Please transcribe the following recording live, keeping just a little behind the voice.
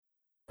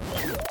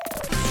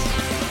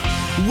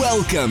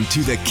Welcome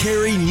to the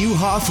Carey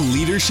Nieuwhof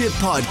Leadership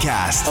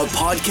Podcast, a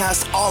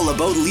podcast all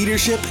about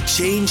leadership,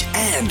 change,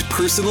 and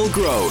personal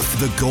growth.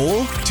 The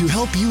goal? To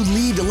help you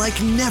lead like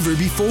never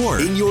before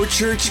in your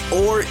church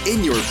or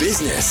in your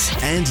business.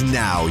 And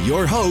now,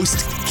 your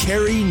host,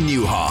 Carey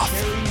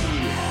Nieuwhof.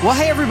 Well,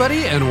 hey,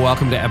 everybody, and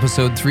welcome to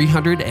episode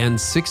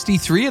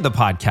 363 of the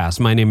podcast.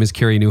 My name is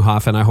Carey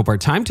Nieuwhof, and I hope our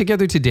time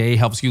together today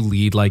helps you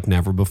lead like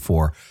never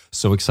before.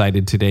 So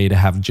excited today to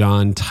have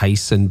John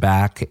Tyson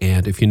back.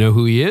 And if you know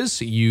who he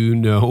is, you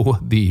know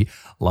the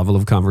level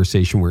of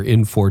conversation we're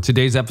in for.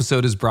 Today's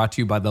episode is brought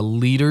to you by the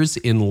Leaders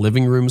in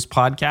Living Rooms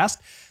podcast.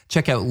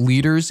 Check out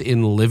Leaders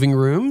in Living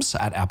Rooms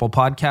at Apple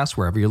Podcasts,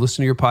 wherever you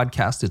listen to your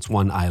podcast. It's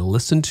one I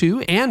listen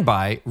to, and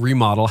by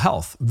Remodel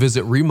Health.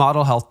 Visit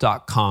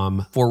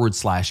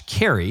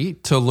remodelhealth.com/Carey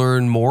to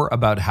learn more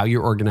about how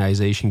your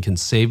organization can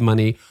save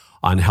money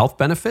on health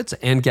benefits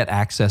and get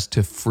access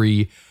to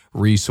free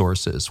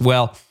resources.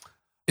 Well,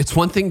 it's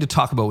one thing to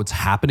talk about what's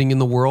happening in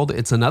the world.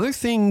 It's another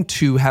thing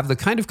to have the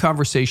kind of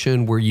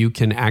conversation where you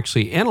can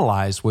actually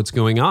analyze what's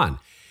going on.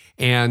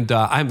 And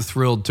I'm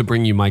thrilled to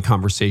bring you my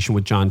conversation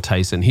with John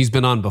Tyson. He's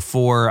been on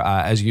before.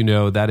 As you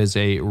know, that is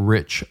a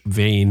rich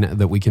vein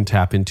that we can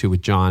tap into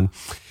with John.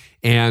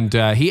 And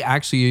he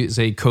actually is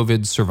a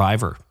COVID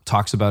survivor,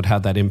 talks about how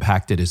that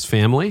impacted his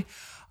family.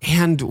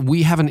 And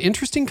we have an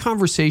interesting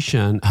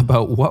conversation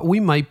about what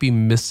we might be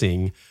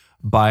missing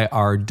by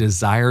our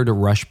desire to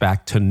rush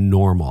back to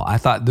normal. I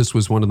thought this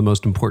was one of the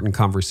most important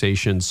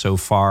conversations so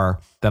far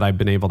that I've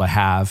been able to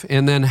have.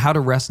 And then how to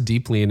rest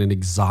deeply in an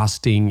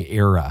exhausting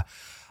era.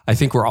 I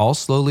think we're all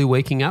slowly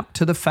waking up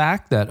to the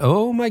fact that,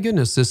 oh my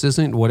goodness,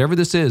 whatever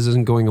this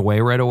isn't going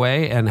away right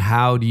away. And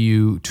how do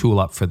you tool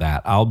up for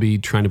that? I'll be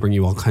trying to bring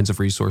you all kinds of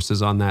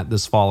resources on that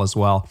this fall as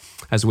well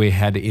as we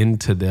head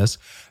into this.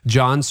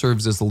 John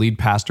serves as the lead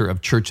pastor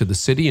of Church of the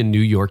City in New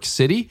York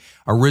City.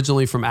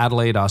 Originally from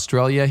Adelaide,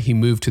 Australia, he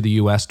moved to the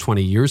US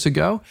 20 years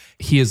ago.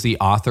 He is the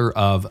author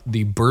of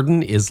The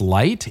Burden is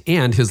Light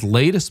and his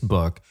latest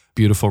book,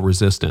 Beautiful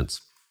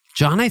Resistance.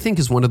 John, I think,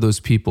 is one of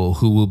those people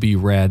who will be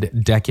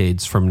read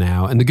decades from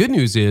now. And the good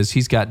news is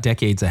he's got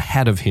decades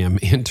ahead of him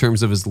in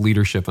terms of his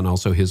leadership and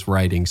also his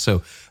writing.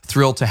 So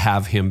thrilled to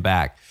have him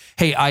back.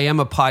 Hey, I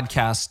am a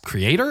podcast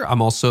creator.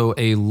 I'm also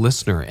a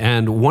listener.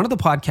 And one of the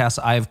podcasts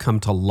I've come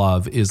to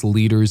love is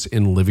Leaders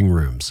in Living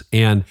Rooms.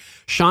 And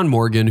Sean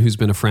Morgan, who's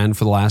been a friend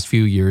for the last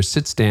few years,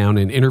 sits down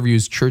and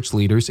interviews church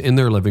leaders in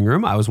their living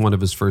room. I was one of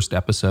his first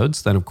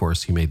episodes. Then, of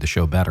course, he made the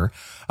show better.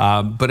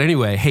 But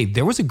anyway, hey,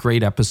 there was a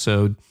great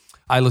episode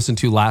I listened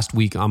to last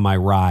week on my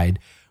ride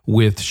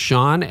with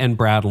Sean and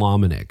Brad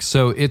Lomenick.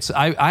 So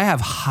I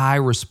have high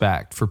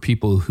respect for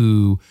people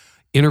who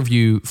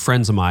interview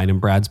friends of mine, and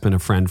Brad's been a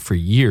friend for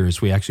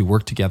years. We actually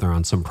worked together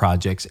on some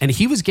projects, and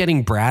he was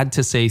getting Brad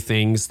to say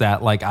things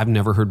that I've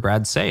never heard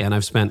Brad say, and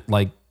I've spent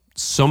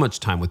so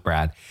much time with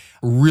Brad.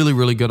 Really,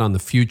 really good on the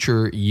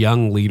future,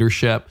 young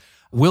leadership.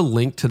 We'll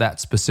link to that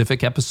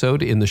specific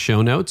episode in the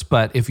show notes,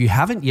 but if you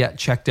haven't yet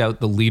checked out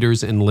the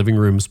Leaders in Living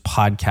Rooms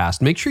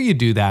podcast, make sure you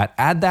do that.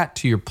 Add that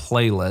to your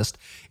playlist.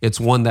 It's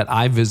one that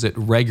I visit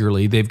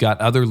regularly. They've got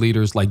other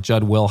leaders like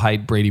Judd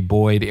Wilhite, Brady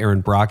Boyd,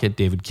 Aaron Brockett,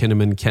 David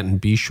Kinnaman, Kenton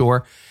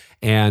Beshore,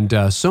 and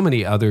so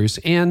many others.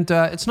 And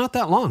it's not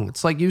that long.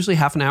 It's usually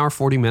half an hour,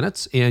 40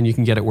 minutes, and you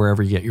can get it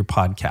wherever you get your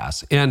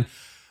podcasts. And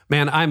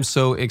man, I'm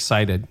so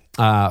excited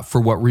for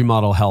what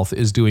Remodel Health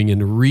is doing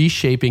in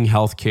reshaping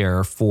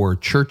healthcare for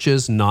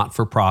churches,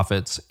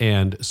 not-for-profits,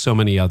 and so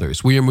many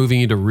others. We are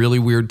moving into really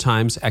weird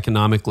times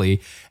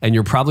economically, and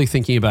you're probably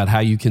thinking about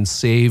how you can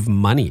save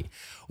money.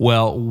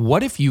 Well,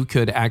 what if you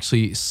could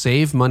actually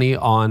save money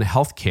on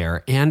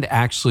healthcare and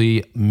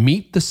actually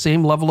meet the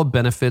same level of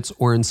benefits,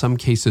 or in some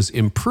cases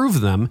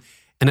improve them,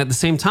 and at the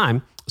same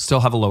time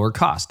still have a lower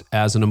cost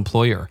as an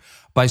employer?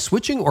 By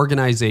switching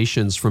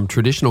organizations from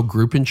traditional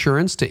group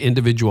insurance to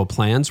individual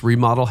plans,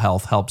 Remodel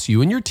Health helps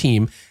you and your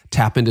team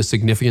tap into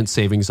significant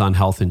savings on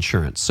health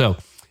insurance. So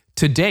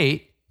to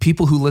date,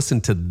 people who listen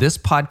to this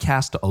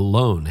podcast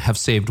alone have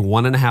saved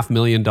 $1.5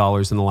 million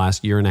in the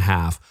last year and a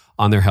half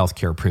on their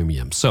healthcare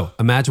premium. So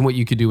imagine what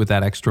you could do with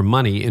that extra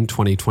money in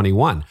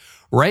 2021.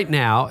 Right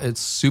now, it's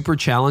super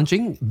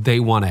challenging. They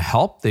want to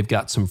help. They've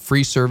got some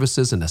free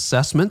services and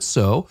assessments.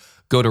 So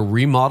go to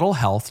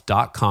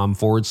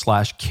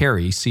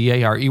remodelhealth.com/Carey,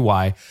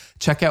 Carey.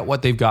 Check out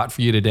what they've got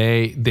for you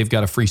today. They've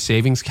got a free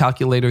savings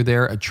calculator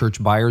there, a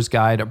church buyer's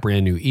guide, a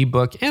brand new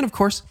ebook, and of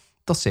course,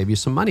 they'll save you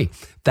some money.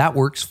 That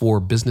works for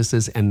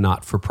businesses and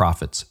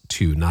not-for-profits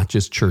too, not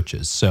just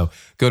churches. So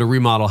go to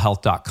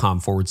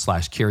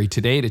remodelhealth.com/Carey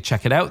today to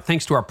check it out.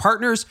 Thanks to our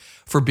partners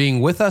for being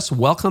with us.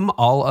 Welcome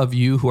all of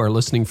you who are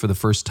listening for the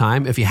first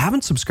time. If you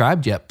haven't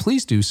subscribed yet,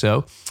 please do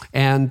so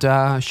and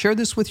share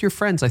this with your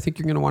friends. I think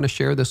you're going to want to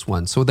share this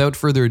one. So without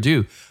further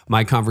ado,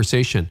 my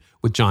conversation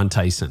with John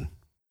Tyson.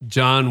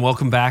 John,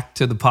 welcome back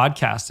to the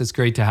podcast. It's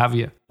great to have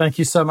you. Thank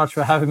you so much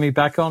for having me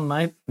back on,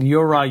 mate.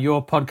 Your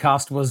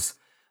podcast was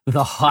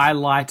the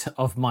highlight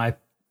of my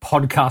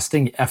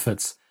podcasting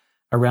efforts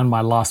around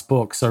my last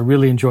book. So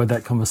really enjoyed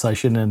that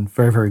conversation and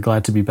very, very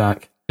glad to be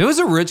back. It was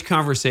a rich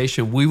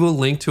conversation. We will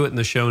link to it in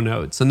the show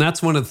notes. And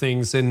that's one of the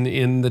things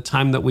in the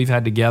time that we've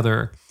had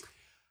together.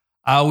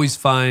 I always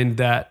find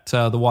that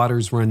the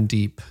waters run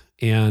deep,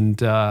 and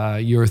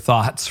your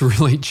thoughts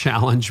really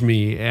challenge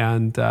me.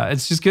 And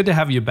it's just good to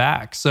have you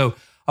back. So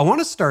I want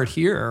to start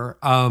here.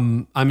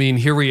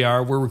 Here we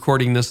are. We're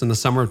recording this in the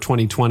summer of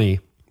 2020.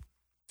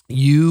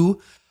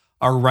 You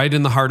are right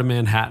in the heart of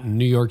Manhattan,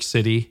 New York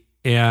City,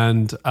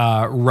 and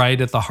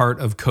right at the heart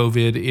of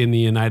COVID in the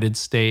United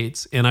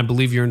States. And I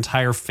believe your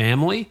entire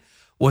family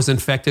was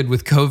infected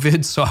with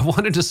COVID. So I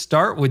wanted to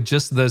start with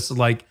just this,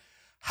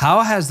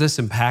 how has this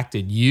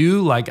impacted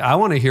you? I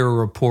want to hear a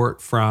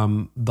report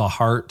from the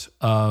heart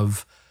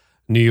of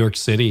New York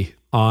City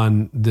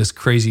on this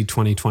crazy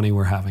 2020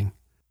 we're having.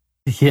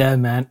 Yeah,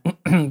 man.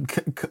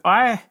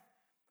 I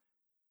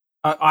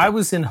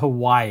was in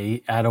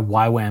Hawaii at a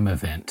YWAM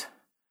event.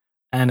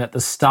 And at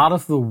the start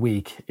of the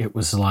week, it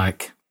was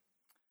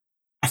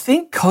I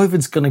think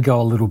COVID's going to go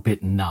a little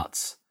bit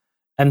nuts.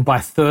 And by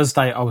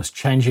Thursday, I was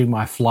changing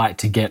my flight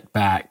to get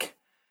back.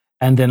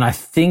 And then I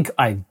think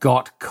I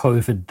got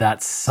COVID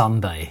that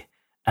Sunday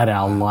at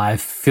our live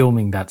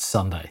filming that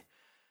Sunday.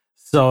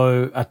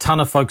 So a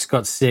ton of folks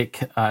got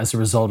sick as a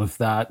result of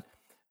that.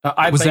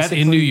 Was that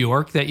in New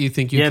York that you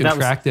think you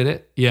contracted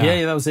it?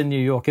 Yeah, that was in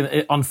New York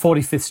on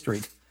 45th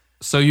Street.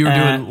 So you were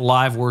doing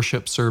live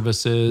worship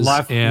services.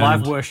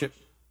 Live worship.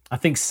 I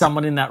think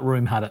someone in that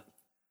room had it.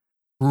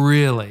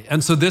 Really?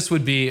 And so this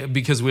would be,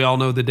 because we all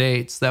know the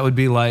dates, that would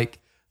be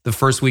the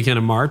first weekend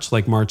of March,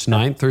 March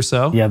 9th or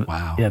so? Yeah.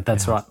 Wow. Yeah,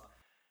 that's right.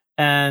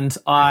 And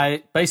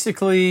I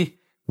basically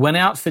went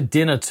out for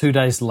dinner 2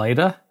 days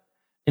later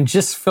and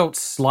just felt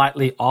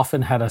slightly off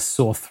and had a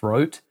sore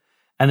throat,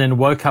 and then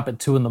woke up at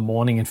 2 a.m.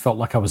 and felt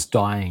like I was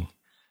dying.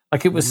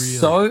 It was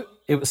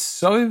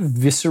so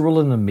visceral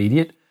and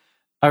immediate.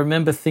 I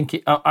remember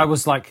thinking, I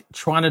was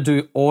trying to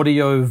do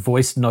audio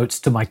voice notes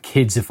to my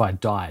kids if I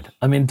died.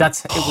 It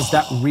was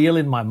that real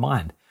in my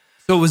mind.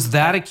 So it was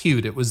that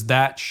acute. It was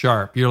that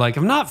sharp. You're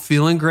I'm not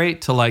feeling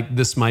great to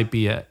this might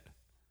be it.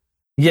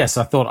 Yes,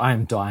 I thought I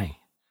am dying.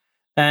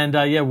 And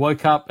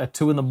woke up at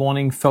 2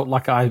 a.m, felt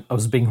like I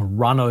was being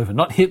run over,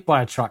 not hit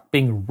by a truck,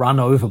 being run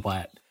over by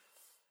it.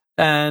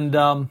 And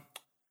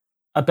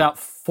about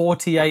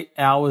 48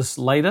 hours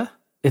later,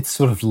 it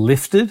sort of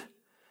lifted.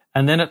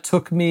 And then it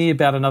took me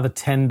about another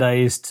 10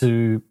 days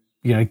to,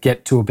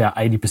 get to about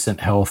 80%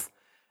 health.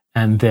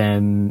 And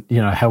then,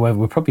 however,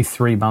 we're probably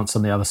 3 months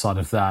on the other side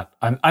of that.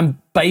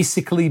 I'm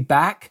basically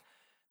back,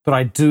 but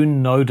I do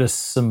notice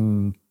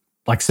some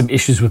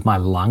issues with my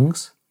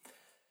lungs.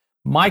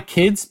 My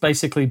kids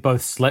basically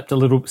both slept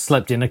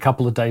in a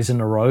couple of days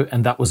in a row,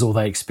 and that was all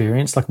they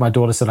experienced. My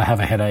daughter said, I have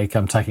a headache,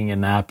 I'm taking a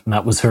nap, and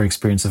that was her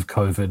experience of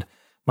COVID.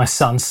 My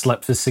son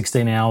slept for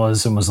 16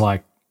 hours and was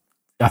I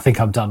think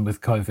I'm done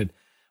with COVID.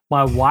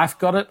 My wife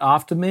got it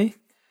after me,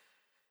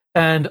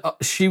 and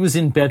she was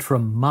in bed for a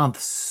month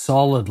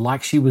solid,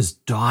 she was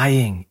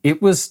dying.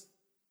 It was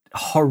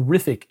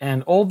horrific.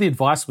 And all the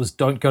advice was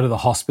don't go to the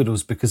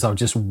hospitals because I was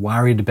just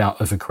worried about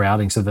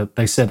overcrowding. So that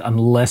they said,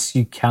 unless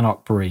you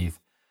cannot breathe.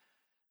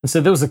 And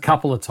so there was a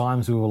couple of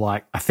times we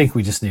were I think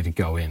we just need to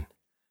go in.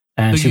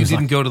 And so you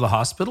didn't go to the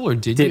hospital, or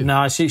did you?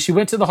 No, she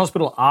went to the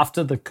hospital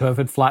after the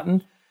COVID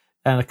flattened.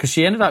 And because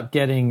she ended up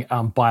getting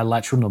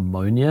bilateral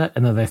pneumonia,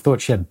 and then they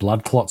thought she had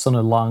blood clots on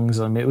her lungs.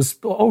 It was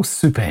all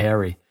super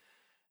hairy.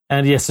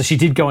 And so she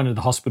did go into the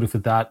hospital for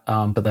that,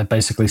 but they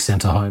basically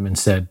sent her home and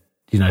said,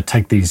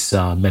 take these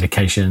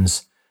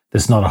medications.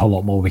 There's not a whole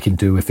lot more we can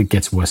do if it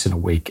gets worse in a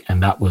week.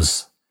 And that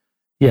was,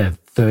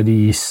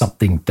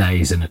 30-something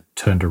days, and it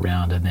turned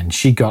around. And then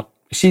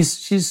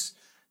she's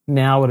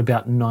now at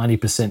about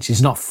 90%.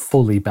 She's not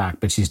fully back,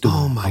 but she's doing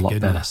a lot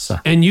better. So.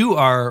 And you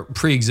are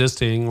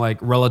pre-existing,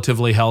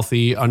 relatively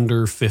healthy,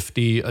 under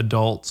 50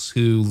 adults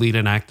who lead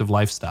an active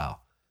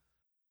lifestyle.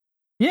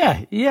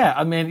 Yeah.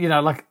 I'm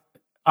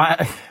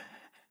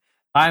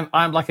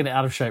like an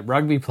out of shape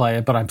rugby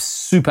player, but I'm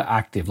super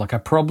active. I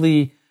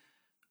probably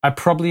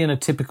in a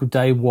typical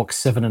day walk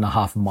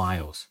 7.5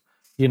 miles.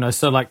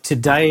 So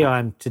today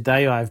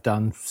I've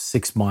done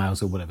 6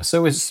 miles or whatever.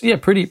 So it's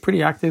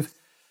pretty active.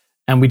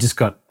 And we just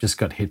got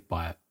hit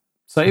by it.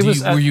 So it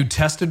was. Were you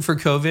tested for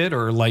COVID,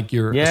 or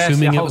you're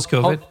assuming it was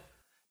COVID?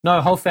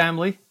 Whole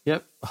family.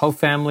 Yep, whole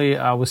family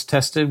was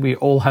tested. We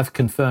all have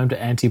confirmed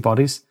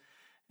antibodies,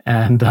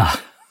 and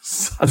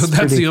that's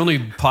the only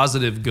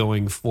positive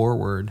going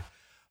forward.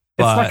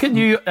 But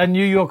it's a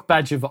New York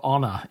badge of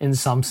honor in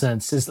some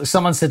sense.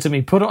 Someone said to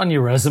me, "Put it on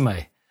your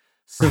resume."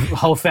 So the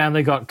whole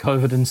family got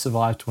COVID and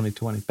survived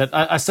 2020. But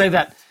I say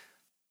that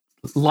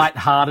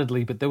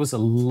lightheartedly. But there was a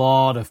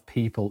lot of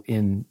people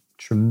in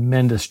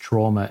tremendous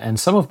trauma, and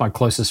some of my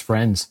closest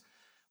friends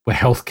were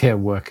healthcare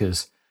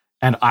workers,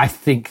 and I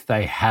think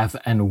they have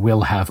and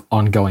will have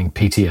ongoing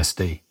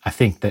PTSD. I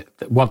think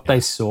that what they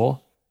saw,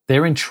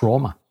 they're in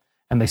trauma,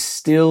 and they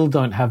still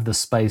don't have the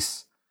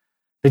space.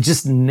 They're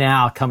just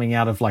now coming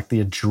out of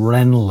the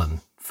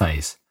adrenaline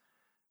phase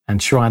and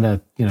trying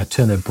to,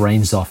 turn their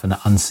brains off and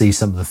unsee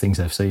some of the things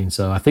they've seen.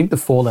 So I think the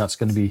fallout's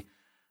going to be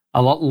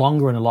a lot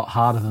longer and a lot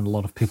harder than a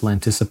lot of people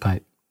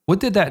anticipate. What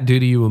did that do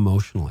to you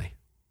emotionally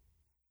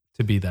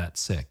to be that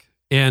sick?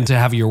 And to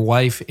have your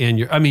wife and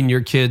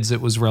your kids,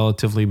 it was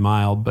relatively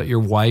mild, but your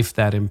wife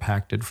that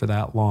impacted for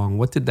that long.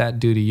 What did that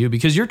do to you?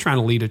 Because you're trying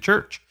to lead a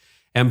church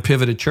and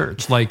pivot a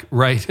church, like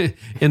right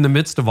in the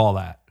midst of all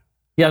that.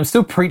 Yeah, I'm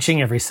still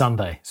preaching every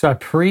Sunday. So I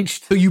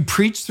preached. So you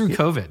preached through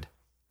COVID?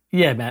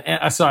 Yeah, man.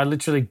 And so I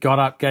literally got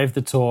up, gave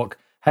the talk,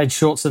 had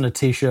shorts and a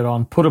t-shirt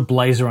on, put a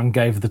blazer on,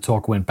 gave the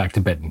talk, went back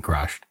to bed and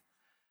crashed.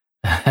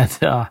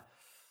 And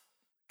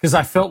because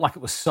I felt like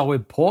it was so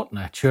important.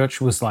 Our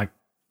church was like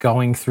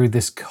going through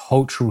this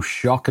cultural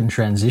shock and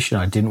transition.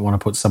 I didn't want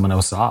to put someone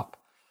else up.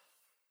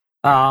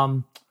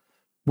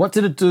 What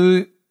did it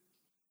do?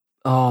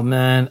 Oh,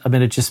 man. I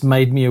mean, it just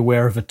made me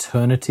aware of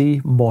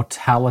eternity,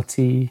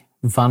 mortality,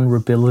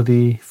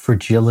 vulnerability,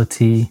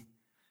 fragility.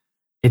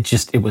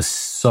 It was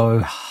so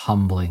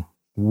humbling.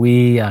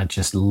 We are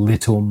just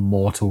little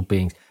mortal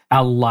beings.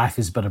 Our life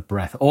is but a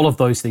breath. All of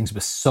those things were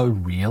so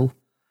real.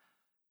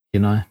 You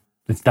know,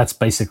 that's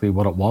basically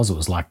what it was. It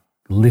was like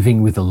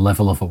living with a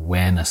level of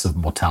awareness of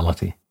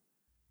mortality.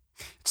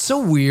 It's so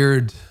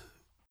weird,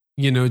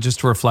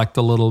 just to reflect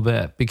a little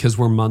bit because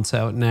we're months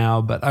out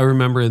now. But I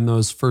remember in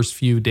those first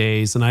few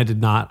days, and I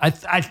did not,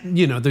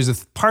 there's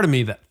a part of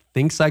me that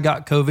thinks I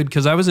got COVID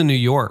because I was in New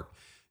York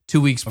 2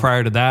 weeks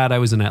prior to that. I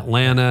was in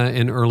Atlanta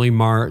in early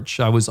March.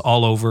 I was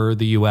all over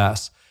the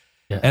US.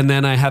 Yeah. And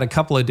then I had a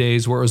couple of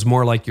days where it was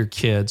more like your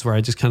kids, where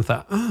I just kind of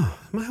thought, oh,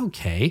 am I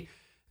okay?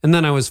 And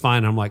then I was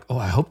fine. I'm like, oh,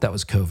 I hope that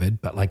was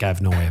COVID, but like I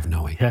have no way of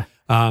knowing. Yeah.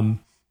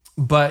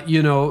 But,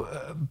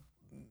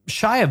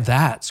 shy of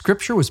that,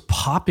 scripture was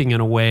popping in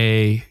a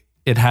way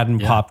it hadn't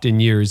popped in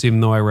years, even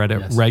though I read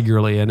it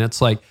regularly. And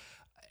it's like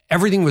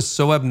everything was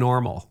so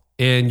abnormal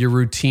and your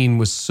routine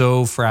was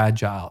so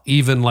fragile.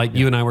 Even like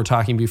you and I were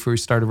talking before we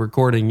started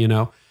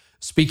recording,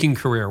 speaking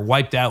career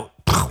wiped out,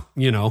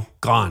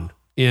 gone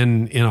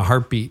in a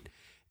heartbeat.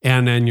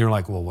 And then you're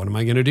like, well, what am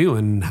I going to do?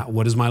 And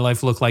what does my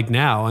life look like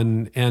now?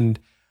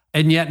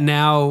 And yet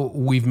now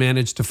we've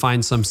managed to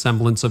find some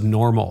semblance of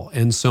normal.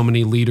 And so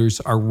many leaders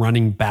are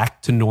running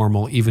back to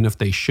normal, even if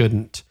they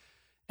shouldn't.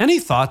 Any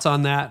thoughts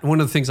on that?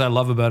 One of the things I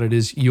love about it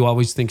is you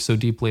always think so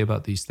deeply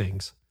about these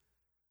things.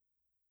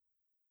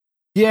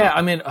 Yeah,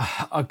 I mean,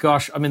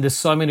 there's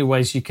so many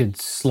ways you could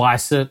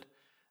slice it.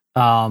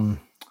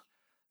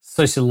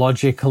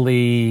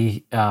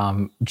 Sociologically,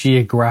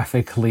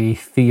 geographically,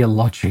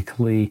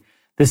 theologically.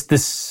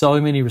 There's so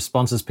many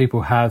responses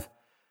people have.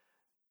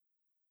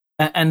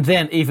 And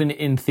then even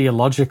in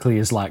theologically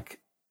is like,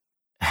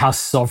 how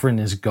sovereign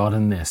is God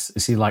in this?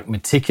 Is he like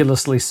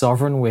meticulously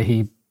sovereign where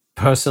he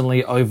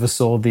personally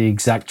oversaw the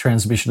exact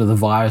transmission of the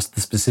virus to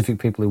the specific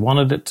people he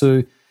wanted it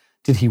to?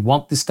 Did he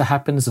want this to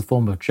happen as a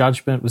form of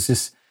judgment? Was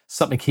this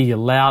something he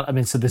allowed? I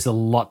mean, so there's a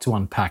lot to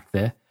unpack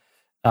there.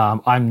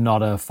 I'm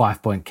not a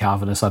 5-point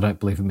Calvinist. I don't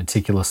believe in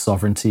meticulous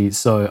sovereignty.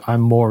 So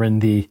I'm more in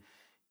the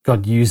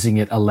God using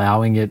it,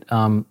 allowing it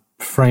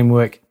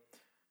framework.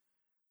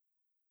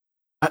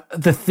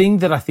 The thing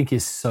that I think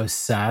is so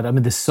sad, I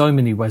mean, there's so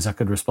many ways I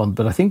could respond,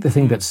 but I think the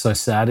thing that's so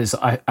sad is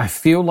I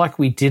feel like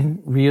we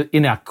didn't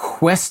in our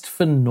quest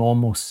for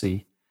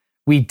normalcy,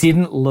 we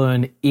didn't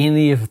learn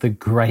any of the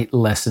great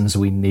lessons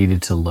we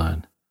needed to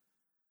learn.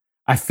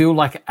 I feel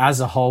like as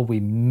a whole,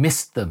 we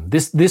missed them.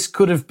 This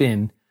could have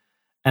been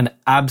an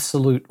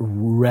absolute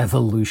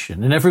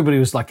revolution. And everybody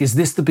was like, is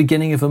this the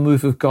beginning of a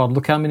move of God?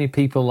 Look how many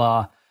people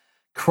are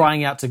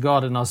crying out to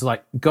God. And I was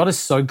like, God is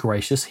so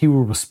gracious. He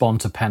will respond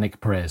to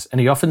panic prayers.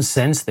 And he often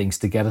sends things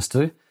to get us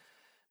to.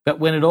 But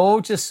when it all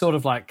just sort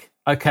of like,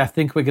 okay, I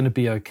think we're going to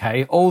be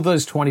okay, all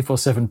those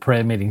 24/7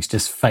 prayer meetings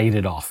just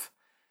faded off,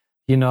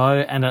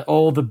 and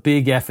all the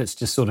big efforts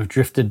just sort of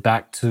drifted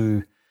back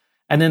to,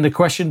 and then the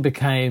question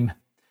became,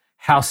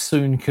 how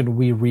soon can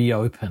we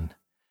reopen?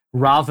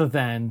 Rather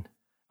than,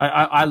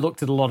 I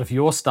looked at a lot of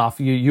your stuff.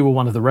 You were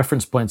one of the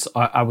reference points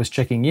I was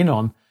checking in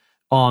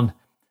on,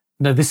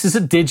 no, this is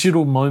a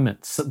digital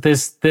moment. So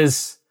there's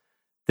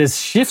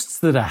shifts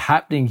that are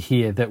happening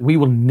here that we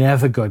will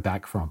never go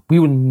back from. We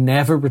will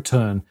never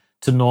return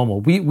to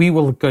normal. We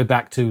will go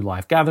back to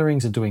live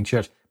gatherings and doing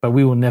church, but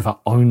we will never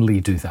only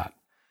do that.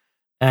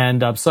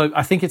 And so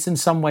I think it's in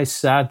some ways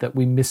sad that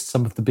we missed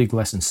some of the big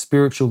lessons,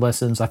 spiritual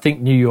lessons. I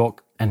think New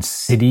York and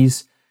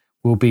cities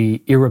will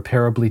be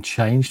irreparably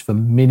changed for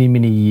many,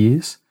 many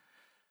years.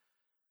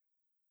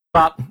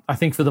 But I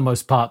think for the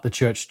most part, the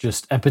church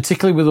just, and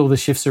particularly with all the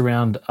shifts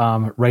around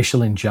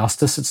racial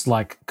injustice, it's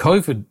like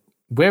COVID,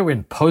 we're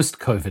in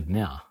post-COVID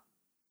now.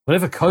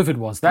 Whatever COVID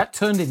was, that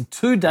turned in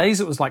 2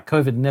 days. It was like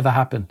COVID never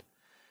happened.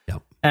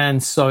 Yep.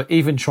 And so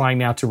even trying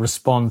now to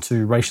respond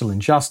to racial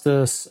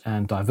injustice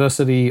and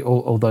diversity,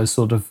 all those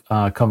sort of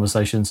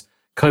conversations,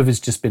 COVID's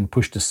just been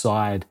pushed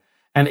aside.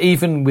 And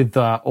even with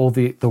all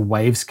the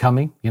waves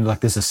coming,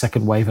 like there's a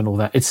second wave and all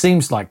that, it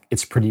seems like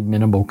it's pretty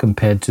minimal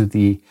compared to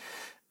the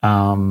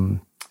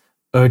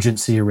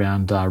urgency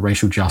around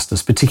racial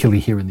justice, particularly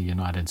here in the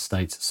United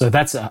States. So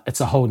it's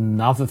a whole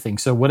nother thing.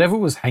 So whatever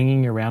was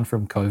hanging around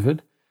from COVID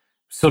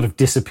sort of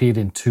disappeared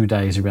in 2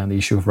 days around the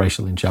issue of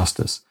racial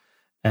injustice.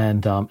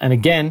 And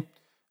again,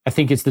 I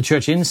think it's the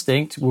church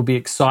instinct. We'll be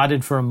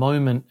excited for a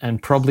moment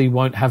and probably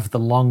won't have the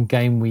long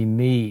game we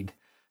need.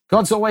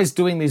 God's always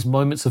doing these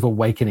moments of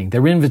awakening.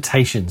 They're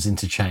invitations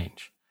into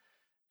change.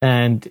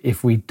 And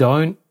if we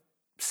don't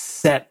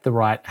set the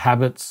right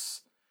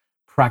habits,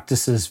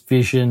 practices,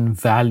 vision,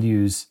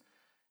 values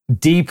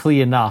deeply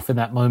enough in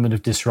that moment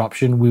of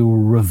disruption, we will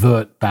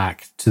revert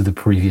back to the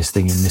previous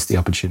thing and miss the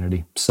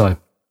opportunity. So,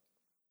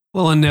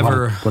 well, and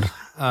never,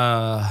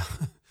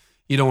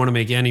 you don't want to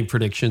make any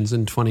predictions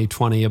in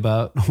 2020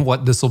 about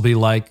what this will be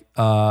like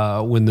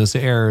when this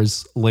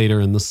airs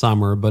later in the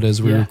summer. But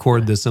as we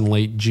record this in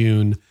late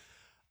June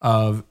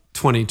of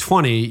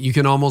 2020, you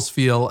can almost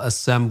feel a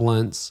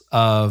semblance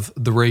of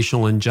the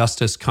racial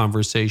injustice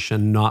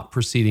conversation not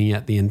proceeding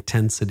at the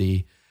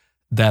intensity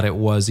that it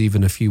was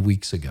even a few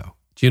weeks ago.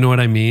 Do you know what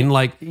I mean?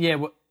 Like, yeah,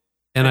 well,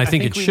 and I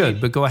think it should,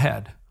 but go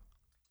ahead.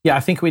 Yeah, I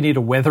think we need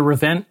a weather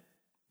event,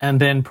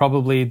 and then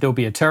probably there'll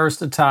be a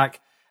terrorist attack,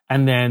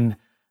 and then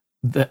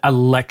the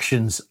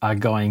elections are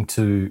going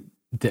to,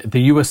 the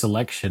US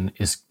election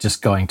is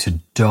just going to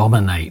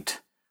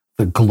dominate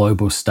the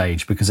global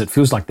stage because it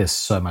feels like there's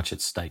so much at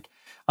stake.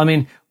 I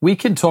mean, we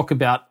can talk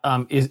about,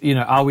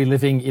 are we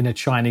living in a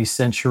Chinese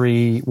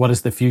century? What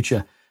is the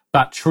future?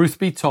 But truth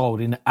be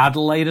told, in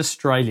Adelaide,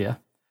 Australia,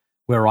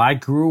 where I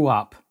grew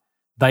up,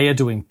 they are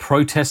doing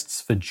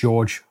protests for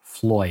George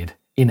Floyd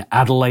in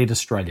Adelaide,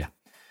 Australia.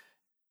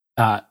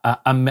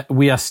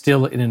 We are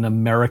still in an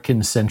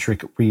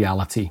American-centric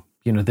reality.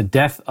 You know,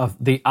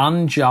 the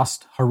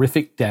unjust,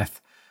 horrific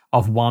death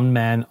of one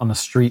man on a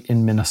street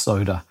in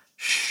Minnesota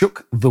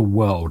shook the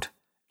world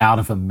out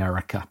of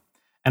America.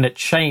 And it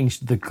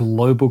changed the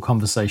global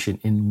conversation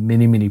in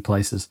many, many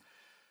places.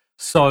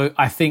 So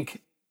I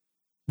think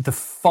the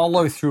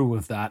follow-through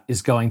of that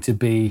is going to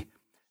be,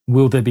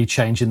 will there be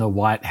change in the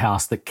White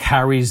House that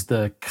carries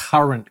the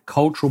current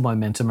cultural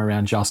momentum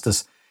around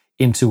justice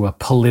into a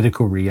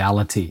political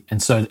reality?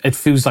 And so it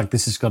feels like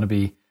this is going to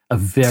be a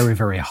very,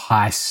 very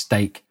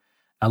high-stake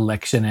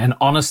election. And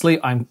honestly,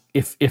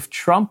 if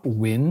Trump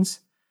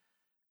wins,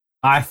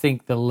 I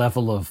think the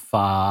level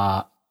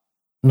of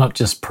not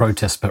just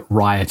protest but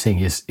rioting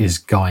is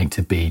going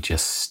to be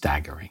just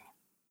staggering.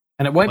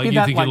 And it won't be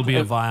that. You think it'll be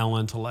a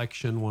violent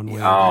election one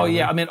way? Oh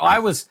yeah. I mean,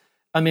 I'm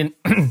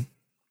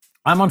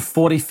on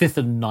 45th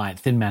and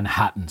 9th in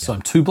Manhattan, so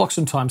I'm 2 blocks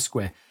from Times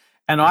Square,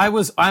 and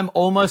I'm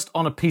almost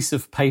on a piece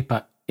of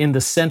paper in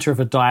the center of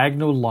a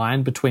diagonal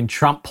line between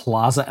Trump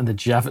Plaza and the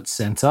Javits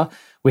Center,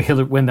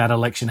 when that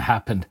election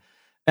happened.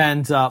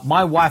 And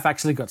my wife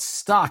actually got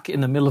stuck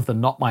in the middle of the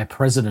Not My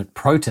President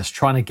protest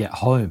trying to get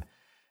home.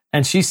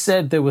 And she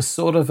said there was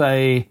sort of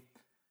an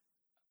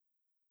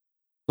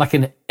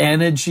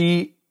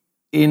energy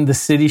in the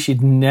city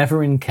she'd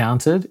never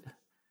encountered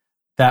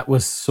that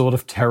was sort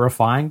of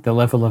terrifying, the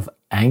level of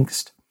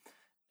angst.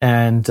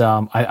 And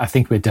I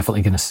think we're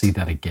definitely going to see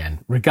that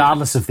again,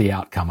 regardless of the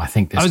outcome. I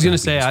think I was going to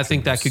say, I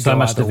think that could go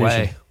either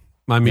way.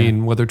 I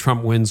mean, whether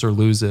Trump wins or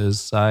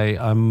loses,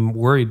 I'm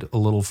worried a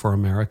little for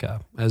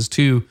America. As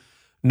two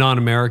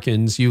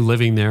non-Americans, you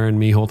living there and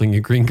me holding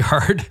a green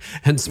card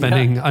and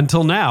spending,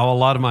 until now, a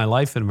lot of my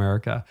life in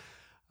America.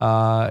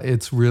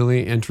 It's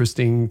really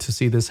interesting to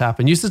see this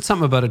happen. You said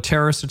something about a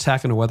terrorist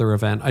attack and a weather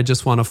event. I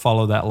just want to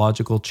follow that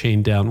logical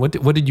chain down.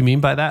 What did you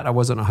mean by that? I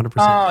wasn't 100%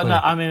 clear. No,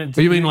 I mean...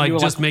 You mean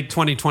just make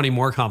 2020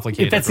 more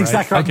complicated, That's right?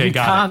 exactly right. Okay,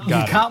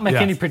 You can't make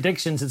any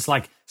predictions. It's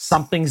like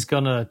something's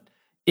going to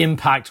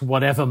impact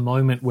whatever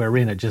moment we're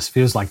in. It just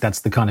feels like that's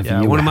the kind of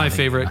year. One of my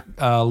favorite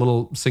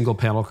little single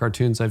panel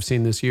cartoons I've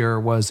seen this year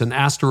was an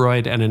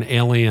asteroid and an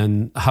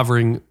alien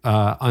hovering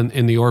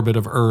in the orbit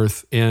of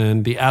Earth,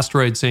 and the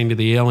asteroid saying to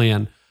the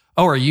alien,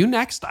 "Oh, are you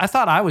next? I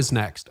thought I was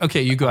next.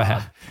 Okay, you go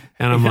ahead."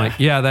 And I'm like,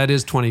 yeah, that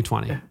is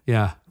 2020.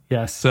 Yeah.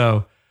 Yes.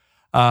 So,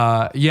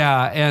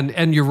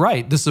 and you're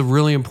right. This is a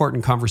really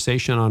important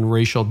conversation on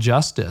racial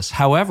justice.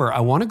 However,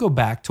 I want to go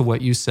back to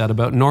what you said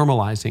about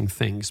normalizing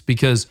things,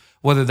 because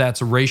whether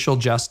that's racial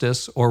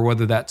justice or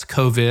whether that's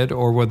COVID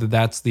or whether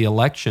that's the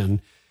election,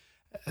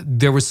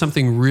 there was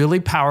something really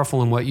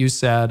powerful in what you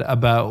said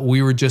about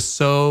we were just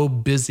so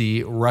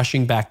busy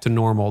rushing back to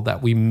normal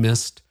that we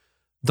missed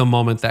the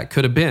moment that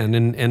could have been.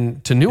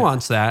 And to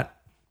nuance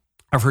that,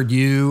 I've heard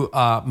you,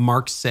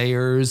 Mark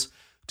Sayers,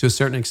 to a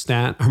certain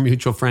extent, our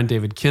mutual friend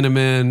David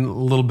Kinnaman, a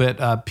little bit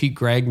Pete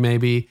Gregg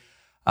maybe,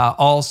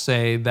 all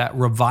say that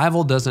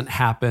revival doesn't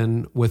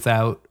happen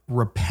without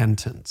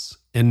repentance.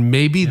 And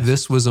maybe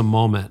this was a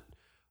moment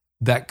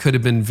that could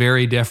have been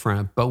very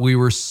different, but we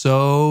were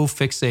so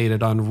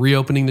fixated on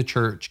reopening the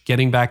church,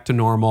 getting back to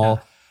normal,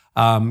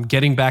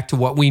 getting back to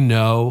what we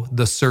know,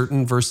 the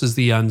certain versus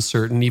the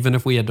uncertain, even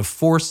if we had to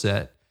force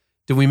it.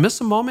 Did we miss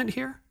a moment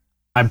here?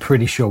 I'm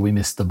pretty sure we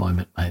missed the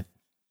moment, mate.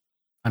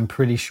 I'm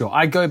pretty sure.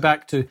 I go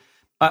back to,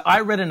 I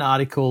read an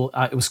article,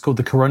 it was called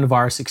The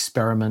Coronavirus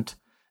Experiment,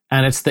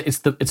 and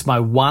it's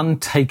my one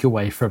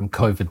takeaway from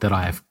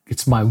COVID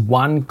it's my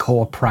one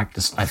core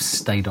practice I've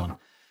stayed on.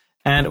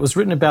 And it was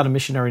written about a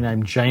missionary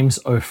named James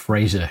O.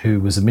 Fraser, who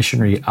was a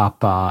missionary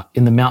up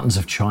in the mountains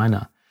of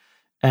China.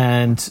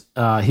 And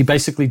he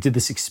basically did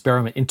this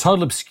experiment in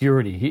total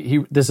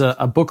obscurity. There's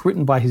a book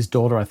written by his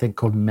daughter, I think,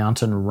 called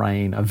Mountain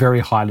Rain. I very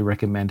highly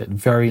recommend it.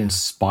 Very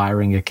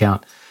inspiring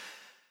account.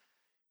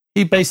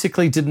 He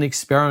basically did an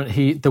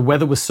experiment. The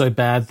weather was so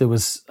bad. There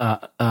was,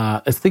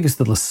 I think it's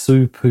the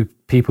Lascaux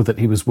people that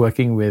he was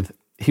working with.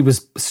 He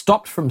was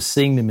stopped from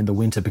seeing them in the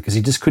winter because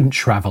he just couldn't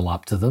travel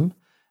up to them.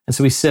 And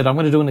so he said, I'm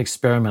going to do an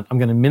experiment. I'm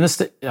going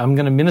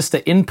to minister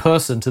in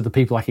person to the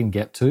people I can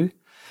get to.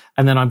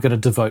 And then I'm going to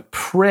devote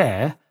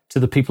prayer to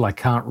the people I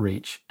can't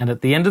reach. And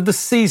at the end of the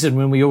season,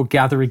 when we all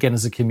gather again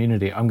as a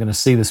community, I'm going to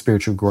see the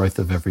spiritual growth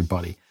of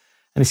everybody.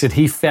 And he said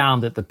he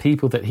found that the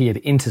people that he had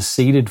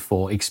interceded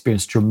for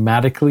experienced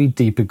dramatically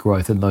deeper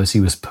growth than those he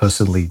was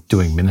personally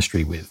doing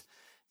ministry with.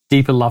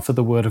 Deeper love for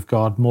the word of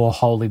God, more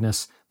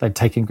holiness. They'd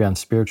taken ground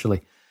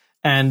spiritually.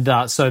 And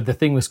so the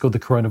thing was called the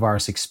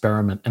coronavirus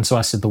experiment. And so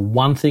I said, the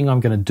one thing I'm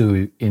going to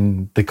do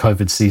in the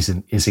COVID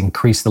season is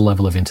increase the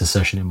level of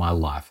intercession in my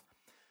life.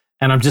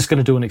 And I'm just going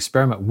to do an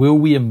experiment. Will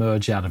we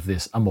emerge out of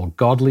this a more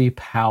godly,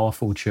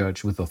 powerful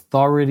church with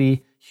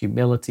authority,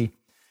 humility?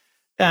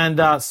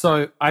 And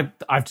so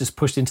I've just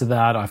pushed into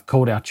that. I've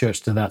called our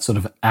church to that sort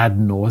of ad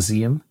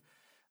nauseum.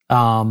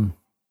 But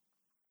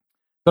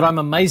I'm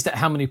amazed at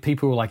how many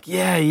people were like,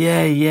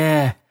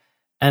 yeah.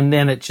 And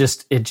then it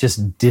just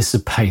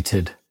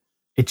dissipated.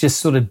 It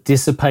just sort of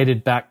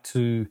dissipated back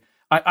to,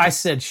 I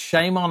said,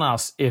 shame on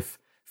us if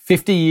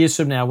 50 years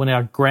from now, when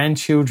our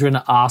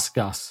grandchildren ask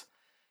us,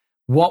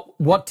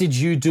 what did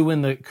you do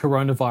in the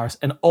coronavirus?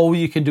 And all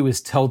you can do is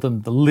tell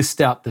them the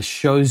list out the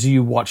shows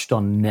you watched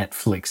on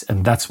Netflix,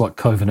 and that's what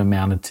COVID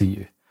amounted to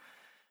you.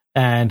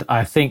 And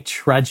I think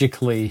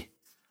tragically,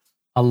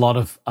 a lot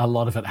of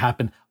it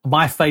happened.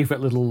 My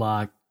favorite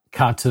little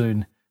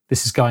cartoon,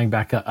 this is going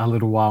back a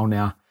little while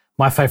now.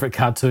 My favorite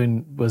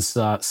cartoon was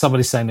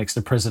somebody saying next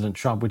to President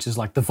Trump, which is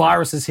like, the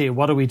virus is here.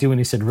 What do we do? And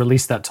he said,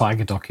 release that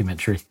Tiger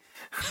documentary.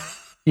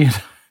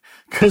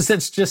 Because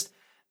it's just,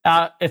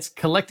 it's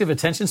collective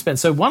attention span.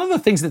 So one of the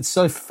things that's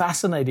so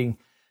fascinating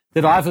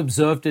that I've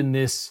observed in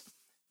this,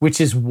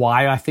 which is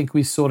why I think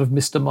we sort of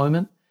missed a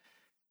moment,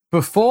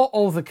 before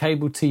all the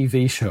cable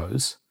TV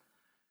shows,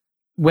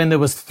 when there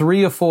was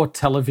 3 or 4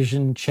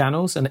 television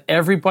channels and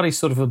everybody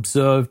sort of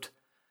observed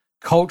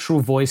cultural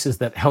voices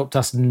that helped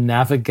us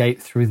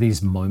navigate through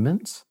these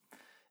moments.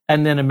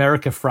 And then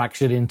America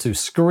fractured into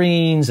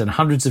screens and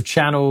hundreds of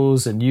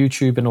channels and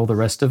YouTube and all the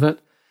rest of it.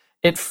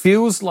 It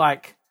feels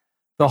like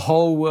the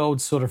whole world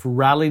sort of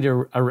rallied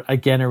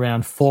again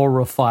around 4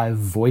 or 5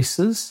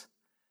 voices.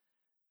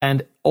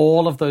 And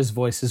all of those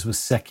voices were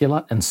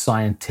secular and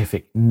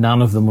scientific.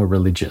 None of them were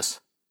religious.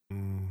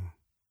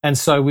 And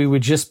so we were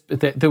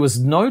there was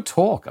no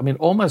talk. I mean,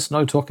 almost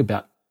no talk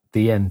about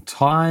the end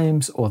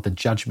times or the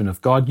judgment of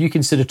God. You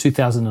consider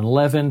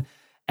 2011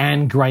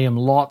 and Graham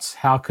Lotz.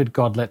 How could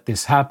God let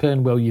this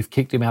happen? Well, you've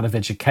kicked him out of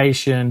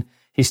education.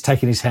 He's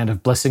taken his hand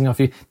of blessing off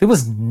you. There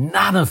was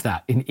none of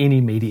that in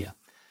any media.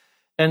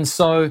 And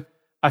so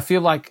I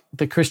feel like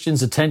the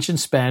Christian's attention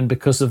span,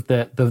 because of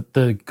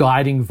the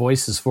guiding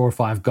voices, 4 or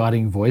 5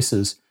 guiding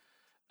voices,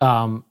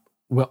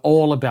 were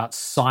all about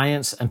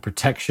science and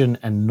protection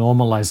and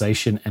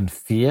normalization and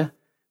fear.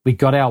 We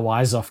got our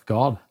eyes off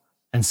God.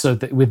 And so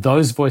with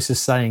those voices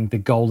saying the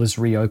goal is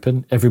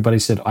reopen, everybody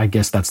said, I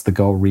guess that's the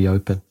goal,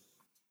 reopen.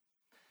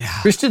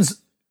 Yeah.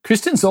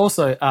 Christians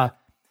also,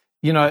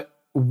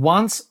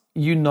 once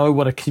you know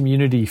what a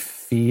community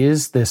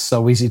fears, they're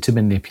so easy to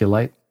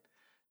manipulate.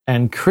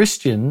 And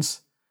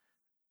Christians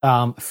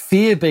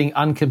fear being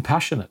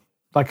uncompassionate.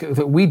 Like,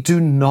 we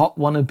do not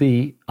want to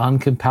be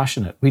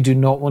uncompassionate. We do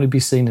not want to be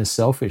seen as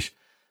selfish.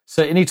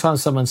 So anytime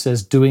someone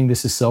says doing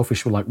this is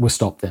selfish, we're like, we'll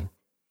stop then.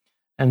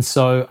 And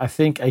so I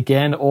think,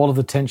 again, all of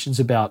the tensions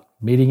about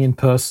meeting in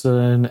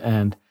person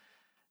and,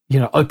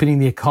 opening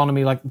the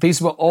economy, like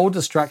these were all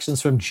distractions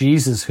from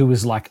Jesus, who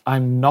was like,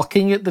 I'm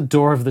knocking at the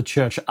door of the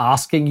church,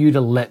 asking you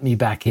to let me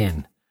back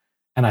in.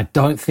 And I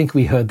don't think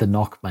we heard the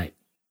knock, mate.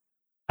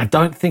 I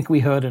don't think we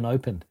heard and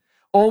opened.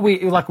 Or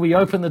we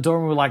opened the door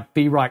and we're like,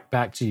 be right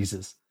back,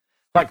 Jesus.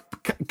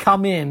 Like,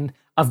 come in.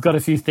 I've got a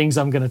few things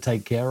I'm going to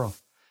take care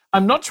of.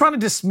 I'm not trying to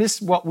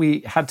dismiss what we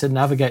had to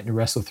navigate and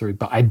wrestle through,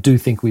 but I do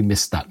think we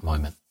missed that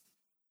moment.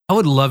 I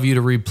would love you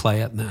to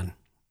replay it then.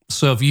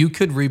 So if you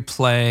could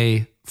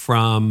replay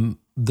from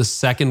the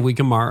second week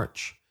of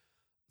March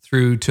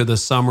through to the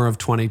summer of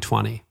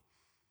 2020,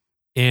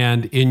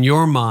 and in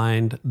your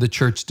mind, the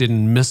church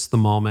didn't miss the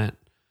moment,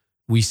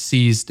 we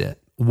seized it,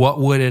 what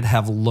would it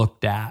have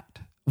looked at?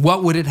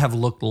 What would it have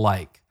looked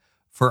like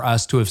for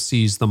us to have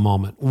seized the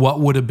moment? What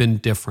would have been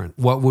different?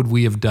 What would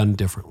we have done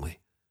differently?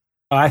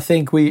 I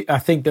think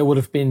there would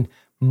have been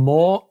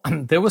more.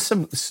 There were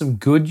some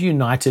good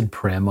united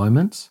prayer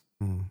moments,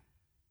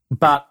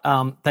 but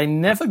they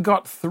never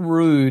got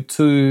through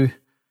to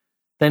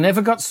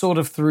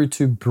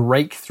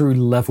breakthrough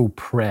level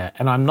prayer.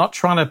 And I'm not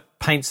trying to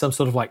paint some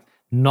sort of like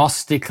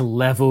Gnostic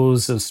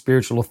levels of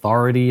spiritual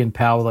authority and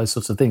power, those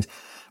sorts of things.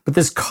 But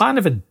there's kind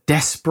of a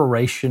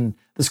desperation.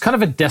 There's kind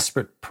of a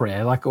desperate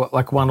prayer,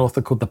 like one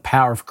author called The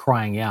Power of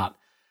Crying Out.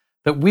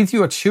 that with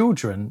your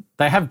children,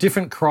 they have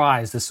different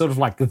cries. There's sort of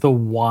like the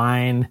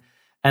whine,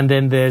 and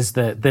then there's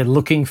they're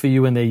looking for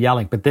you and they're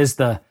yelling. But there's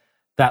that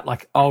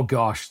like, oh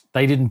gosh,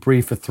 they didn't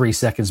breathe for 3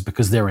 seconds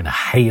because they're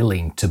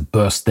inhaling to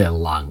burst their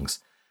lungs.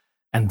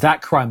 And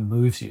that cry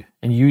moves you,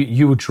 and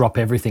you would drop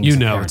everything. You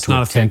know, it's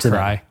not a fake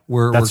cry.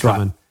 We're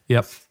coming. Right.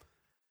 Yep.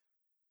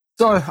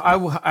 So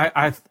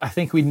I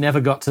think we never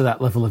got to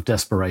that level of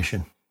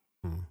desperation,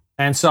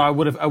 and so I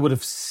would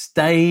have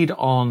stayed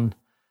on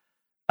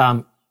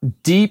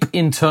deep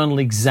internal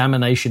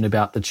examination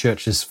about the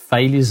church's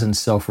failures and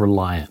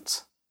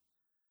self-reliance.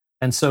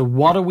 And so,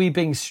 what are we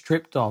being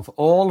stripped of?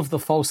 All of the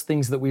false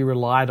things that we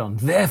relied on.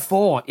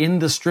 Therefore, in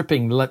the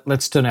stripping,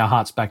 let's turn our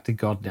hearts back to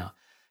God now.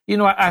 You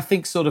know, I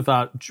think sort of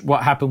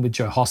what happened with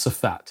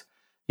Jehoshaphat.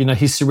 You know,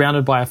 he's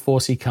surrounded by a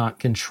force he can't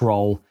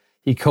control.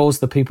 He calls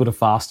the people to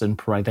fast and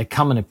pray. They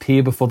come and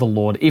appear before the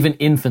Lord, even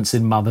infants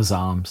in mother's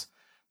arms.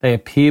 They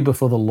appear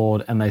before the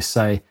Lord and they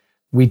say,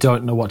 we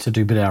don't know what to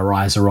do, but our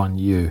eyes are on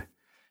you.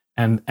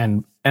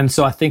 And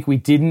so I think we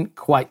didn't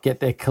quite get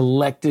there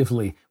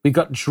collectively. We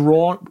got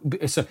drawn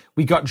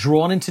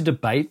into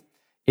debate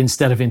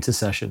instead of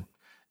intercession.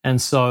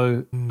 And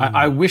so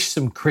I wish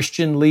some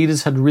Christian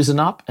leaders had risen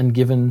up and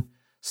given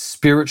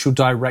spiritual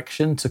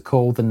direction to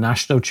call the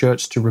national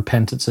church to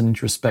repentance and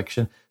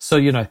introspection. So,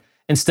 you know,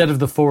 instead of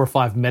the 4 or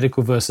 5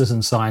 medical verses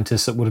and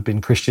scientists, it would have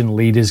been Christian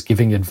leaders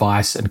giving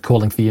advice and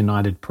calling for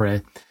united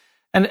prayer.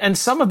 And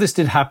some of this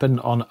did happen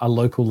on a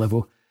local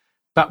level,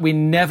 but we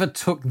never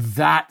took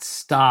that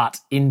start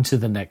into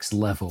the next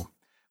level,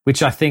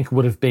 which I think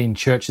would have been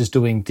churches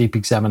doing deep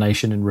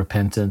examination and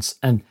repentance.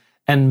 And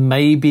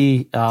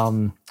maybe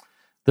the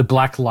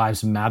Black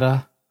Lives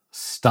Matter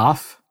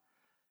stuff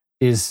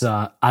is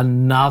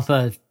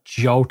another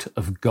jolt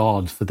of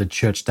God for the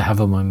church to have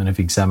a moment of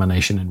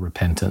examination and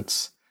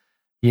repentance.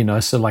 You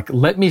know, so like,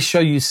 let me show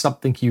you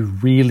something you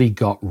really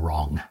got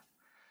wrong.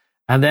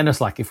 And then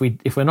it's like, if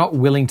we're not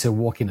willing to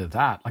walk into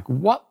that, like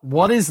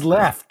what is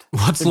left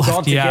What's for left?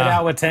 God to get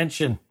our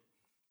attention?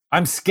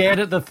 I'm scared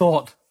at the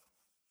thought.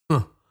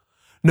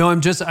 No,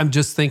 I'm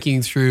just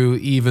thinking through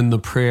even the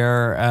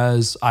prayer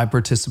as I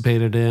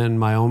participated in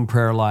my own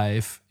prayer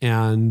life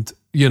and,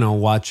 you know,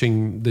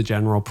 watching the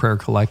general prayer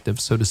collective,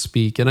 so to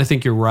speak. And I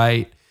think you're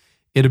right.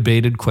 It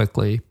abated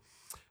quickly.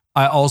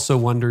 I also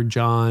wondered,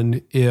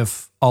 John,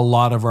 if a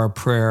lot of our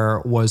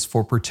prayer was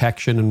for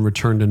protection and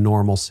return to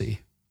normalcy.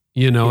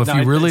 You know, if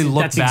you really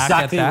look back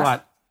at that.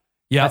 Right.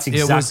 Yeah, that's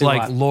exactly it was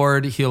like, right.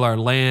 Lord, heal our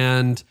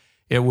land.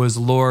 It was,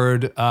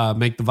 Lord,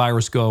 make the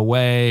virus go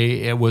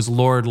away. It was,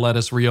 Lord, let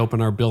us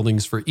reopen our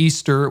buildings for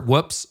Easter.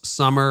 Whoops,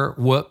 summer.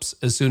 Whoops,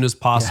 as soon as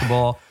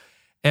possible.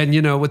 Yeah. And,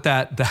 you know, with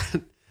that,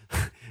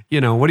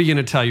 you know, what are you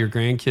going to tell your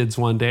grandkids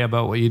one day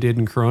about what you did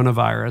in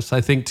coronavirus?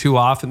 I think too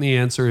often the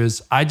answer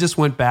is, I just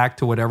went back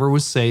to whatever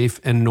was safe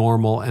and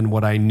normal and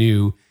what I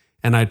knew,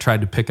 and I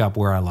tried to pick up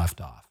where I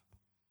left off.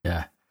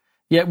 Yeah.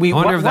 Yeah, I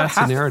wonder if that's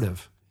the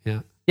narrative.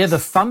 Yeah. Yeah, the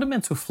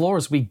fundamental flaw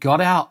is we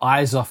got our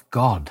eyes off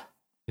God.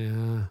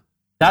 Yeah.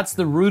 That's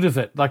the root of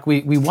it. Like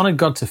we wanted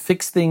God to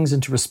fix things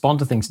and to respond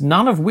to things,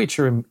 none of which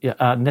are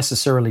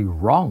necessarily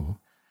wrong.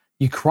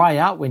 You cry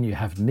out when you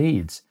have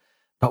needs,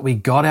 but we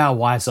got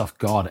our eyes off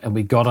God and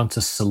we got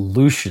onto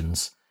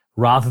solutions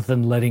rather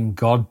than letting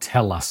God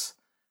tell us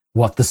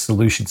what the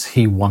solutions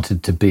He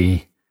wanted to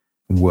be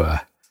were.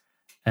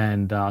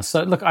 And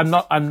so, look, I'm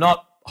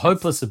not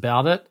hopeless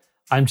about it.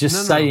 I'm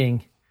just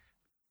saying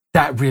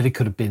that really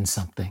could have been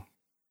something.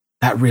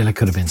 That really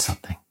could have been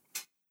something.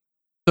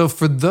 So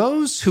for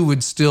those who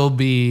would still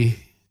be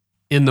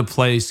in the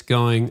place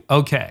going,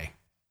 okay,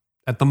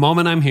 at the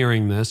moment I'm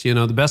hearing this, you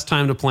know, the best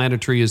time to plant a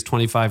tree is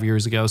 25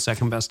 years ago.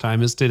 Second best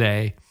time is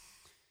today.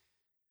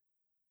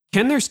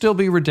 Can there still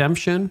be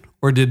redemption,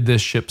 or did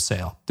this ship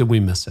sail? Did we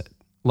miss it?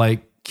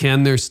 Like,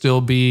 can there still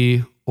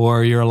be,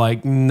 or you're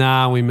like,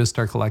 nah, we missed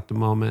our collective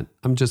moment?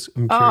 I'm curious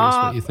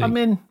what you think. I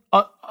mean,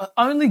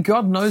 only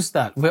God knows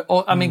that.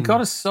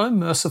 God is so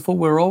merciful.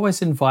 We're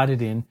always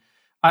invited in.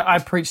 I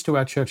preach to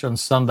our church on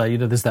Sunday. You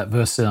know, there's that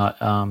verse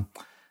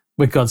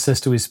where God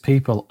says to His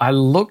people, I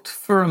looked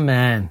for a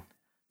man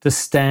to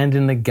stand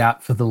in the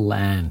gap for the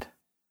land,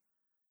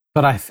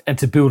 and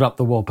to build up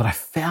the wall, but I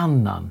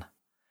found none.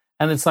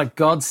 And it's like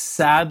God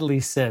sadly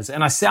says,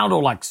 and I sound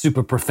all like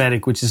super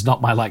prophetic, which is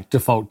not my like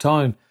default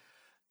tone.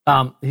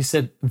 He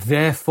said,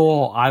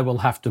 therefore I will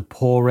have to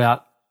pour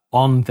out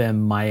on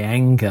them my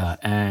anger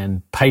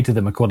and pay to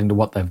them according to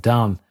what they've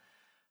done.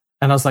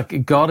 And I was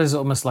like, God is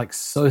almost like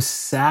so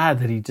sad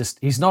that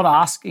He's not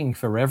asking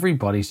for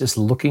everybody. He's just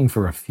looking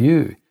for a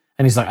few.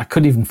 And He's like, I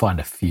couldn't even find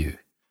a few.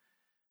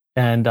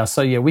 And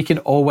so, yeah, we can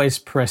always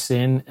press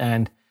in,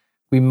 and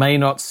we may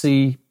not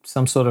see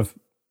some sort of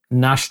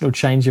national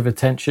change of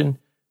attention,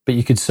 but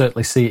you could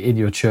certainly see it in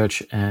your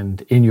church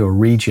and in your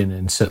region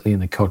and certainly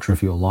in the culture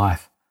of your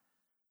life.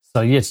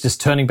 So, yeah, it's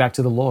just turning back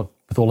to the Lord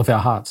with all of our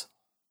hearts.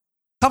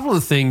 A couple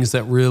of things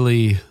that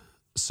really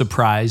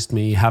surprised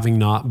me, having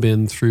not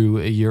been through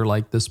a year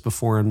like this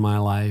before in my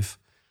life,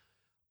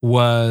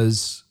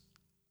 was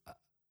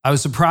I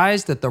was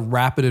surprised at the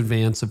rapid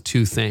advance of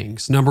two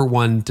things. Number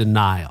one,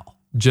 denial.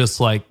 just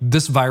like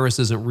this virus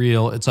isn't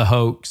real, it's a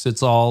hoax,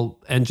 it's all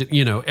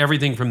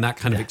everything from that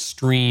kind of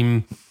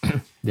extreme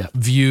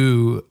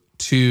view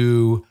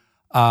to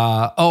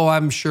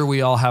I'm sure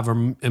we all have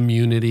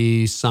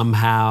immunity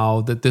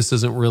somehow, that this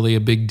isn't really a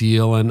big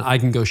deal and I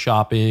can go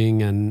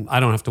shopping and I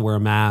don't have to wear a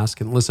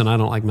mask. And listen, I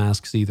don't like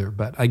masks either,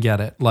 but I get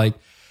it. Like,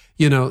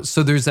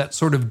 so there's that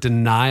sort of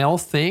denial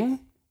thing.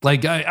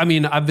 Like, I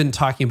mean, I've been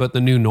talking about the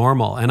new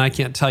normal, and I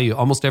can't tell you,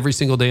 almost every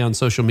single day on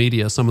social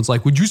media, someone's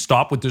like, would you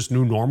stop with this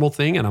new normal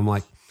thing? And I'm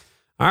like,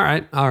 all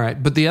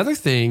right. But the other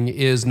thing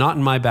is not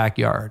in my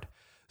backyard.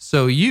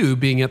 So you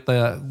being at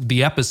the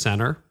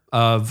epicenter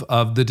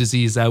of the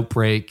disease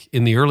outbreak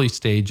in the early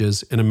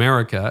stages in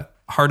America,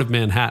 heart of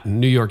Manhattan,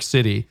 New York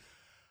City,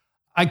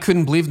 I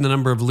couldn't believe the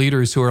number of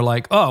leaders who are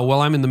like, oh,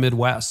 well, I'm in the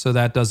Midwest, so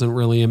that doesn't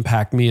really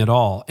impact me at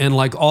all. And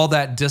like all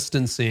that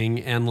distancing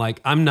and like,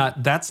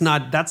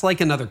 that's like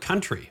another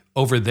country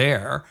over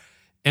there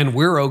and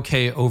we're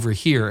okay over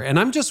here. And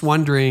I'm just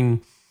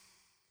wondering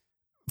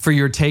for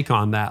your take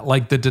on that,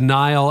 like the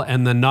denial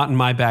and the not in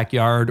my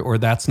backyard, or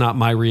that's not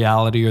my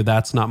reality, or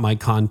that's not my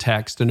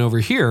context. And over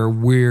here,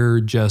 we're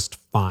just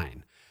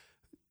fine.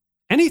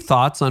 Any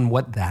thoughts on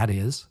what that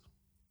is?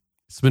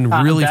 It's been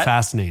really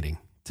fascinating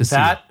to see.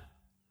 That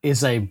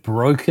is a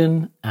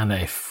broken and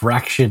a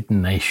fractured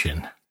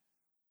nation.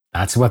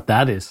 That's what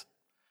that is.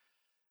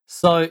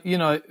 So,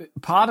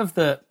 part of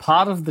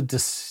the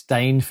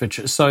disdain for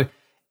so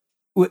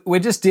we're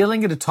just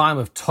dealing at a time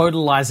of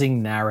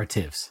totalizing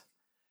narratives.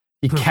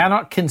 You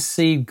cannot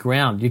concede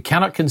ground. You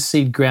cannot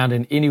concede ground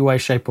in any way,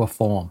 shape, or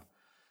form.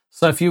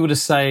 So if you were to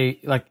say,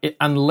 like,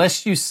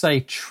 unless you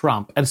say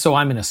Trump, and so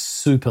I'm in a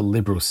super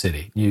liberal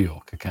city, New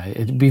York, okay?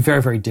 It'd be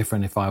very, very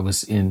different if I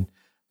was in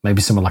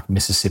maybe somewhere like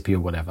Mississippi or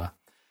whatever.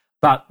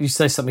 But you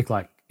say something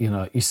like,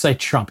 you say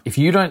Trump. If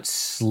you don't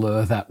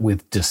slur that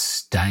with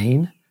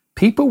disdain,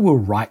 people will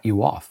write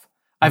you off.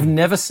 I've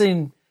never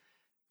seen,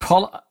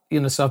 so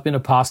I've been a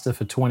pastor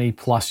for 20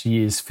 plus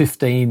years,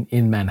 15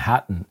 in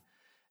Manhattan.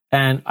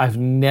 And I've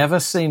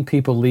never seen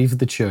people leave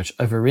the church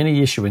over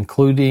any issue,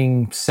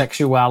 including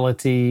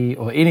sexuality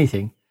or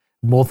anything,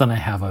 more than I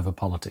have over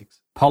politics.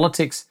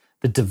 Politics,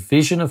 the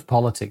division of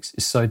politics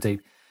is so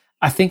deep.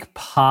 I think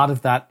part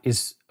of that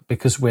is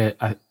because we're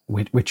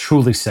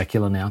truly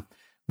secular now,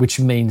 which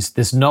means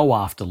there's no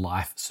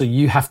afterlife. So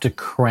you have to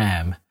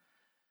cram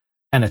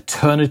an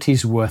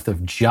eternity's worth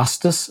of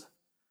justice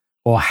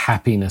or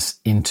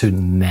happiness into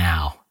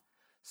now.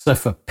 So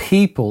for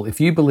people,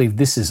 if you believe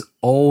this is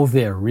all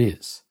there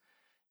is,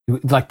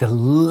 like the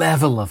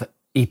level of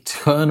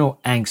eternal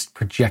angst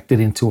projected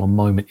into a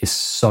moment is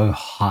so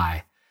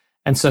high.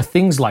 And so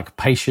things like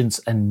patience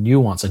and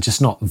nuance are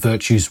just not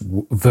virtues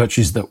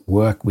that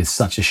work with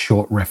such a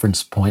short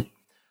reference point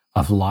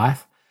of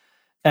life.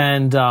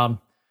 And I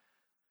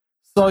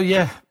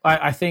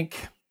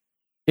think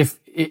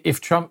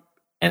if Trump,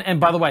 and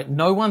by the way,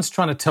 no one's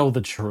trying to tell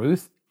the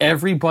truth.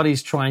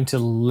 Everybody's trying to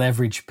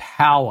leverage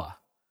power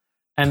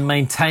and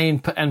maintain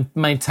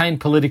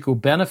political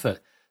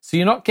benefit. So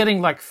you're not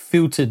getting like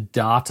filtered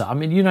data. I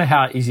mean, you know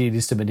how easy it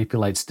is to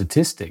manipulate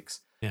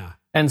statistics. Yeah.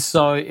 And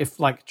so if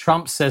like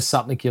Trump says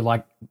something, you're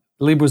like,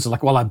 liberals are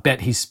like, well, I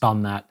bet he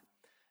spun that.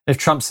 If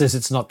Trump says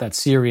it's not that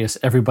serious,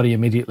 everybody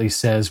immediately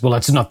says, well,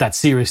 it's not that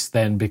serious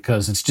then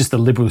because it's just the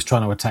liberals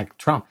trying to attack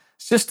Trump.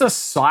 It's just a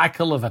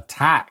cycle of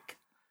attack.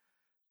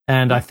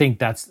 And I think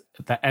that's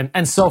that,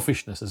 and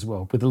selfishness as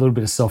well, with a little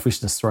bit of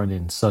selfishness thrown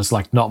in. So it's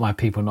like, not my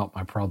people, not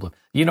my problem.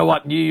 You know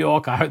what, New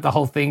York, I hope the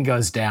whole thing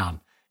goes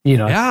down.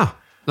 Yeah.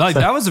 Like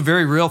that was a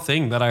very real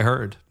thing that I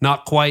heard.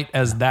 Not quite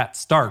as that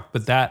stark,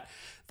 but that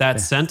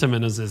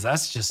sentiment is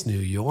that's just New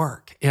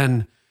York.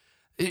 And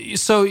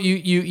so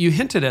you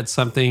hinted at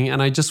something,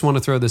 and I just want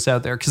to throw this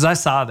out there because I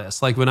saw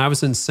this. Like when I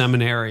was in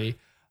seminary,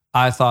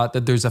 I thought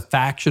that there's a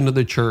faction of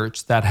the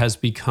church that has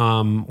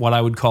become what I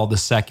would call the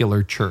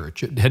secular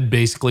church. It had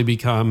basically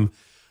become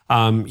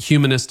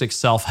humanistic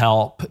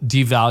self-help,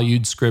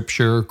 devalued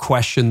scripture,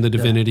 questioned the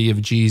divinity of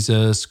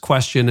Jesus,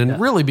 and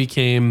really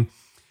became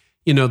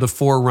the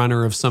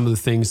forerunner of some of the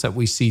things that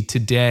we see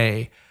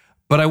today.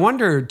 But I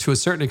wonder, to a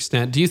certain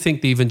extent, do you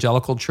think the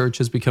evangelical church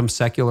has become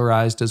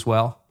secularized as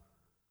well?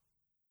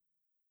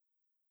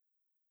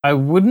 I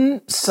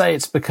wouldn't say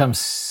it's become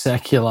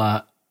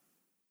secular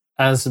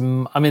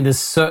there's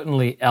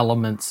certainly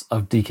elements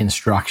of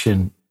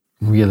deconstruction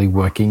really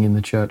working in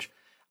the church.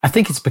 I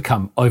think it's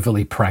become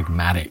overly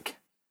pragmatic.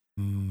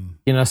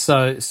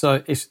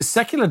 So if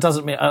secular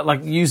doesn't mean,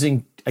 like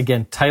using,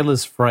 again,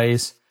 Taylor's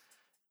phrase,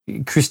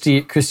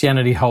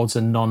 Christianity holds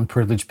a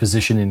non-privileged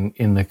position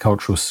in the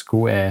cultural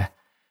square.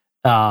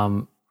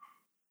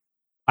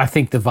 I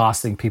think the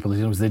vast thing people are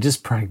doing is they're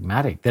just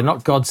pragmatic. They're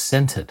not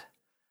God-centered,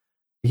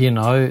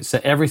 So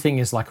everything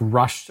is like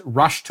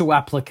rushed to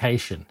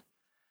application,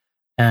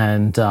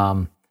 and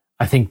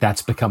I think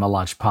that's become a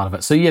large part of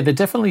it. So yeah, there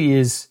definitely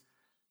is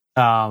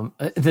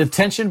the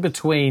tension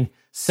between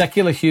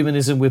secular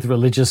humanism with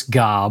religious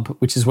garb,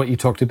 which is what you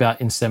talked about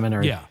in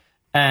seminary. Yeah.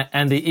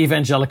 And the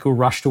evangelical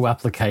rush to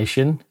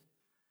application.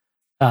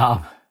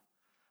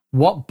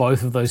 What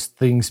both of those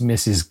things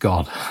miss is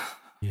God.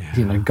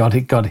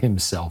 God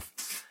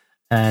himself.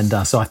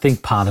 And so I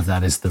think part of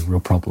that is the real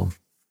problem.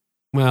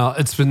 Well,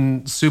 it's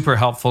been super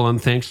helpful,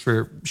 and thanks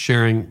for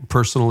sharing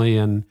personally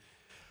and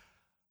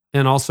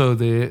also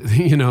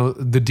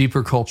the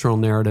deeper cultural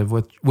narrative,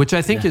 which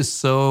I think is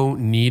so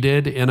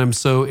needed, and I'm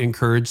so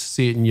encouraged to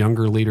see it in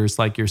younger leaders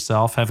like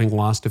yourself, having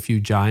lost a few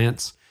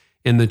giants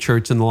in the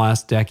church in the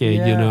last decade.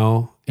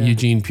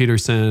 Eugene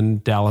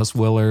Peterson, Dallas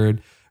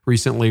Willard,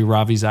 recently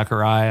Ravi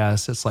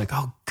Zacharias. It's like,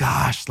 oh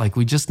gosh, like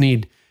we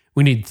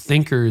need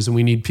thinkers, and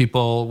we need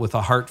people with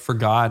a heart for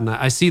God. And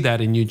I see that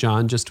in you,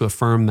 John, just to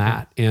affirm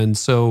that. And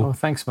so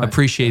thanks, mate.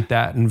 Appreciate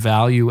that and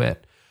value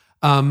it.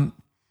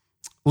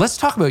 Let's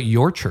talk about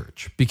your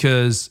church,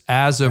 because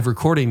as of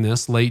recording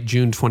this, late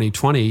June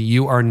 2020,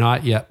 you are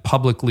not yet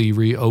publicly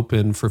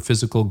reopened for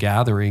physical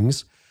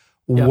gatherings.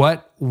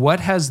 Yep. What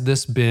has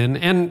this been?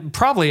 And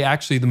probably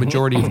actually the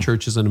majority of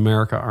churches in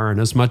America aren't,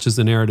 as much as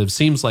the narrative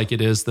seems like it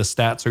is. The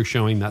stats are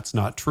showing that's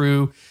not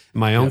true. In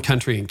my own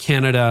country, in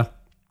Canada,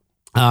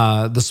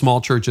 the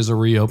small churches are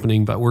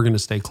reopening, but we're going to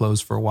stay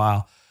closed for a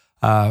while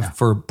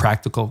for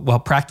practical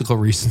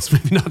reasons,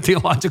 maybe not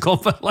theological,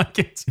 but like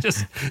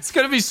it's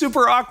going to be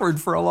super awkward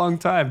for a long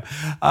time.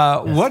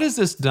 What has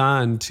this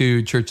done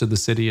to Church of the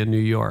City in New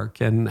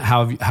York, and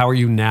how are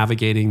you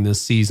navigating this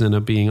season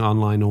of being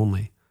online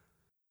only?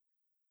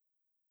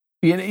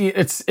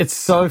 It's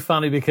so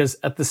funny because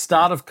at the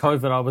start of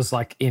COVID, I was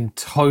like in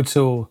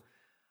total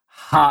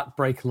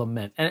heartbreak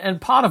lament, and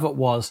part of it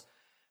was,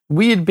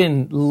 we had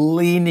been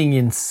leaning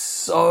in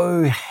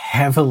so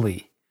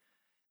heavily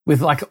with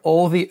like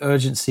all the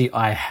urgency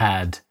I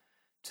had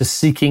to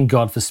seeking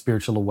God for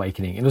spiritual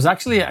awakening. It was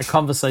actually a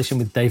conversation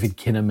with David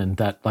Kinnaman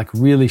that like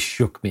really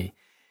shook me.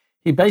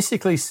 He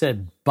basically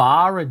said,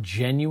 bar a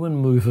genuine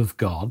move of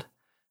God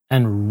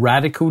and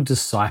radical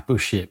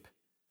discipleship,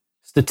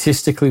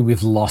 statistically,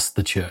 we've lost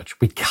the church.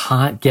 We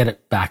can't get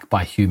it back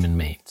by human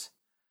means.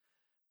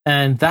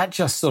 And that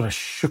just sort of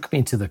shook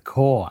me to the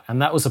core.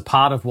 And that was a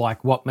part of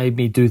like what made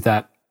me do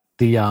that,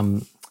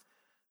 the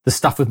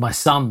stuff with my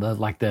son,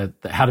 the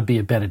how to be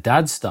a better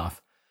dad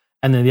stuff.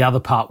 And then the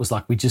other part was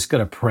like, we just got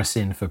to press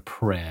in for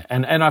prayer.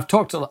 And I've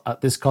talked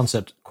about this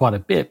concept quite a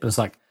bit, but it's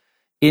like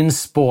in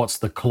sports,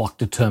 the clock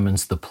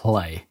determines the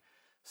play.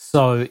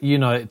 So,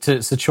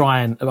 to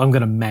try and, I'm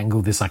going to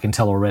mangle this, I can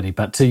tell already,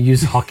 but to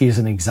use hockey as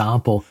an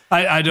example.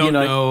 I don't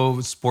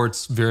know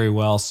sports very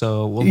well,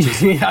 so we'll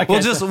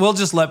just we'll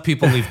just let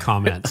people leave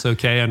comments,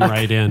 okay, and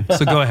write in.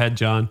 So go ahead,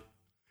 John.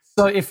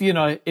 So if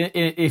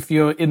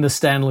you're in the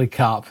Stanley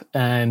Cup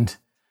and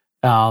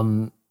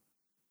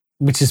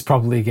which is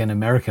probably again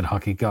American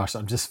hockey, gosh,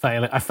 I'm just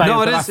failing. I fail.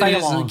 No, it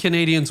is.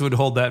 Canadians would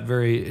hold that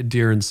very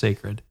dear and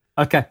sacred.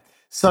 Okay.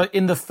 So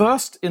in the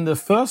first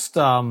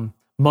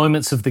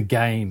moments of the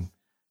game,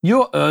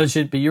 you're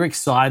urgent, but you're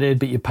excited,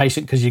 but you're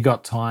patient because you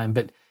got time.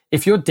 But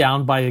if you're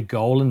down by a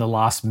goal in the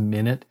last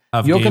minute,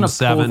 you're going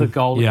to pull the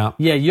goal. Yeah,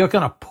 you're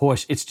going to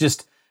push. It's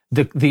just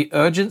the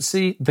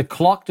urgency. The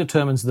clock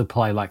determines the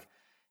play. Like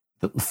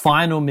the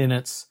final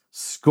minutes,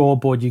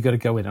 scoreboard, you got to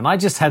go in. And I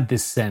just had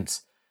this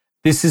sense,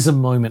 this is a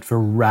moment for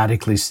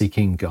radically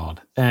seeking God.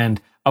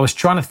 And I was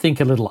trying to think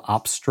a little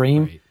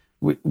upstream. Right.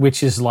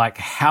 Which is like,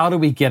 how do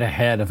we get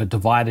ahead of a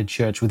divided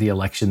church with the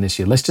election this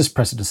year? Let's just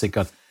press it to seek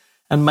God.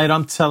 And mate,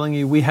 I'm telling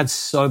you, we had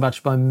so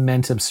much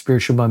momentum,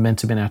 spiritual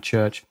momentum in our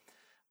church.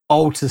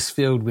 Altars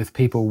filled with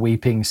people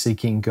weeping,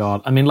 seeking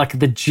God. I mean, like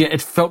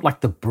it felt like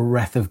the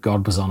breath of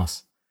God was on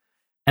us.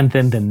 And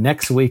then the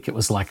next week it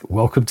was like,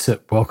 welcome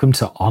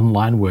to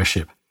online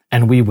worship.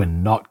 And we were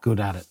not good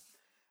at it.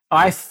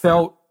 I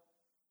felt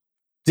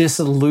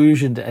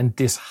disillusioned and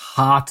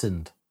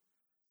disheartened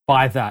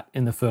by that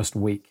in the first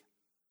week.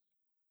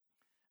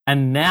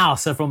 And now,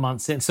 several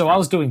months in, so I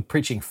was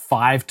preaching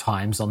 5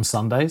 times on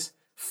Sundays,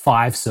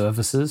 5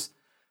 services,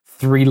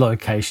 3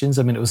 locations.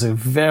 I mean, it was a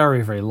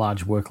very, very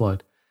large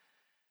workload.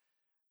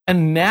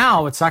 And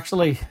now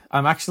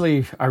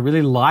I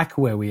really like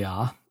where we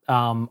are.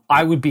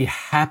 I would be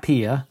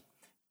happier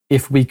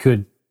if we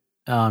could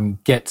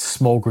get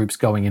small groups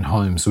going in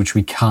homes, which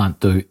we can't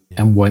do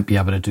and won't be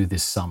able to do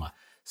this summer.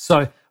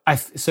 So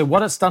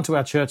what it's done to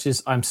our church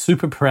is, I'm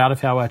super proud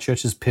of how our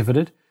church has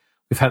pivoted.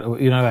 We've had,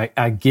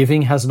 our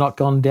giving has not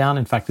gone down.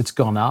 In fact, it's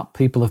gone up.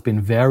 People have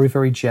been very,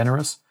 very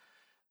generous.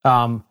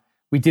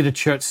 We did a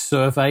church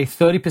survey.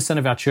 30%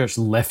 of our church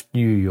left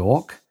New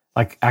York.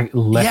 Left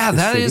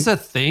the city. Is a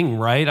thing,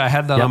 right? I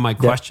had that on my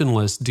question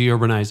list,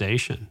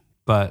 deurbanization.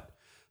 But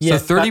so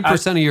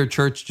 30% of your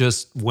church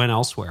just went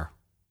elsewhere.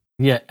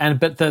 Yeah,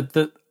 but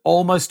the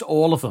almost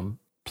all of them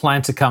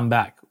plan to come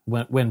back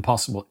when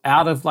possible,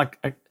 out of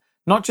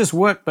not just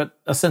work, but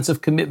a sense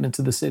of commitment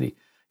to the city.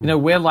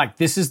 We're like,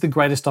 this is the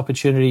greatest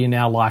opportunity in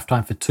our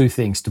lifetime for 2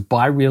 things: to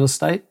buy real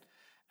estate,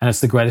 and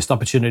it's the greatest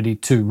opportunity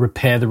to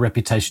repair the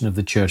reputation of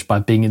the church by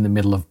being in the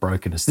middle of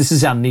brokenness. This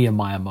is our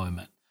Nehemiah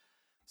moment.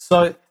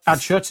 So our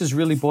church has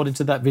really bought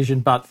into that vision,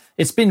 but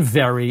it's been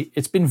very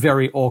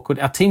awkward.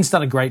 Our team's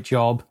done a great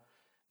job.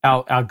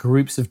 Our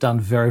groups have done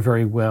very,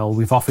 very well.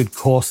 We've offered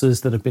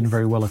courses that have been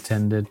very well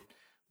attended.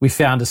 We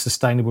found a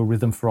sustainable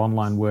rhythm for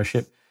online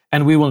worship.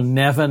 and we will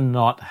never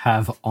not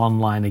have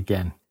online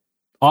again.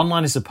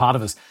 Online is a part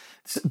of us.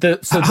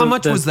 How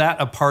much was that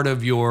a part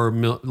of your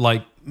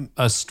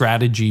a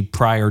strategy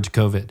prior to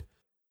COVID?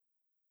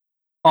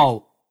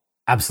 Oh,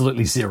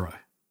 absolutely zero.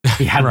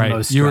 We had right.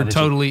 no strategy. You were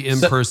totally in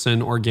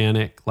person,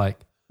 organic, like.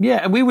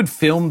 Yeah, and we would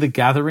film the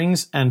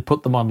gatherings and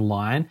put them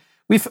online.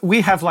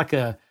 We have like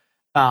our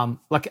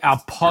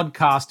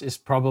podcast is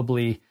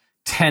probably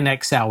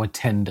 10x our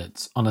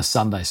attendance on a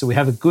Sunday. So we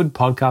have a good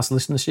podcast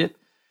listenership.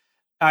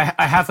 I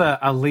have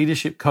a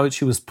leadership coach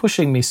who was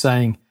pushing me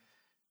saying,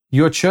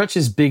 your church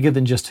is bigger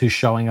than just who's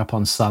showing up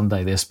on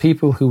Sunday. There's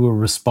people who are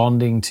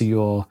responding to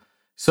your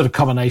sort of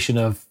combination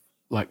of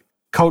like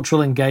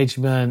cultural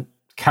engagement,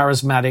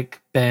 charismatic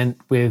bent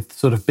with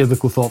sort of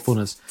biblical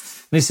thoughtfulness.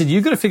 And he said,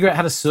 you've got to figure out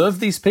how to serve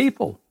these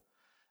people.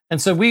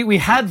 And so we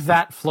had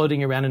that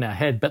floating around in our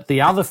head. But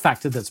the other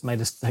factor that's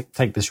made us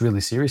take this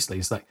really seriously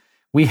is like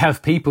we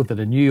have people that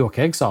are New York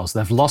exiles.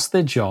 They've lost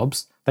their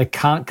jobs. They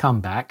can't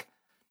come back.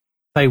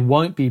 They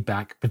won't be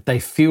back, but they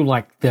feel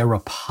like they're a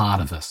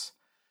part of us.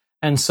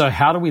 And so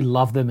how do we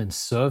love them and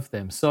serve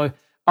them? So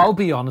I'll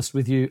be honest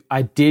with you,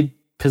 I did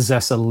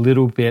possess a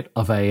little bit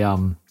of a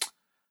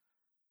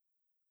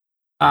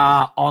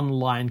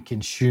online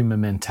consumer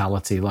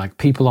mentality. Like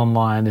people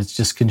online, it's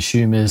just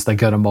consumers. They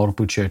go to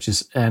multiple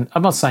churches. And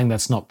I'm not saying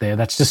that's not there.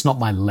 That's just not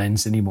my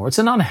lens anymore. It's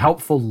an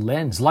unhelpful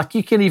lens. Like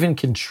you can even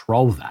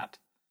control that.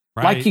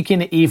 Right. Like you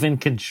can even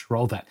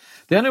control that.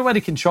 The only way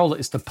to control it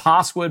is to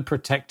password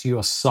protect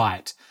your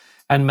site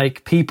and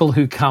make people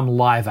who come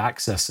live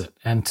access it.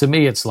 And to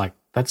me, it's like,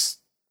 that's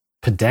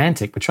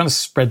pedantic. We're trying to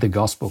spread the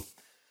gospel.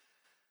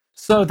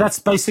 So that's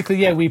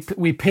basically,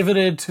 we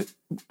pivoted.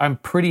 I'm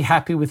pretty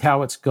happy with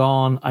how it's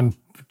gone. I'm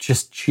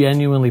just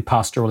genuinely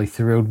pastorally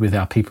thrilled with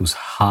our people's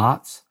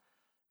hearts.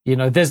 You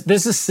know,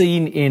 there's a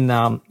scene in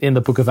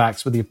the book of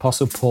Acts where the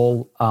Apostle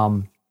Paul,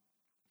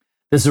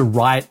 there's a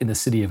riot in the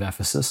city of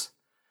Ephesus,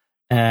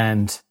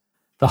 and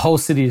the whole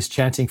city is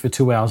chanting for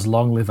 2 hours,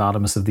 long live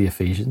Artemis of the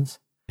Ephesians.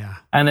 Yeah.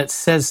 And it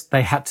says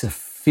they had to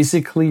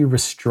physically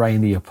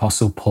restrain the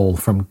Apostle Paul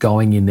from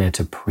going in there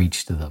to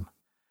preach to them.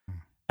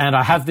 And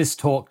I have this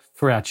talk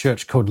for our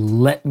church called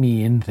Let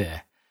Me In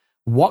There.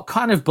 What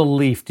kind of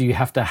belief do you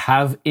have to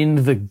have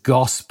in the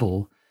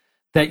gospel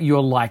that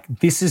you're like,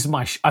 this is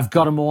I've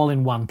got them all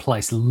in one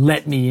place.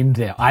 Let me in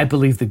there. I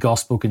believe the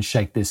gospel can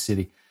shake this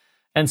city.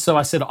 And so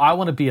I said, I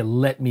want to be a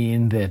let me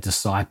in there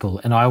disciple,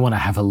 and I want to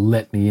have a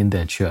let me in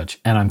there church.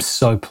 And I'm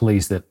so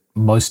pleased that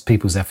most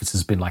people's efforts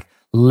has been like,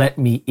 let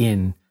me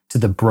in to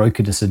the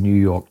brokenness of New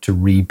York to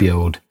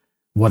rebuild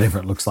whatever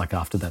it looks like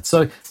after that.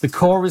 So the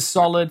core is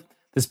solid.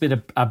 There's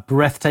been a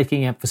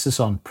breathtaking emphasis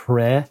on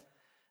prayer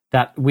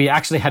that we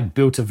actually had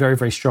built a very,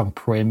 very strong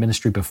prayer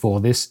ministry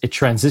before this. It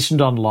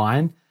transitioned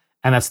online,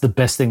 and that's the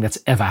best thing that's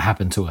ever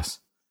happened to us.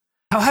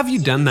 How have you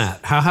done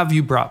that? How have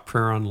you brought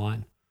prayer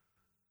online?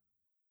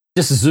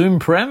 Just Zoom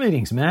prayer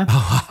meetings, man.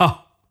 Pretty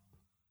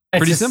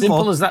it's as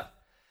simple as that.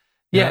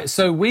 Yeah.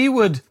 So we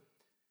would,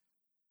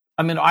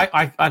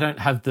 I don't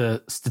have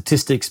the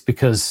statistics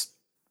because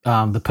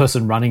the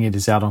person running it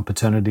is out on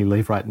paternity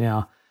leave right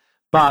now.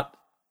 But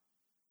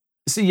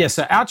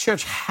so our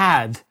church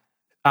had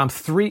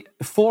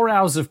 4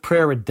 hours of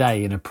prayer a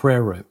day in a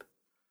prayer room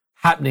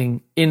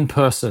happening in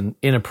person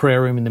in a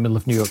prayer room in the middle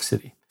of New York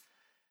City.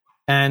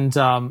 And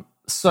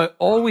so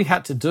all we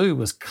had to do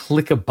was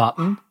click a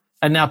button,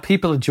 and now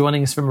people are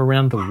joining us from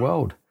around the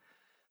world.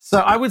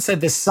 So I would say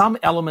there's some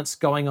elements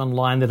going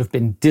online that have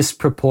been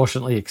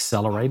disproportionately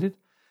accelerated.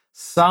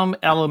 Some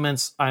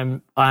elements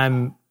I'm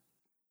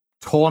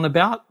torn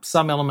about.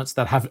 Some elements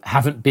that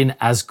haven't been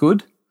as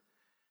good.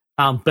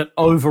 But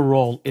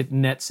overall, it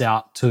nets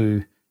out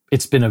to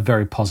it's been a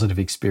very positive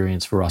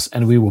experience for us,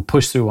 and we will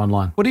push through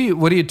online. What are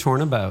you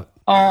torn about?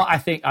 Oh, I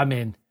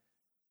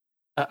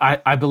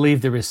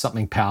believe there is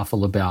something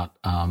powerful about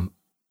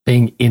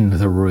being in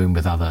the room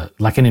with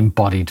like an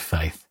embodied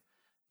faith.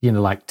 You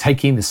know, like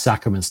taking the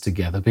sacraments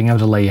together, being able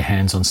to lay your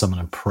hands on someone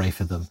and pray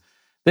for them.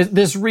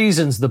 There's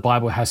reasons the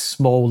Bible has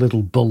small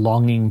little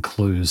belonging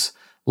clues,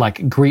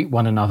 like greet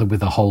one another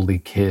with a holy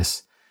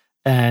kiss.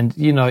 And,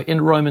 you know,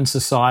 in Roman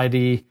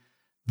society,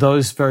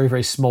 those very,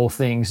 very small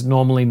things,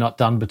 normally not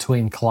done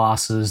between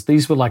classes,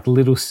 these were like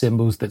little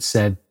symbols that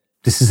said,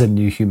 this is a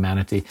new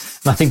humanity.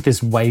 And I think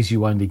there's ways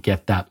you only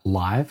get that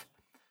live.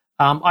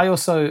 I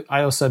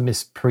also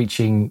miss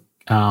preaching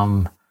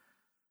to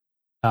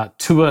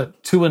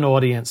an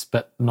audience,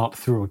 but not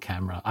through a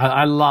camera.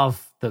 I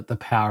love the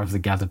power of the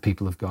gathered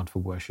people of God for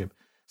worship.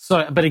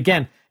 So, but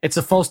again, it's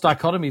a false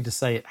dichotomy to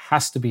say it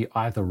has to be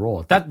either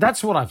or.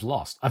 That's what I've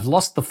lost. I've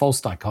lost the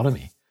false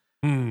dichotomy.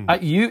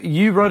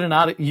 You wrote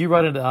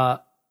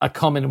a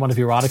comment in one of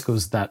your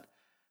articles that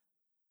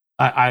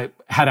I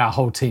had our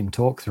whole team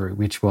talk through,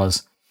 which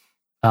was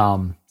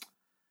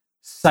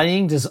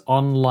saying does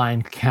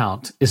online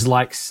count is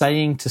like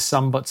saying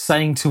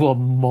to a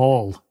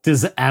mall,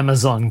 does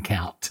Amazon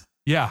count?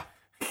 Yeah.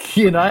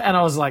 You know, and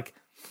I was like,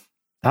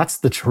 that's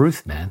the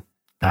truth, man.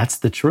 That's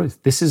the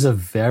truth. This is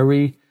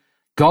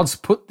God's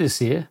put this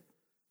here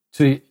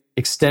to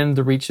extend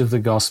the reach of the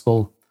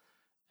gospel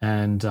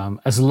And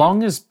as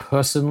long as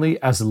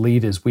personally, as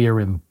leaders, we are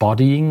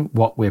embodying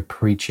what we're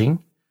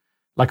preaching,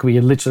 like we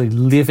are literally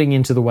living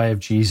into the way of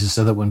Jesus,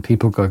 so that when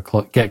people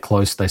get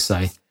close, they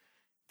say,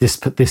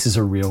 this is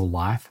a real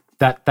life.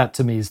 That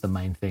to me is the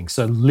main thing.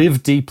 So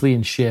live deeply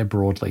and share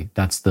broadly.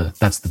 That's the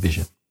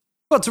vision.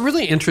 Well, it's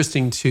really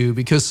interesting too,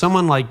 because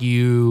someone like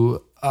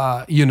you,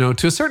 to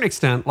a certain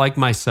extent, like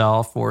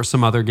myself or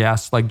some other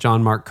guests like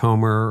John Mark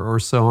Comer or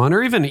so on,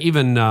 or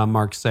even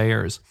Mark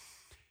Sayers,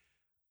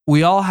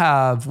 we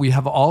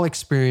have all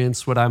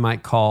experienced what I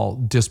might call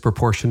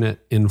disproportionate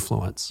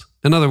influence.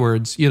 In other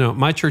words,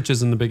 my church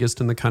isn't the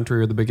biggest in the country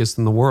or the biggest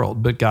in the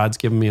world, but God's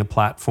given me a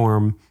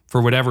platform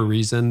for whatever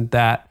reason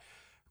that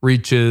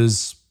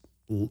reaches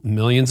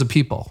millions of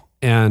people.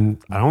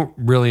 And I don't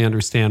really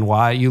understand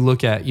why. You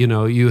look at,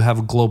 you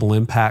have global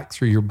impact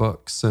through your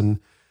books and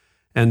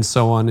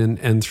so on,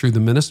 and through the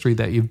ministry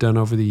that you've done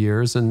over the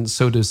years. And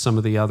so does some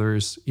of the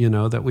others,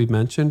 that we've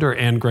mentioned, or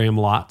Ann Graham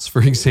Lotz,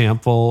 for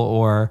example,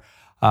 or,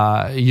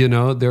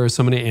 there are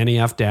so many Annie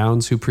F.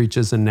 Downs who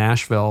preaches in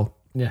Nashville.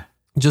 Yeah.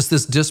 Just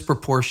this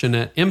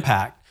disproportionate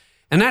impact.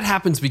 And that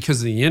happens because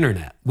of the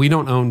internet. We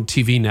don't own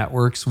TV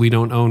networks. We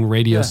don't own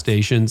radio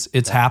stations.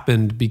 It's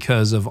happened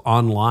because of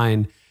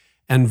online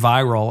and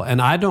viral.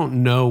 And I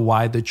don't know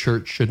why the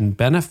church shouldn't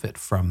benefit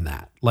from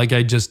that. Like,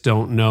 I just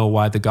don't know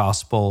why the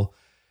gospel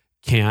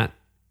can't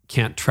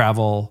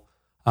travel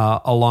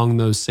along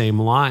those same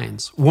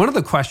lines. One of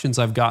the questions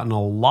I've gotten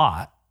a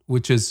lot,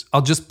 which is,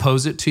 I'll just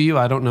pose it to you.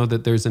 I don't know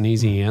that there's an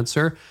easy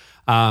answer,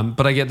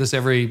 but I get this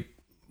every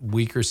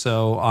week or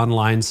so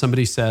online.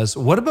 Somebody says,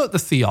 what about the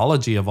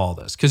theology of all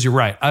this? Because you're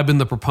right. I've been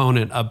the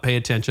proponent of pay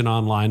attention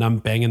online. I'm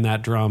banging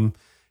that drum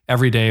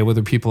every day,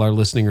 whether people are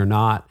listening or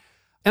not.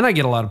 And I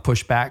get a lot of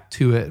pushback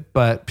to it,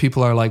 but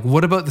people are like,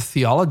 what about the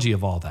theology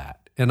of all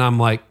that? And I'm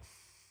like,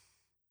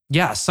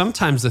 yeah,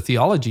 sometimes the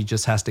theology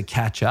just has to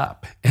catch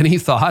up. Any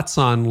thoughts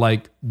on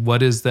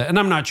what is the, and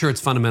I'm not sure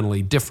it's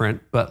fundamentally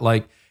different, but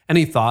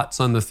any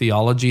thoughts on the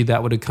theology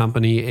that would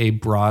accompany a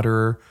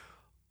broader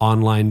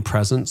online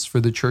presence for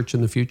the church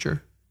in the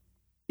future?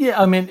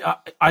 Yeah, I mean,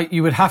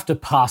 you would have to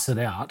pass it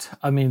out.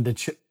 I mean,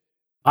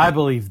 I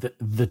believe that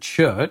the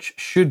church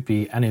should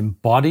be an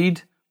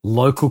embodied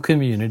local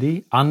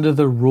community under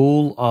the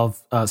rule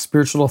of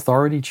spiritual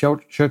authority,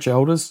 church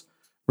elders,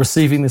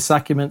 receiving the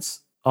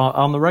sacraments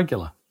on the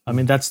regular. I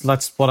mean, that's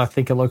what I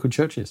think a local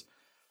church is.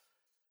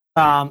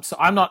 So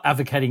I'm not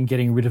advocating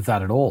getting rid of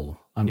that at all.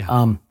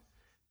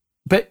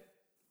 But,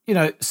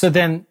 so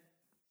then,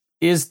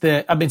 is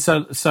there,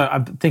 so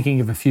I'm thinking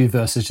of a few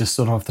verses just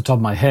sort of off the top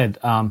of my head.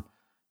 1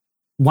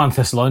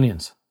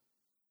 Thessalonians.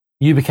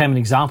 You became an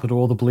example to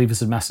all the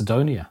believers in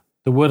Macedonia.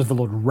 The word of the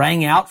Lord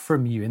rang out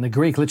from you. In the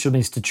Greek, literally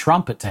means to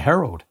trumpet, to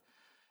herald.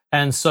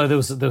 And so there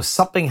was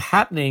something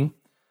happening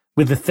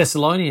with the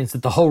Thessalonians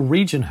that the whole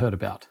region heard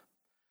about.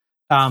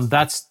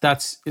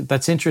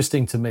 That's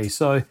interesting to me.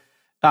 So,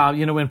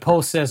 when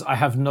Paul says,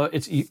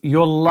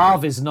 your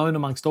love is known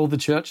amongst all the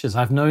churches.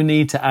 I have no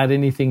need to add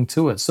anything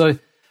to it. So,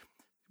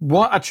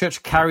 what a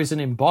church carries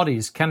and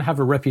embodies can have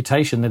a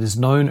reputation that is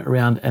known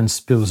around and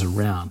spills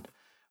around.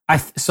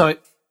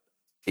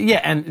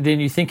 And then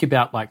you think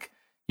about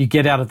you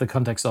get out of the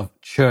context of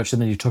church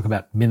and then you talk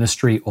about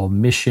ministry or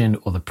mission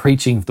or the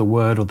preaching of the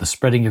word or the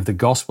spreading of the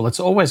gospel. It's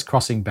always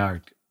crossing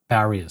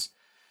barriers.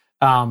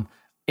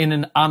 In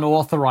an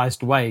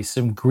unauthorized way,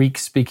 some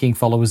Greek-speaking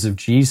followers of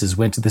Jesus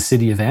went to the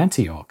city of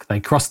Antioch. They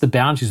crossed the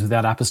boundaries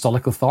without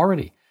apostolic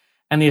authority.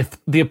 And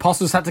the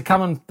apostles had to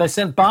come and they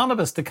sent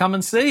Barnabas to come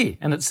and see.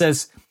 And it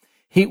says,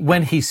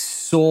 when he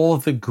saw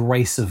the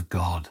grace of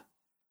God,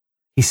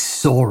 he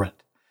saw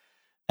it.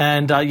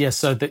 And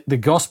so the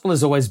gospel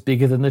is always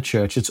bigger than the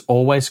church. It's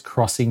always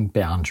crossing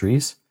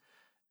boundaries.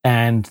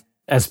 And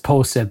as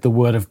Paul said, the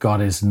word of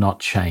God is not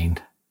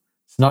chained.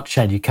 It's not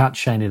chained. You can't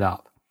chain it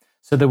up.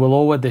 So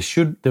there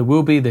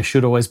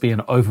should always be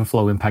an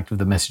overflow impact of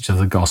the message of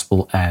the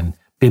gospel and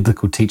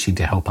biblical teaching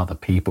to help other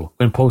people.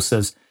 When Paul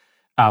says,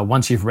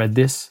 once you've read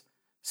this,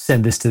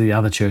 send this to the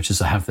other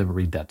churches or have them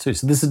read that too.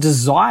 So there's a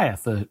desire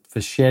for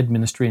shared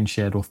ministry and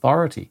shared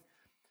authority.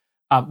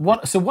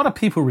 What are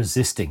people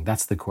resisting?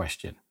 That's the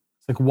question.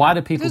 It's why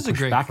do people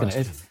push back on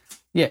it?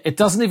 It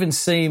doesn't even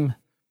seem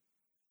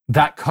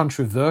that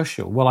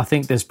controversial. Well, I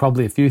think there's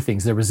probably a few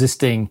things. They're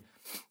resisting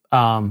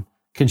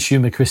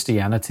consumer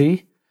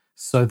Christianity.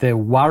 So they're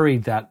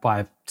worried that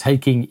by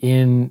taking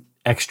in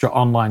extra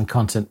online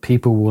content,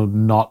 people will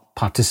not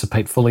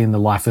participate fully in the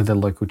life of their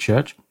local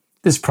church.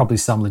 There's probably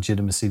some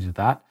legitimacy to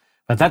that.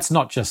 But that's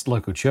not just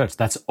local church.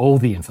 That's all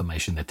the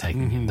information they're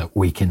taking in that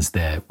weakens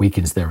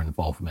their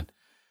involvement.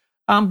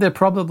 They're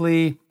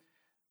probably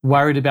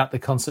worried about the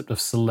concept of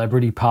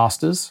celebrity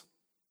pastors.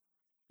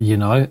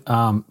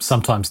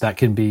 Sometimes that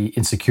can be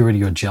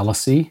insecurity or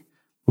jealousy.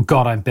 Well,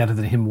 God, I'm better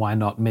than him. Why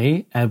not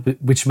me?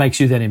 Which makes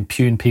you then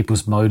impugn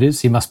people's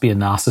motives. He must be a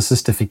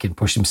narcissist if he can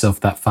push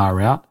himself that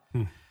far out.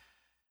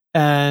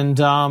 And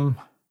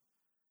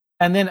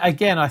then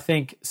again, I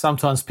think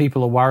sometimes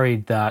people are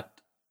worried that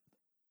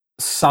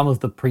some of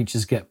the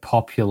preachers get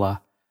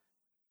popular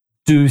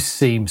do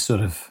seem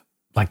sort of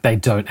like they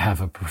don't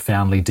have a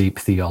profoundly deep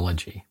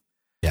theology.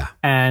 Yeah.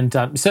 And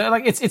so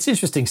like it's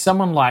interesting.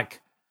 Someone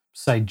like,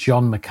 say,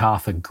 John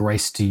MacArthur,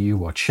 Grace to You,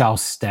 or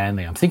Charles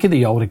Stanley. I'm thinking of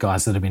the older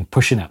guys that have been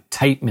pushing out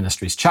tape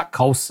ministries. Chuck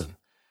Colson.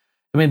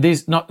 I mean,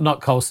 these not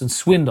Colson,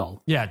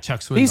 Swindoll. Yeah, Chuck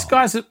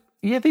Swindoll.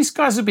 These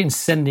guys have been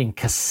sending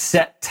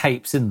cassette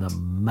tapes in the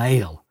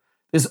mail.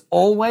 There's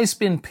always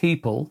been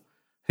people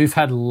who've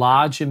had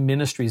larger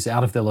ministries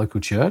out of their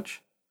local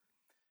church.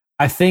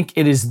 I think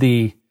it is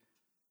the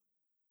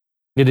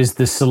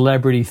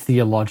celebrity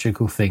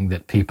theological thing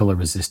that people are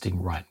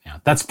resisting right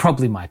now. That's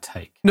probably my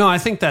take. No, I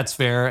think that's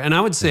fair. And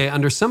I would say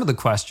under some of the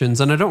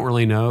questions, and I don't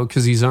really know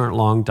because these aren't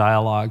long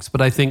dialogues,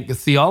 but I think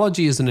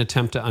theology is an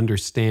attempt to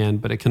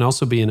understand, but it can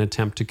also be an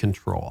attempt to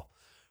control,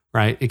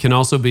 right? It can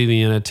also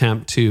be an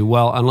attempt to,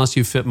 well, unless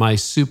you fit my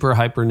super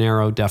hyper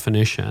narrow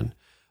definition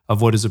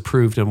of what is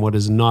approved and what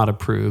is not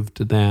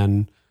approved,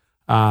 then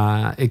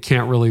it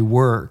can't really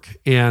work.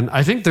 And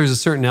I think there's a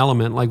certain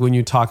element, like when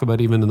you talk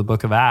about even in the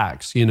book of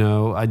Acts,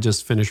 I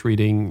just finished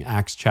reading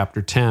Acts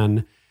chapter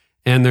 10,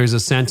 and there's a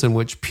sense in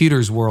which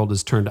Peter's world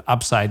is turned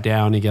upside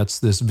down. He gets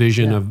this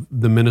vision of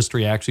the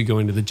ministry actually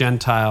going to the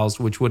Gentiles,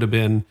 which would have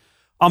been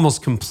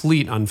almost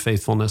complete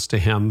unfaithfulness to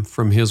him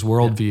from his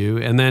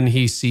worldview. And then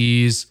he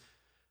sees,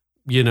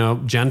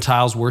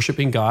 Gentiles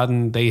worshiping God,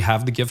 and they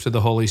have the gift of the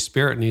Holy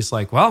Spirit. And he's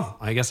like, well,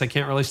 I guess I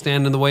can't really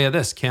stand in the way of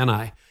this, can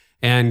I?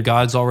 And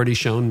God's already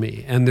shown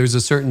me. And there's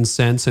a certain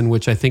sense in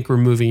which I think we're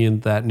moving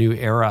into that new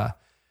era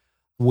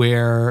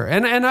where,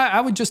 and I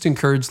would just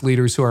encourage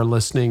leaders who are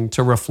listening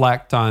to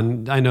reflect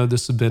on, I know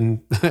this has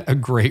been a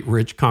great,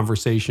 rich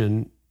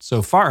conversation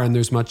so far, and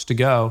there's much to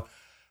go,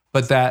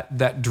 but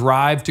that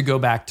drive to go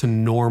back to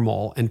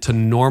normal and to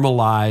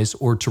normalize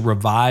or to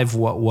revive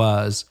what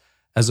was,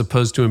 as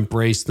opposed to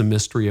embrace the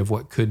mystery of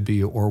what could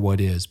be or what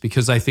is,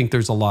 because I think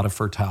there's a lot of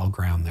fertile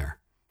ground there.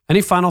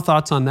 Any final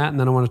thoughts on that? And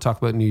then I want to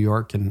talk about New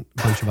York and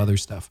a bunch of other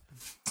stuff.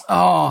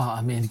 Oh,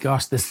 I mean,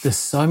 gosh, there's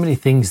so many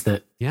things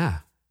that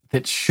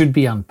should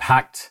be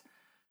unpacked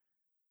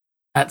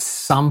at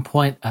some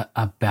point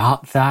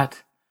about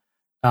that.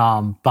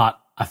 But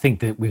I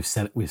think that we've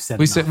said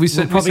enough.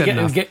 We'll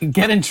probably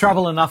get in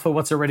trouble enough for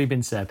what's already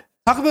been said.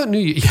 Talk about New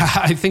York. Yeah,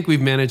 I think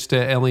we've managed to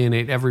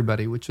alienate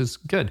everybody, which is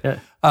good. Yeah.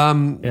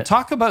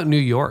 Talk about New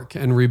York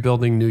and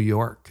rebuilding New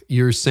York.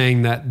 You're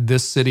saying that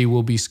this city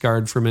will be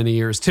scarred for many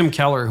years. Tim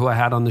Keller, who I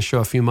had on the show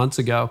a few months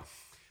ago,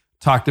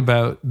 talked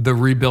about the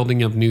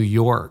rebuilding of New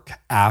York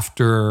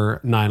after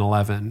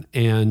 9/11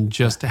 and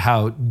just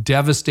how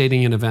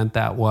devastating an event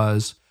that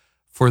was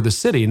for the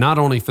city, not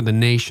only for the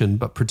nation,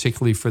 but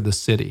particularly for the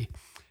city.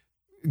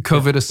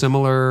 COVID, a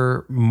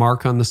similar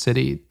mark on the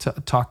city.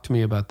 Talk to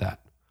me about that.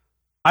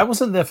 I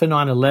wasn't there for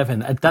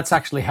 9/11. That's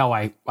actually how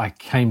I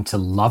came to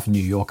love New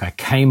York. I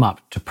came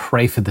up to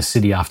pray for the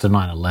city after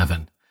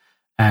 9/11.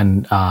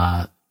 And,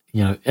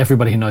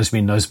 everybody who knows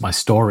me knows my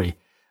story.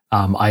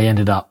 I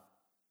ended up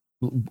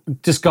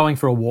just going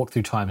for a walk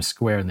through Times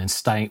Square and then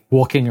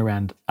walking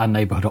around our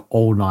neighborhood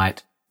all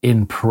night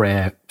in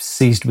prayer,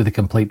 seized with a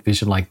complete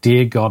vision, like,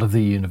 dear God of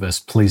the universe,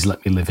 please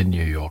let me live in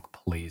New York,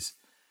 please.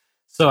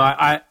 So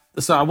I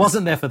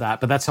wasn't there for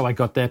that, but that's how I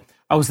got there.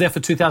 I was there for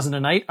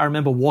 2008. I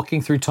remember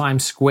walking through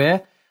Times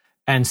Square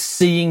and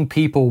seeing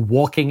people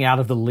walking out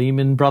of the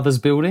Lehman Brothers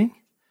building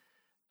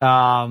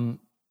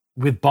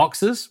with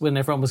boxes when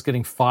everyone was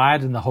getting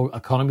fired and the whole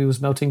economy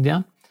was melting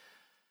down.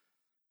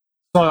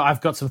 So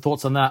I've got some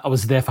thoughts on that. I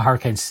was there for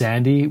Hurricane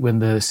Sandy when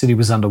the city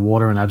was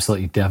underwater and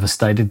absolutely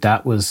devastated.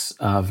 That was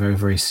very,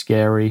 very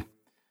scary.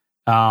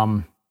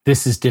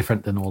 This is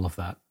different than all of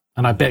that.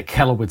 And I bet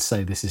Keller would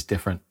say this is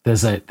different.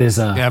 There's a.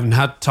 I haven't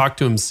had to talk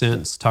to him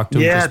since. Talked to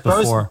him just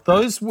before.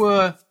 Those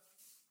were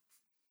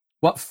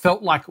what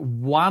felt like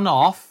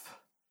one-off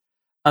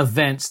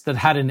events that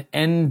had an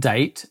end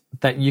date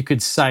that you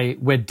could say,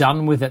 we're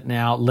done with it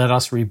now, let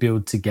us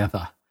rebuild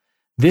together.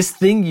 This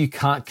thing you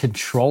can't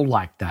control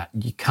like that.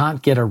 You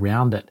can't get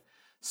around it.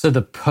 So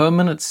the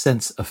permanent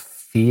sense of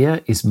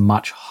fear is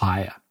much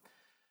higher.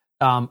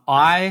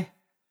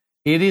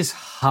 It is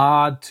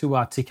hard to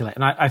articulate.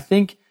 And I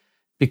think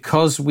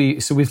because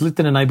we've lived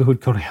in a neighborhood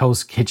called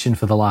Hell's Kitchen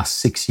for the last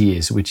 6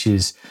 years, which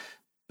is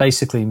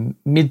basically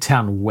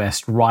Midtown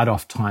West, right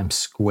off Times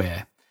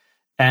Square.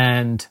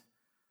 And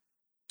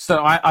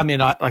so, I'm in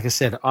one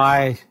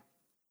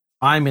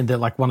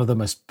of the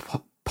most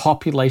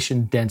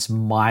population dense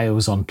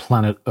miles on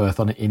planet Earth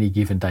on any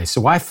given day.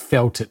 So I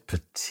felt it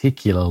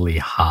particularly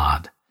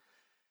hard.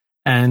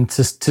 And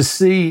to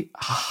see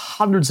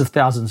hundreds of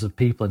thousands of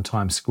people in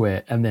Times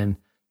Square and then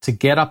to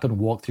get up and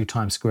walk through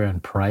Times Square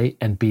and pray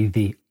and be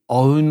the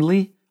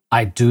only,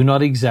 I do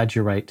not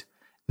exaggerate,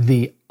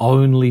 the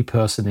only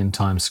person in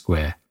Times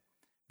Square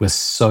was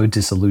so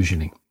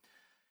disillusioning.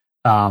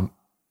 There's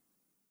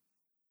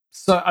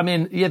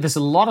a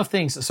lot of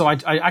things. So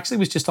I actually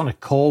was just on a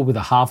call with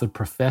a Harvard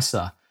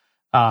professor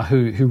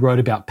who wrote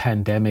about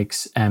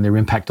pandemics and their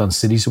impact on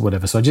cities or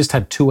whatever. So I just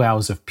had 2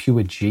 hours of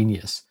pure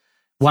genius,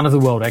 one of the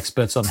world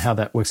experts on how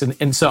that works.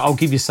 And so I'll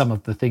give you some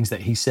of the things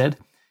that he said.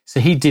 So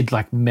he did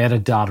like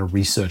metadata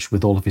research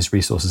with all of his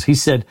resources. He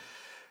said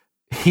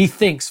he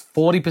thinks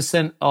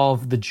 40%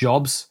 of the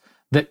jobs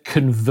that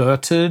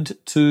converted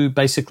to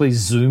basically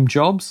Zoom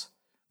jobs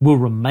will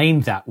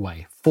remain that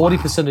way.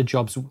 40% of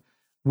jobs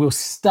will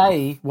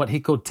stay what he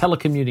called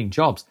telecommuting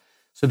jobs.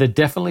 So there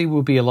definitely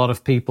will be a lot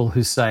of people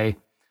who say,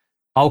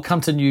 I'll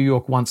come to New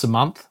York once a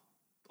month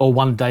or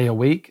one day a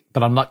week,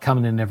 but I'm not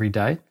coming in every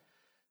day.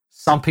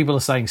 Some people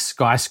are saying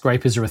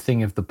skyscrapers are a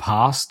thing of the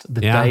past.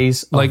 The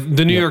days of, like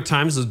the New York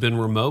Times has been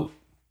remote,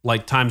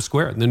 like Times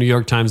Square. The New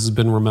York Times has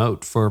been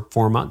remote for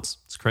 4 months.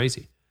 It's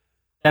crazy.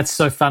 That's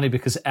so funny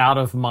because out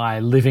of my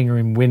living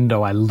room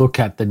window, I look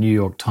at the New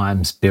York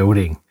Times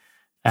building,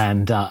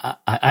 and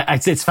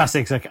it's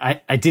fascinating. It's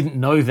like I didn't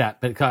know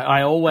that, but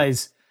I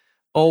always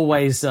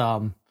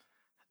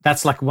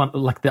that's like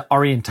the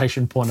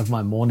orientation point of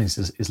my mornings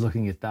is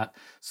looking at that.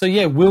 So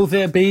yeah,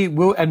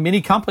 and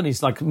many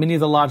companies, like many of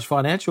the large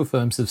financial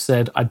firms have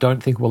said, I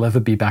don't think we'll ever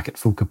be back at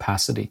full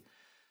capacity.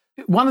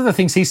 One of the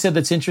things he said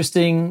that's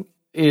interesting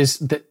is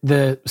that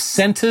the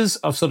centers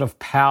of sort of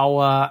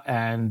power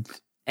and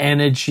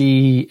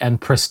energy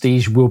and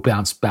prestige will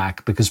bounce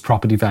back because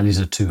property values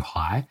are too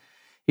high.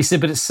 He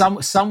said, but it's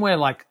somewhere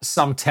like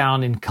some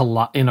town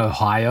in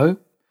Ohio,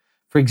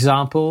 for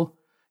example,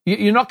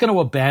 you're not going to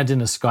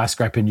abandon a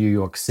skyscraper in New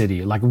York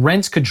City. Like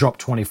rents could drop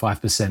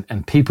 25%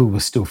 and people will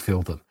still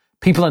fill them.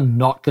 People are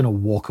not going to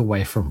walk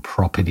away from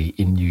property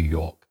in New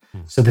York.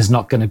 So there's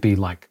not going to be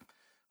like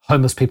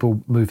homeless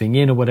people moving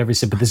in or whatever he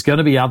said, but there's going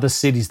to be other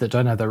cities that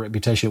don't have that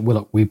reputation.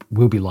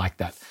 Will be like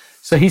that.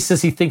 So he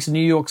says he thinks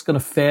New York's going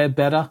to fare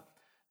better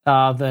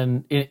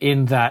than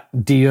in that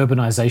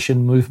deurbanization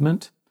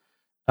movement.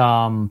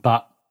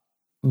 But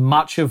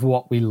much of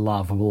what we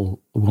love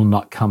will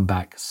not come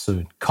back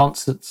soon.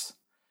 Concerts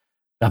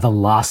are the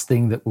last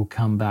thing that will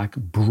come back.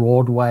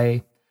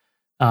 Broadway,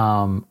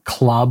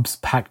 clubs,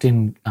 packed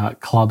in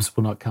clubs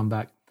will not come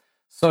back.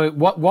 So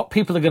what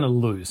people are going to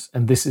lose,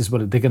 and this is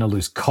what they're going to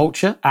lose: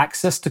 culture,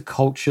 access to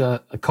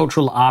culture,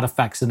 cultural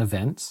artifacts and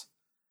events.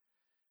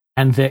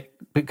 And that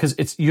because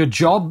it's your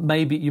job,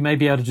 you may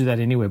be able to do that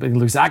anywhere, but you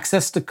lose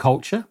access to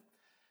culture,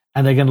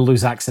 and they're going to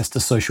lose access to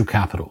social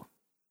capital.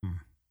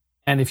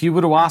 And if you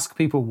were to ask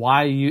people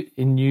why are you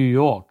in New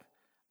York,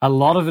 a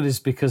lot of it is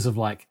because of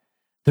like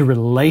the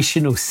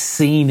relational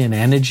scene and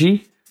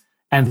energy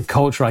and the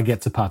culture I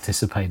get to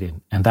participate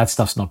in. And that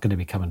stuff's not going to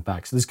be coming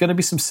back. So there's going to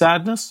be some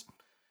sadness.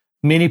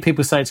 Many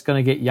people say it's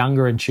going to get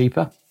younger and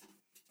cheaper.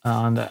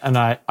 And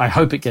I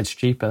hope it gets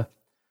cheaper.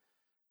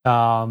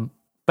 But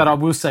I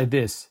will say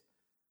this.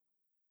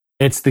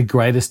 It's the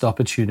greatest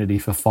opportunity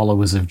for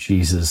followers of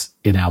Jesus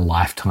in our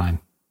lifetime.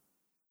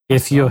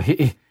 If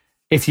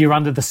you're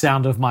under the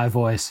sound of my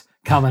voice,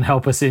 come and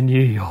help us in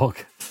New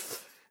York.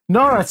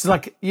 No, it's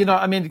like,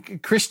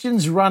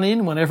 Christians run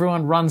in when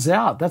everyone runs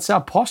out. That's our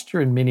posture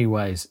in many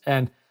ways.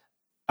 And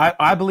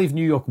I believe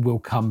New York will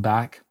come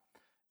back.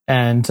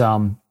 And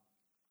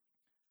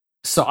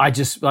so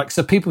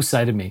people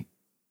say to me,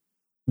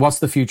 what's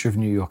the future of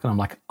New York? And I'm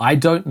like, I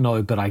don't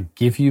know, but I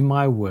give you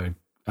my word,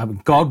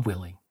 God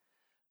willing,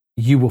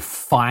 you will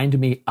find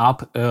me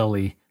up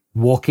early,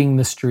 walking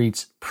the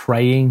streets,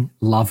 praying,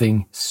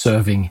 loving,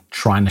 serving,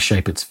 trying to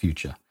shape its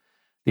future.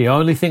 The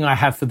only thing I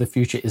have for the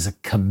future is a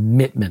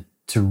commitment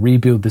to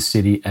rebuild the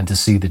city and to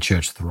see the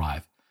church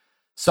thrive.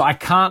 So I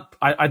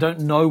don't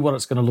know what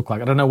it's going to look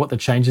like. I don't know what the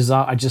changes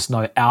are. I just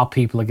know our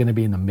people are going to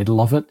be in the middle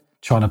of it,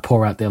 trying to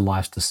pour out their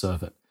lives to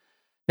serve it.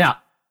 Now,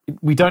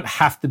 we don't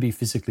have to be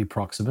physically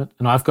proximate.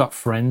 And I've got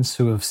friends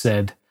who have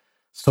said, I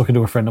was talking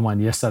to a friend of mine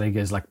yesterday, he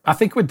goes like, I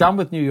think we're done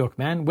with New York,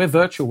 man. We're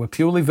virtual. We're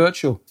purely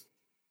virtual.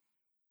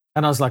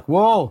 And I was like,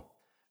 whoa,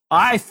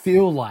 I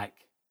feel like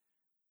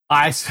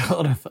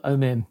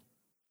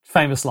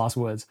famous last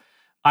words,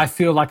 I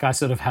feel like I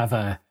sort of have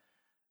a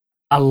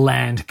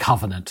land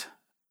covenant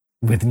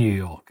with New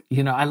York.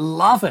 I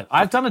love it.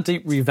 I've done a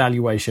deep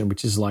reevaluation,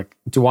 which is like,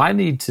 do I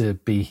need to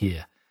be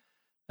here?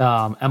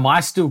 Am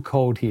I still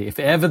called here? If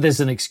ever there's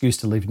an excuse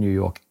to leave New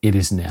York, it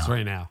is now. It's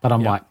right now. But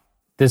I'm like,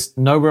 there's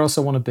nowhere else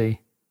I want to be,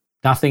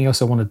 nothing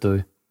else I want to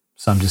do.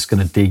 So I'm just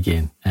going to dig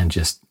in and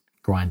just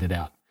grind it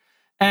out.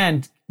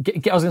 And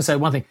I was going to say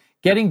one thing,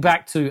 getting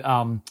back to,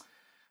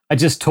 I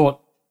just taught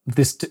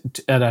this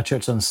at our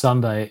church on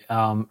Sunday.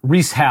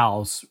 Rees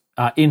Howells,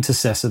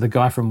 intercessor, the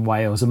guy from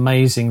Wales,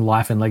 amazing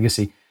life and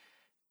legacy.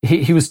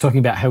 He was talking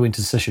about how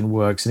intercession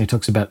works, and he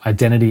talks about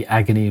identity,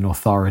 agony, and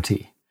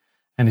authority.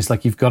 And he's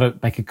like, you've got to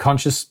make a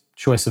conscious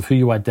choice of who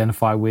you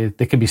identify with.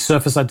 There can be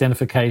surface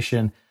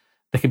identification,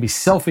 there can be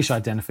selfish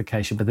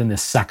identification, but then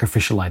there's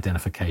sacrificial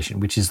identification,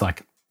 which is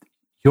like,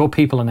 your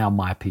people are now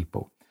my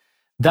people.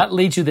 That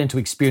leads you then to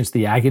experience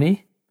the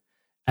agony.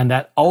 And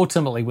that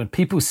ultimately, when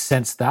people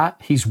sense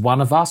that he's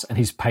one of us and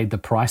he's paid the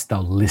price,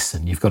 they'll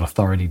listen. You've got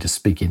authority to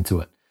speak into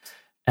it.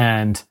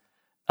 And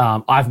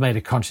I've made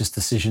a conscious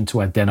decision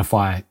to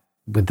identify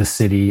with the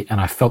city, and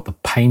I felt the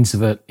pains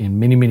of it in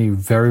many, many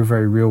very,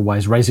 very real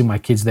ways, raising my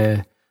kids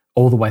there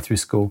all the way through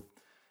school.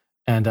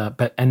 And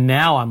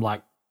now I'm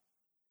like,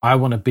 I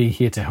want to be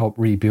here to help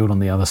rebuild on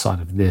the other side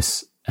of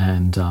this.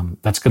 And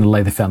that's going to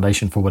lay the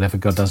foundation for whatever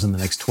God does in the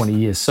next 20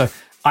 years. So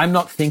I'm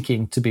not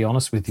thinking, to be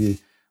honest with you,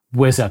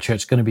 where's our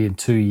church going to be in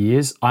 2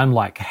 years? I'm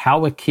like,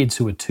 how are kids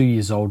who are 2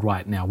 years old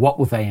right now, what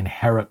will they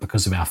inherit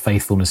because of our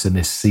faithfulness in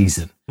this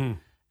season?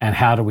 And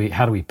how do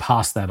we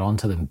pass that on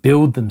to them,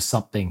 build them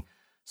something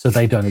so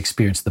they don't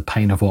experience the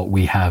pain of what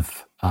we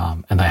have,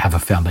 and they have a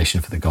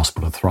foundation for the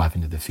gospel to thrive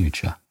into the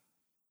future.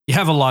 You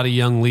have a lot of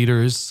young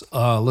leaders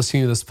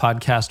listening to this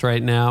podcast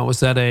right now. Was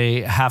that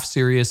a half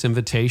serious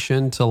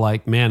invitation to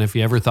like, man, if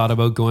you ever thought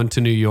about going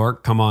to New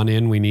York, come on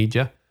in, we need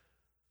you?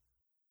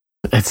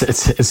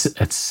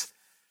 It's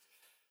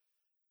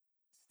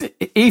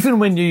even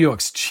when New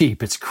York's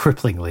cheap, it's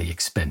cripplingly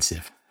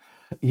expensive,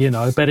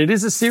 but it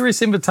is a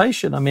serious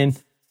invitation. I mean,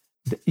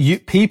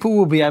 people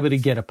will be able to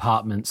get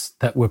apartments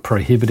that were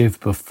prohibitive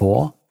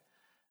before.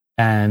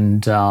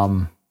 And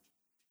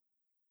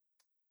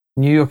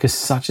New York is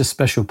such a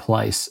special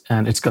place,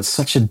 and it's got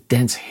such a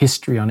dense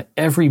history on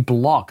every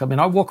block. I mean,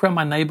 I walk around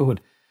my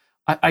neighborhood.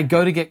 I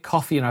go to get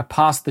coffee, and I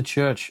pass the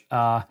church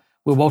where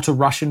Walter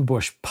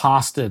Russienbusch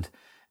pastored.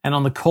 And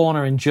on the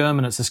corner in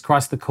German, it says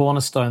Christ the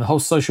Cornerstone. The whole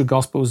social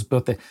gospel was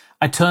built there.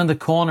 I turn the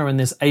corner, and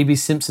there's A.B.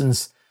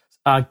 Simpson's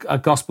a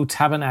gospel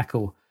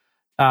tabernacle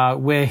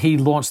where he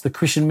launched the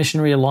Christian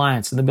Missionary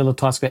Alliance in the middle of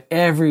Times Square.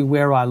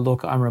 Everywhere I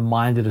look, I'm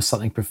reminded of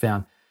something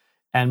profound.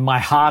 And my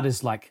heart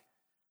is like,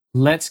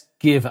 let's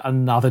give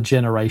another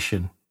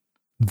generation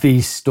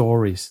these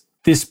stories.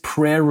 This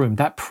prayer room,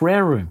 that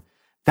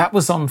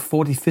was on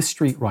 45th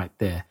Street right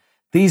there.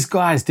 These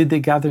guys did their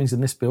gatherings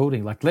in this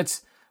building. Like,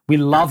 we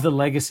love the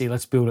legacy.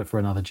 Let's build it for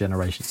another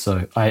generation.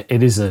 So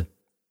it is a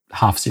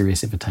half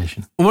serious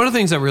invitation. One of the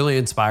things that really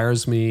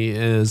inspires me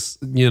is,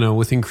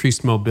 with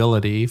increased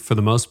mobility, for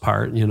the most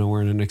part,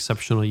 we're in an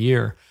exceptional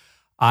year.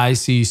 I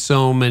see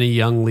so many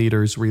young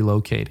leaders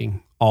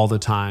relocating all the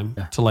time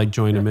to like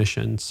join a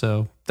mission.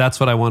 So that's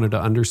what I wanted to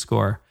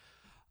underscore.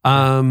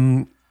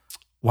 Wow.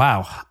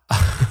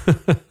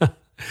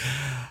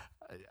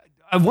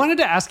 I wanted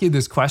to ask you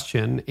this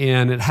question,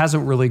 and it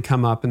hasn't really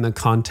come up in the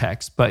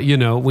context, but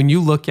when you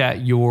look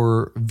at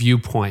your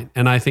viewpoint,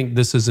 and I think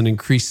this is an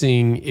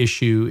increasing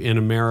issue in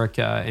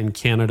America and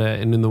Canada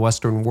and in the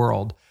Western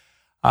world,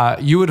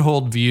 you would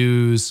hold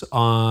views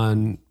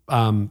on,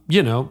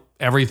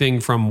 everything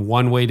from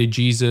one way to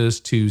Jesus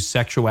to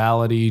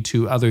sexuality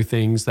to other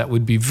things that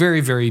would be very,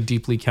 very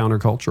deeply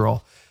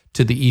countercultural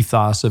to the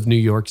ethos of New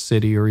York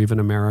City or even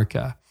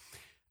America.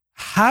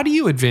 How do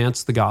you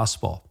advance the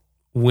gospel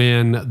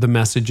when the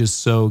message is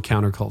so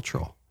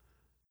countercultural?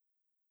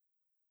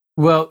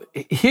 Well,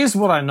 here's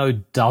what I know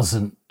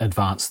doesn't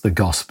advance the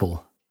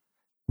gospel: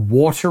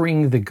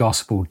 watering the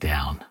gospel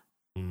down.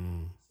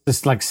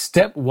 It's like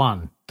step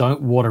one,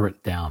 don't water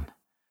it down.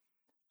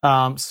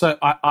 So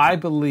I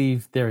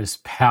believe there is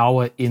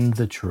power in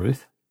the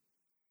truth.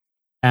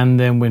 And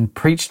then when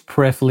preached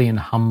prayerfully and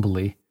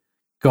humbly,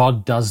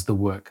 God does the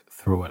work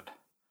through it.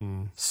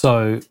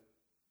 So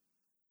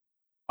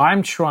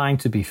I'm trying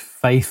to be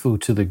faithful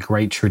to the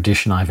great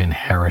tradition I've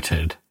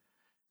inherited,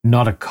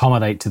 not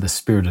accommodate to the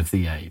spirit of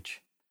the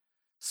age.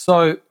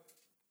 So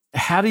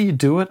how do you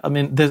do it? I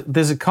mean,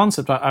 there's a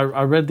concept.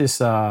 I read this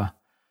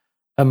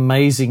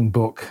amazing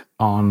book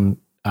on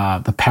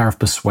the power of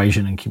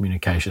persuasion and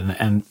communication.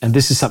 And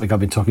this is something I've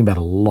been talking about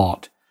a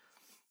lot.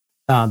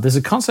 There's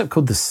a concept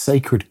called the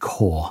sacred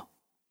core.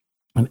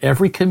 And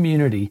every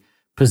community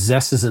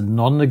possesses a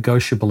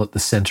non-negotiable at the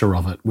center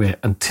of it, where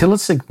until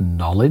it's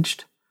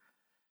acknowledged,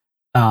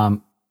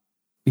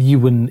 you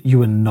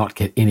will not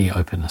get any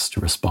openness to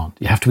respond.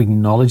 You have to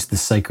acknowledge the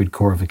sacred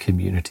core of a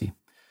community.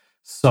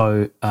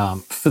 So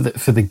for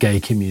the gay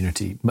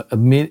community,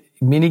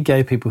 many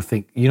gay people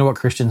think, you know what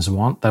Christians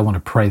want? They want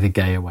to pray the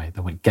gay away.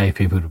 They want gay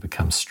people to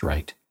become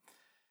straight.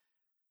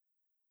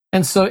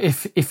 And so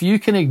if you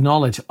can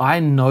acknowledge, I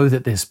know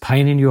that there's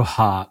pain in your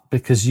heart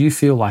because you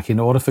feel like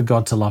in order for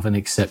God to love and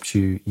accept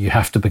you, you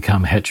have to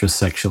become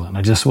heterosexual. And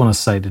I just want to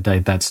say today,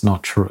 that's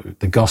not true.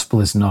 The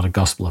gospel is not a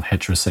gospel of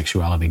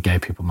heterosexuality. Gay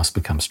people must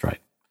become straight.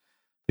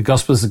 The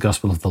gospel is the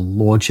gospel of the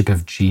lordship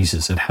of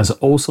Jesus. It has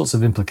all sorts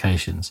of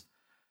implications.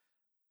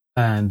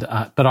 And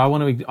but I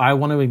want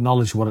to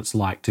acknowledge what it's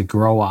like to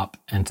grow up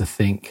and to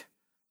think,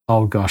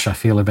 oh gosh, I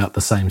feel about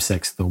the same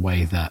sex the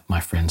way that my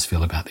friends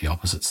feel about the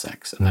opposite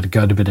sex. And then to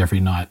go to bed every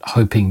night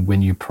hoping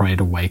when you pray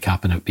to wake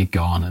up and it be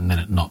gone and then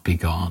it not be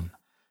gone.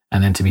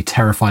 And then to be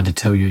terrified to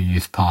tell your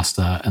youth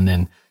pastor, and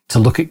then to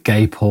look at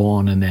gay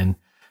porn and then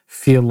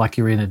feel like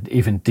you're in an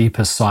even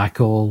deeper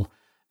cycle.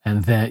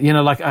 And then,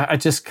 I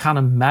just can't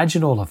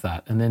imagine all of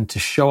that. And then to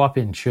show up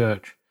in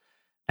church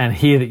and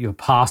hear that your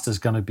pastor's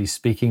going to be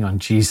speaking on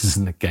Jesus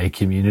in the gay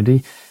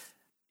community.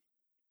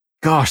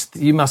 Gosh,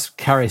 you must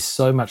carry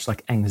so much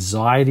like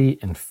anxiety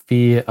and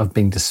fear of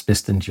being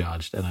dismissed and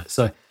judged. And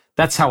so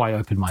that's how I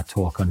opened my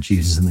talk on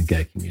Jesus in the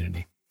gay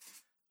community.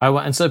 I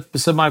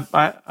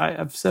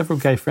have several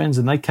gay friends,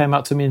 and they came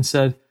up to me and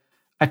said,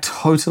 I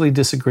totally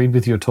disagreed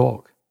with your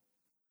talk,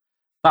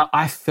 but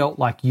I felt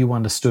like you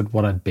understood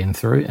what I'd been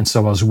through, and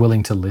so I was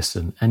willing to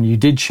listen. And you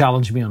did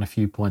challenge me on a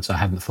few points I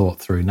hadn't thought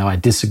through. Now I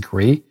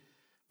disagree,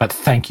 but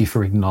thank you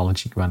for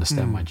acknowledging you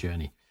understand my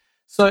journey.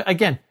 So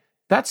again,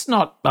 that's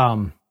not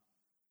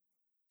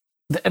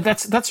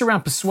that's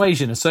around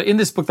persuasion. And so in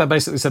this book, they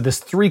basically said there's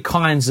three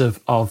kinds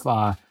of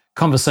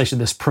conversation.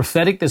 There's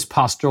prophetic, there's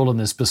pastoral, and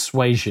there's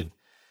persuasion.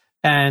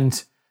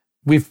 And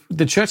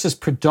the church has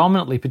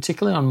predominantly,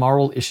 particularly on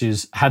moral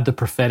issues, had the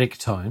prophetic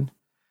tone.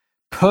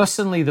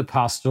 Personally, the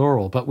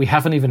pastoral, but we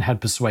haven't even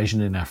had persuasion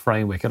in our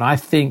framework. And I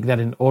think that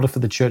in order for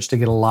the church to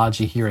get a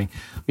larger hearing,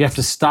 we have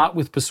to start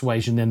with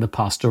persuasion, then the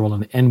pastoral,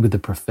 and end with the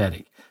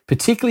prophetic.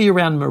 Particularly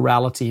around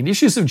morality and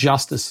issues of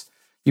justice,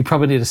 you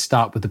probably need to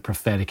start with the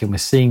prophetic, and we're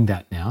seeing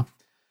that now.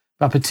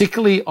 But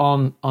particularly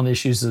on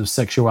issues of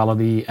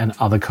sexuality and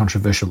other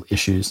controversial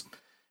issues,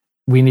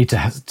 we need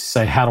to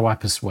say, how do I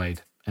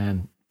persuade?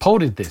 And Paul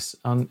did this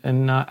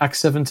in Acts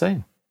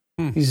 17.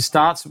 He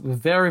starts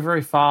very,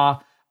 very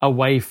far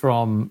away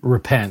from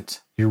repent.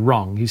 You're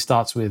wrong. He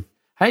starts with,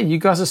 hey, you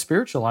guys are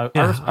spiritual.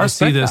 I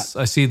see this.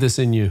 I see this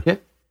in you.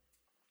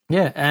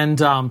 Yeah. And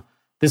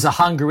there's a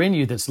hunger in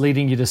you that's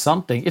leading you to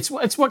something. It's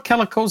what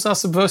Keller calls our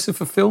subversive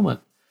fulfillment.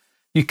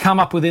 You come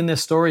up within their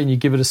story and you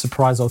give it a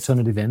surprise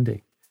alternative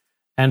ending.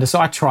 And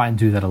so I try and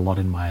do that a lot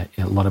in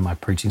my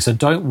preaching. So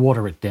don't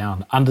water it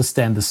down.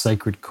 Understand the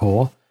sacred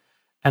core,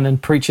 and then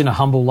preach in a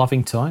humble,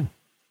 loving tone.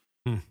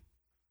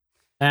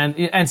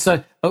 And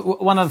so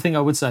one other thing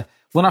I would say,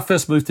 when I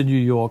first moved to New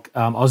York,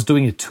 I was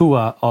doing a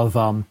tour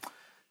of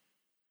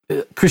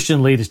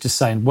Christian leaders, just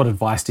saying, what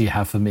advice do you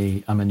have for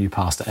me? I'm a new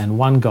pastor. And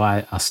one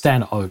guy,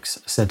 Stan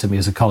Oakes, said to me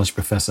as a college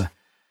professor,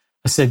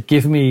 I said,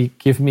 give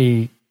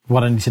me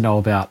what I need to know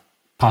about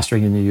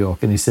pastoring in New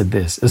York. And he said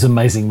this. It was an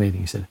amazing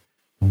meeting. He said,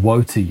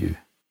 woe to you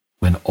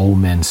when all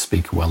men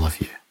speak well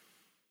of you.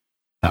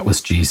 That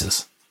was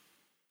Jesus.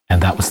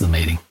 And that was the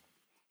meeting.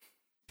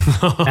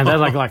 And they're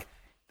like,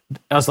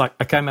 I was like,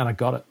 okay, man, I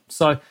got it.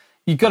 So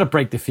you've got to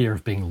break the fear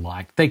of being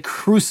liked. They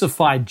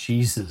crucified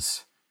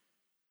Jesus.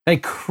 They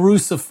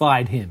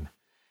crucified him.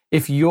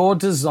 If your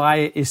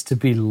desire is to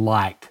be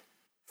liked,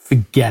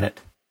 forget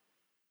it.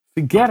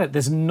 Forget it.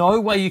 There's no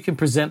way you can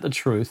present the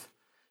truth,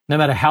 no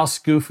matter how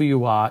skillful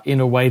you are, in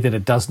a way that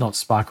it does not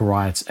spark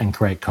riots and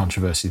create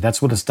controversy.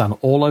 That's what it's done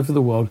all over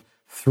the world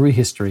through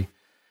history.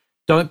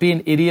 Don't be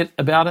an idiot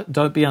about it.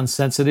 Don't be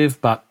unsensitive,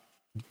 but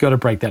you've got to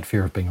break that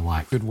fear of being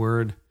liked. Good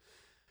word.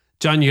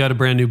 John, you got a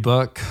brand new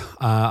book.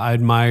 I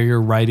admire your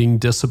writing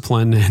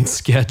discipline and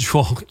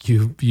schedule.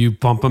 You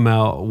pump them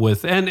out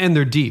with, and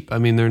they're deep. I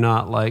mean, they're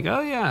not like, oh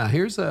yeah,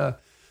 here's a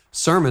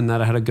sermon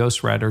that I had a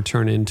ghostwriter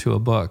turn into a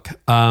book.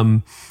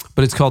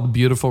 But it's called The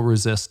Beautiful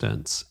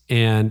Resistance.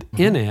 And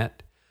in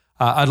it,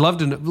 I'd love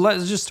to know,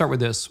 let's just start with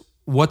this.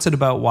 What's it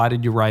about? Why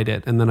did you write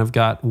it? And then I've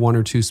got one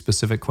or two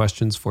specific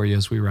questions for you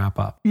as we wrap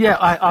up. Yeah,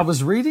 I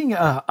was reading,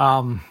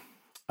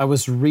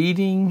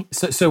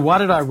 so why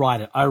did I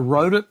write it? I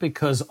wrote it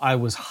because I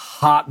was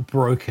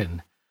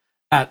heartbroken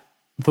at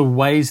the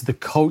ways the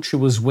culture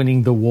was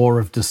winning the war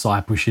of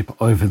discipleship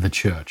over the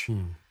church.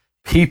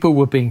 People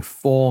were being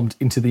formed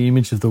into the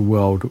image of the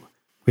world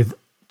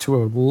to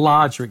a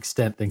larger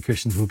extent than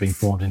Christians were being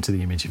formed into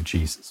the image of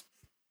Jesus.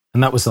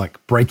 And that was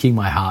like breaking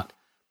my heart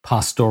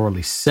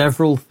pastorally.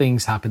 Several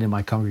things happened in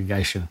my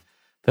congregation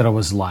that I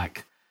was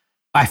like,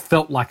 I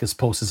felt like, as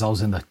Paul says, I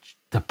was in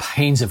the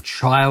pains of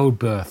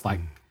childbirth,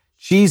 like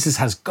Jesus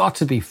has got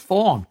to be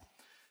formed.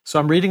 So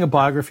I'm reading a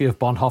biography of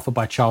Bonhoeffer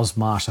by Charles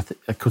Marsh,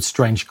 called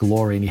Strange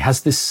Glory, and he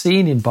has this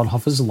scene in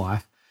Bonhoeffer's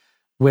life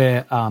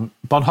where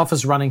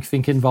Bonhoeffer's running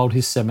Finkenwald,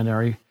 his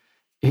seminary,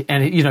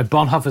 and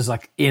Bonhoeffer's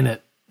like in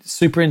it,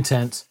 super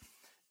intense,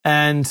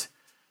 and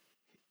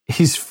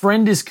his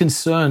friend is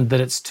concerned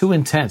that it's too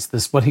intense.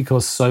 There's what he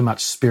calls so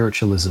much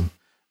spiritualism,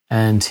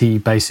 and he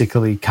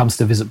basically comes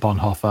to visit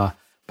Bonhoeffer.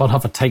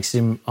 Bonhoeffer takes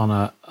him on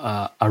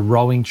a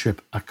rowing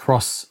trip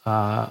across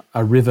a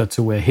river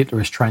to where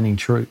Hitler is training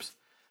troops.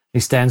 He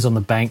stands on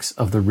the banks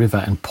of the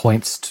river and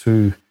points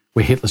to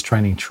where Hitler's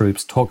training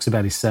troops, talks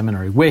about his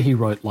seminary, where he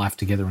wrote Life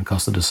Together and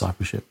Cost of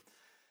Discipleship.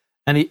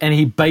 And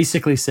he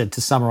basically said,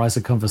 to summarize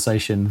the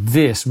conversation,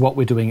 what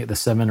we're doing at the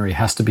seminary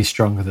has to be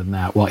stronger than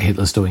that, what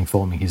Hitler's doing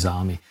forming his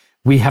army.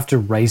 We have to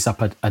raise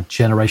up a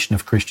generation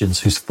of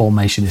Christians whose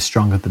formation is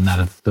stronger than that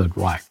of the Third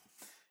Reich.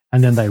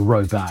 And then they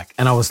row back.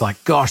 And I was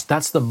like, gosh,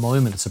 that's the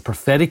moment. It's a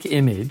prophetic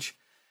image.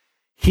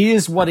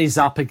 Here's what he's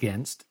up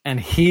against, and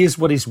here's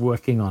what he's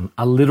working on,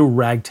 a little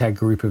ragtag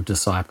group of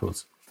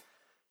disciples.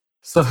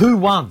 So who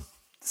won?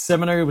 The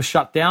seminary was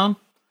shut down.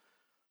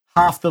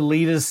 Half the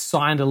leaders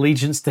signed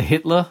allegiance to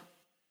Hitler. A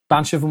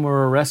bunch of them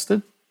were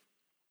arrested.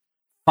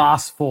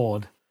 Fast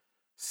forward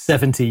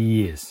 70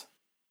 years.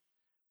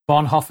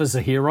 Bonhoeffer's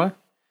a hero.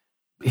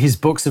 His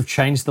books have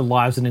changed the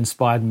lives and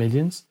inspired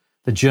millions.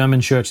 The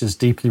German church is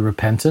deeply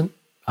repentant.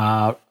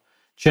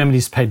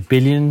 Germany's paid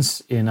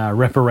billions in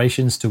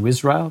reparations to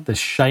Israel. There's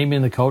shame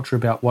in the culture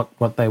about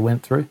what they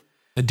went through.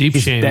 A deep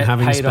shame,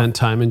 having spent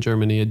time in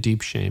Germany, a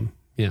deep shame.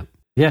 Yeah.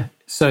 Yeah.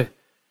 So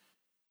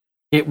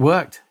it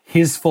worked.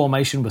 His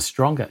formation was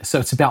stronger. So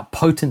it's about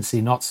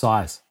potency, not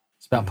size.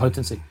 It's about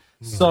potency.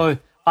 So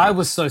I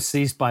was so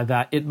seized by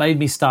that. It made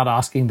me start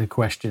asking the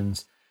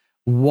questions,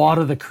 what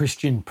are the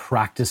Christian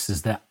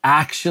practices that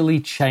actually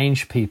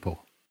change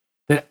people,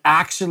 that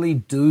actually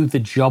do the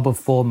job of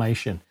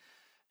formation.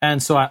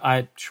 And so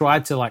I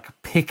tried to like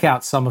pick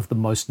out some of the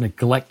most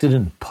neglected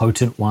and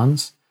potent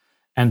ones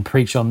and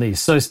preach on these.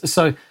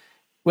 So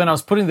when I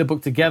was putting the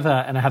book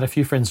together and I had a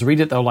few friends read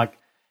it, they were like,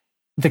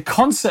 the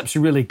concept's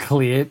really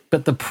clear,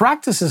 but the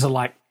practices are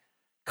like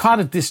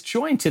kind of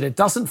disjointed. It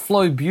doesn't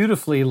flow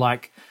beautifully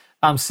like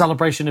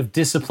Celebration of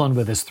Discipline,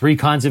 where there's 3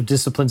 kinds of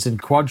disciplines in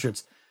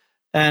quadrants.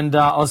 And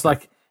I was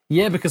like,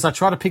 yeah, because I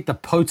try to pick the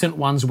potent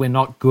ones we're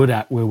not good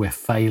at, where we're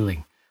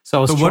failing.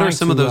 So what are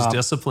some of those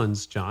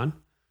disciplines, John?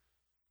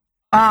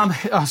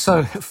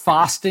 So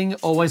fasting,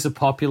 always a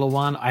popular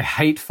one. I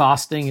hate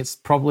fasting. It's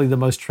probably the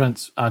most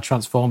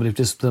transformative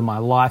discipline in my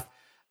life.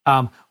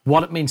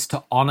 What it means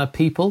to honor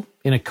people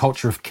in a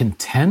culture of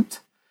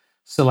contempt.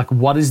 So like,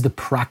 what is the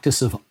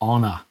practice of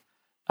honor?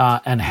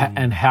 And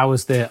how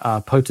is there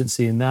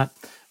potency in that?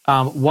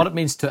 What it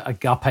means to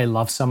agape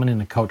love someone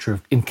in a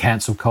culture in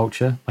cancel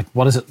culture. Like,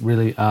 what does it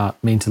really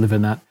mean to live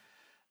in that?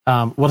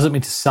 What does it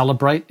mean to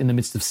celebrate in the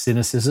midst of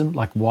cynicism?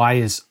 Like, why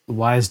is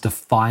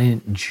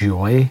defiant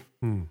joy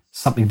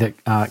something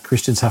that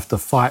Christians have to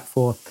fight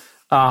for?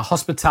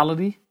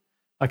 Hospitality,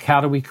 like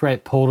how do we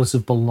create portals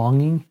of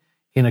belonging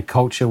in a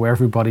culture where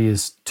everybody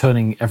is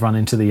turning everyone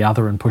into the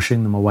other and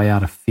pushing them away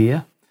out of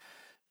fear?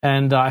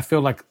 And I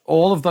feel like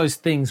all of those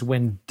things,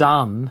 when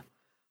done,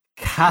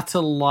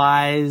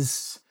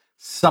 catalyze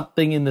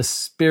something in the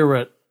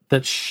spirit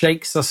that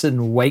shakes us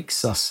and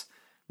wakes us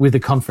with a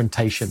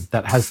confrontation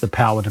that has the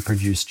power to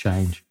produce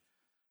change.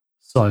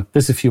 So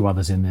there's a few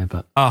others in there,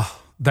 but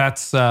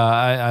that's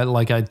I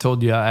like I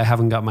told you, I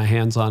haven't got my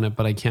hands on it,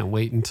 but I can't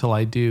wait until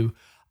I do.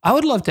 I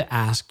would love to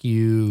ask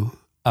you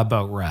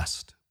about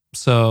rest.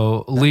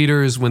 So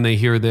leaders, when they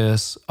hear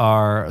this,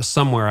 are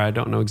somewhere, I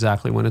don't know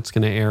exactly when it's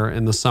going to air,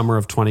 in the summer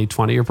of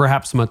 2020, or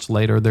perhaps much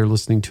later. They're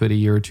listening to it a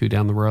year or two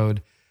down the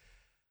road.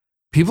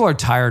 People are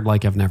tired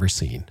like I've never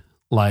seen,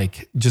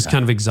 like just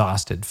kind of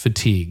exhausted,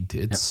 fatigued.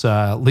 It's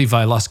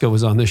Levi Lusko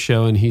was on this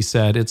show and he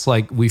said, it's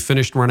like we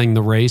finished running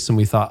the race and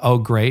we thought, oh,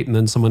 great. And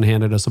then someone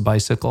handed us a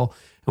bicycle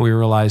and we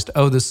realized,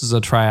 oh, this is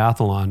a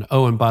triathlon.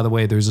 Oh, and by the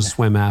way, there's a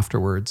swim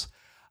afterwards.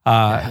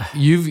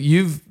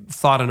 You've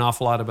thought an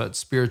awful lot about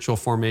spiritual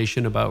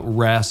formation, about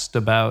rest,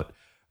 about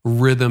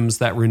rhythms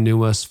that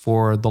renew us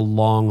for the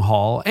long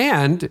haul.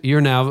 And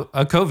you're now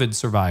a COVID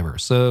survivor.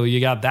 So you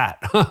got that,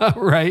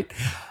 right?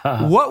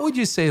 What would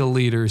you say to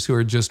leaders who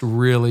are just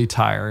really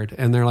tired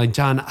and they're like,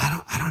 John,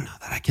 I don't know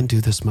that I can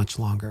do this much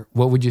longer.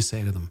 What would you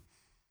say to them?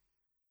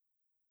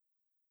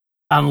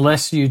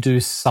 Unless you do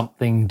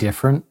something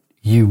different,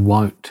 you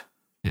won't.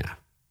 Yeah.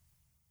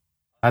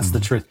 That's the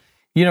truth.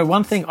 You know,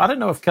 one thing, I don't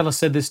know if Keller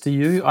said this to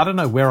you. I don't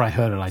know where I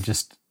heard it. I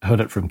just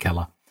heard it from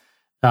Keller.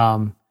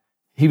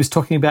 He was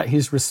talking about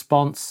his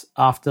response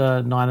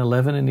after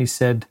 9/11, and he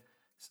said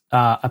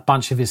a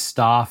bunch of his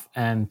staff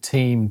and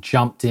team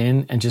jumped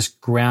in and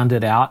just ground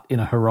it out in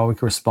a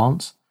heroic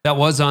response. That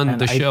was on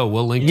the show.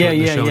 We'll link to it in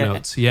the show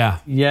notes. Yeah.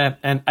 Yeah.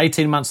 And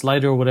 18 months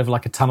later or whatever,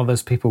 like a ton of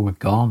those people were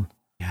gone.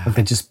 Yeah. Like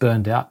they just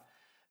burned out.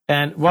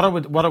 And what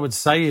I would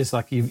say is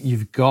like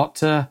you've got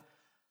to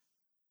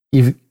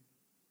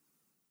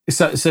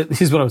So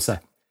here's what I would say.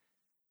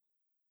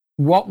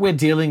 What we're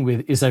dealing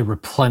with is a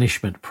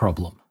replenishment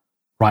problem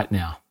right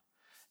now.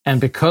 And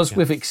because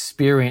we've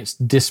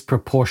experienced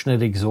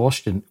disproportionate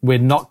exhaustion, we're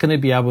not going to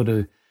be able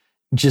to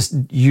just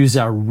use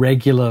our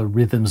regular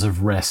rhythms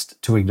of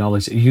rest to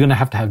acknowledge it. You're going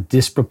to have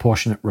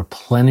disproportionate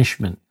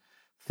replenishment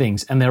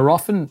things. And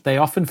they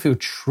often feel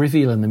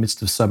trivial in the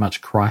midst of so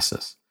much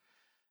crisis.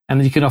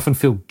 And you can often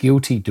feel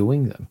guilty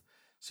doing them.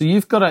 So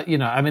you've got to,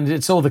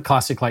 it's all the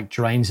classic like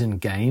drains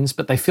and gains,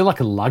 but they feel like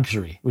a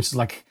luxury, which is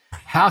like,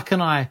 how can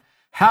I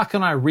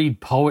read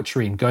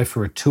poetry and go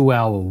for a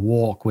 2-hour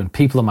walk when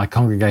people in my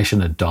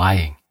congregation are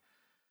dying?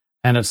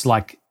 And it's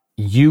like,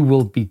 you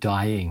will be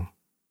dying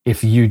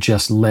if you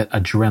just let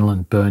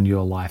adrenaline burn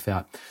your life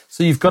out.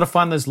 So you've got to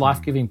find those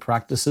life-giving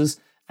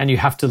practices and you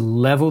have to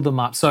level them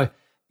up. So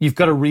you've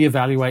got to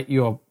reevaluate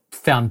your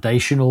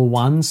foundational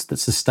ones that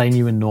sustain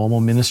you in normal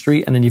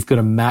ministry. And then you've got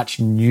to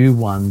match new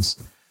ones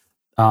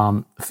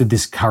for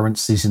this current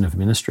season of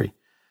ministry.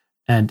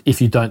 And if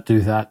you don't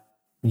do that,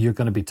 you're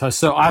going to be toast.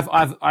 So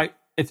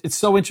it's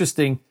so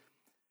interesting.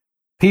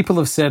 People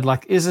have said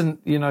like,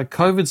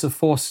 COVID's a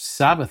forced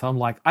Sabbath. I'm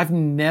like, I've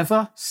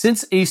never,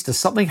 since Easter,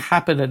 something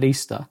happened at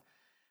Easter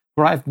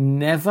where I've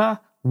never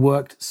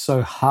worked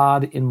so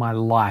hard in my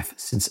life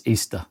since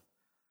Easter.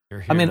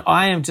 I mean,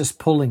 I am just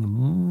pulling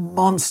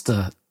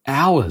monster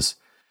hours.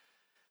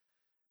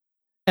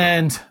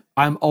 And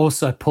I'm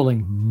also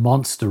pulling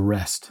monster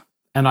rest.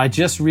 And I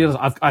just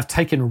realized I've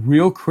taken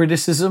real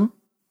criticism.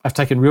 I've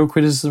taken real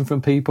criticism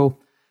from people.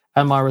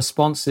 And my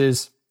response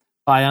is,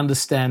 I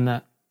understand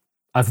that.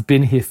 I've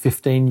been here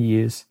 15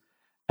 years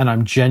and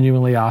I'm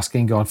genuinely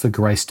asking God for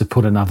grace to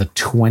put another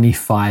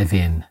 25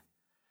 in.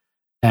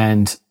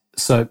 And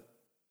so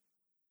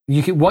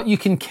what you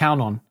can count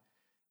on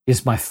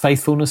is my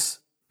faithfulness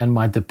and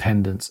my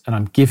dependence. And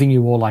I'm giving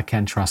you all I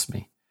can, trust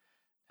me.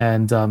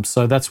 And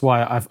so that's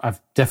why I've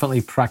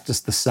definitely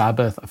practiced the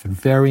Sabbath. I've had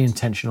very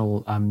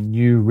intentional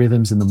new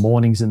rhythms in the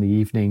mornings and the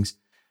evenings.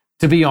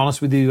 To be honest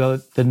with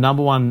you, the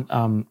number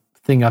one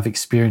thing I've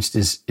experienced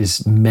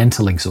is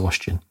mental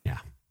exhaustion. Yeah.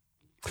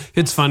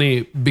 It's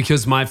funny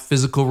because my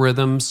physical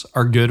rhythms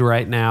are good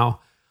right now.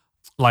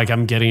 Like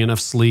I'm getting enough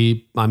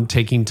sleep, I'm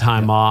taking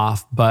time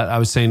off. But I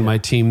was saying to my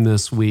team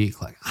this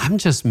week, like I'm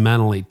just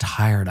mentally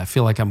tired. I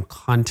feel like I'm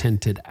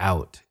contented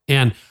out.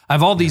 And I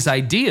have all these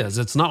ideas.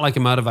 It's not like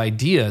I'm out of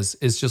ideas.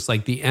 It's just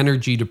like the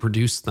energy to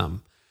produce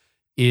them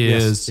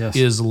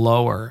is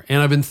lower.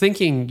 And I've been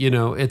thinking,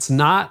 it's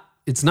not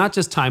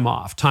just time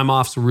off. Time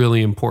off's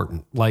really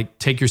important. Like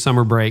take your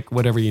summer break,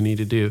 whatever you need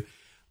to do.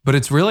 But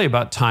it's really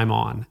about time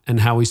on and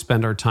how we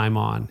spend our time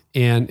on.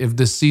 And if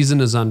this season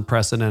is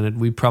unprecedented,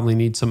 we probably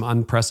need some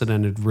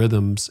unprecedented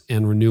rhythms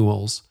and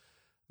renewals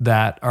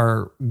that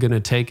are going to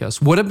take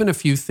us. What have been a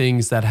few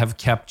things that have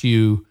kept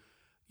you,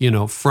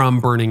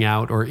 from burning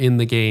out or in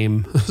the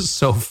game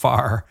so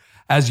far,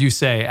 as you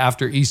say,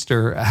 after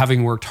Easter,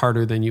 having worked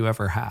harder than you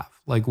ever have?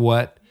 Like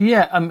what?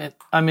 Yeah,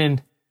 I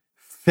mean,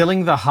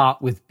 filling the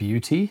heart with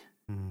beauty.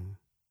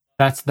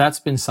 That's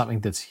been something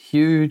that's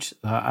huge.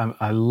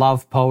 I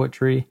love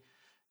poetry.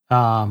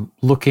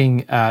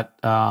 Looking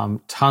at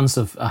tons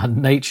of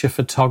nature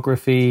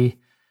photography,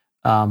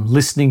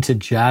 listening to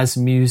jazz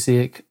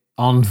music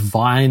on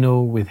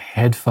vinyl with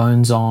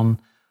headphones on,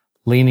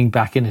 leaning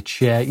back in a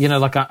chair.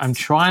 I'm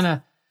trying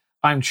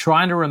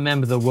to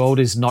remember the world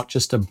is not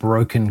just a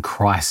broken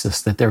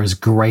crisis, that there is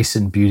grace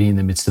and beauty in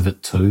the midst of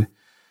it too.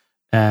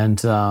 And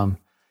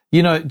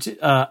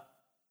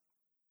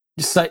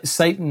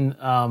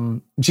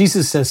Satan,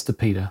 Jesus says to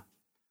Peter,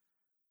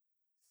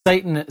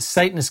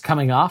 Satan is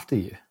coming after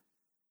you.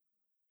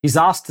 He's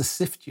asked to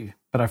sift you,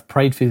 but I've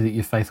prayed for you that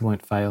your faith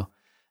won't fail.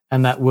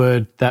 And that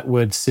word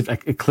sift,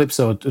 eclipse,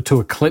 or to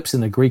eclipse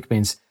in the Greek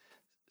means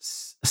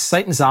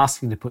Satan's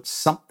asking to put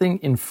something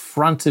in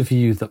front of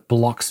you that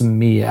blocks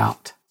me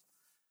out.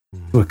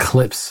 To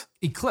eclipse.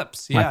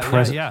 My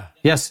presence.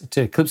 Yes,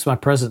 to eclipse my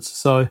presence.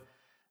 So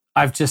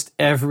I've just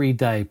every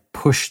day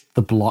pushed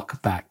the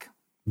block back.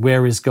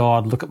 Where is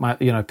God? Look at my,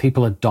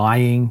 people are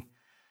dying.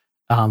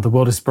 The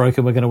world is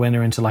broken. We're going to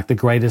enter into like the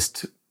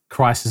greatest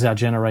crisis of our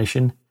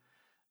generation.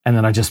 And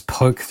then I just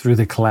poke through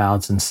the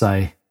clouds and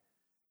say,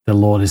 the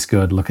Lord is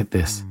good. Look at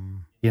this.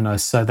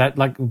 So that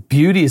like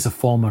beauty is a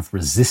form of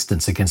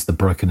resistance against the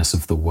brokenness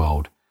of the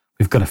world.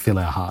 We've got to fill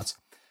our hearts.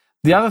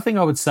 The other thing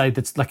I would say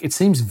that's like, it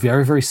seems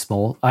very, very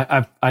small.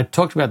 I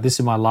talked about this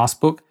in my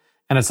last book,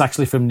 and it's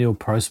actually from Neil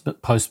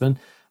Postman,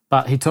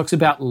 but he talks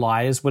about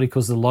liars, what he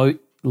calls the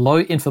low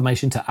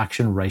information to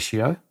action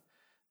ratio.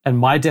 And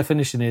my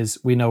definition is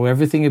we know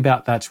everything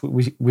about that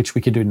which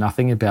we can do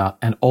nothing about,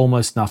 and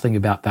almost nothing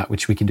about that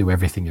which we can do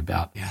everything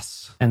about.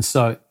 Yes. And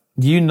so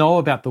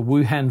about the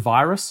Wuhan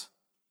virus.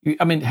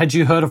 Had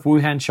you heard of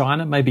Wuhan,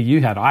 China? Maybe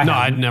you had.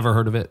 I'd never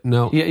heard of it.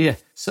 No. Yeah.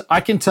 So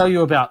I can tell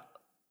you about,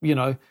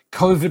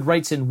 COVID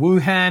rates in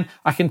Wuhan.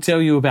 I can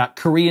tell you about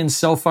Korean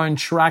cell phone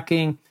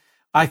tracking.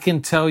 I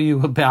can tell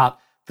you about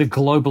the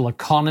global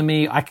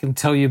economy. I can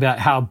tell you about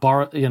how,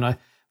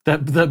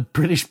 the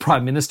British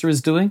Prime Minister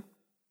is doing.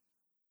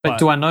 But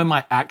do I know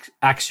my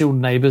actual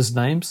neighbors'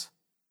 names?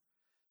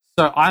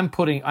 So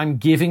I'm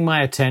giving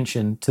my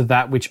attention to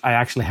that which I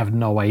actually have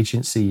no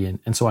agency in.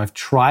 And so I've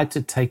tried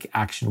to take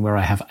action where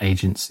I have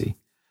agency.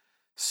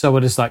 So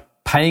it is like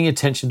paying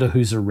attention to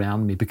who's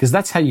around me, because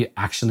that's how you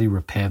actually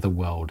repair the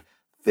world.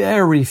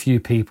 Very few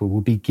people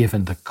will be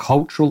given the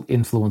cultural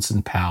influence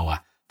and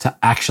power to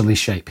actually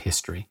shape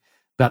history.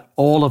 But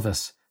all of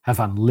us have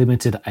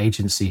unlimited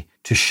agency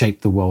to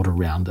shape the world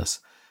around us.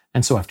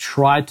 And so I've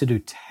tried to do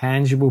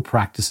tangible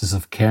practices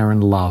of care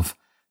and love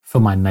for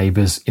my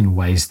neighbors in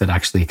ways that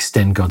actually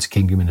extend God's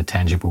kingdom in a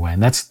tangible way.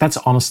 And that's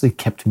honestly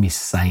kept me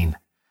sane.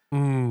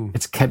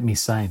 It's kept me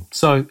sane.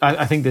 So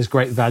I think there's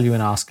great value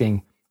in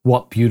asking,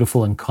 what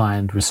beautiful and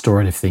kind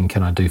restorative thing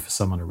can I do for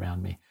someone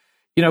around me?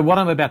 What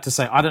I'm about to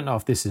say, I don't know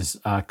if this is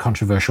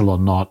controversial or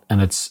not.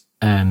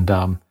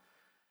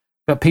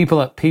 But people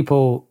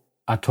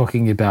are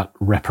talking about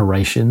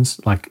reparations,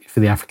 like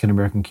for the African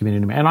American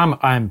community.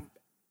 And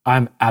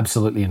I'm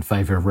absolutely in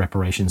favor of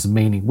reparations,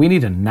 meaning we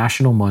need a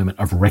national moment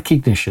of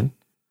recognition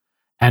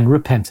and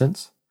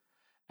repentance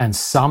and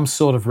some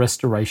sort of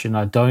restoration.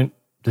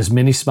 There's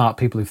many smart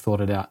people who've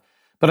thought it out,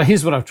 but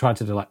here's what I've tried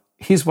to do.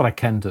 Here's what I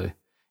can do.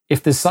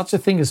 If there's such a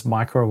thing as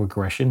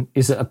microaggression,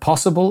 is it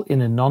possible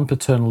in a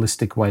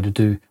non-paternalistic way to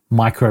do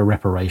micro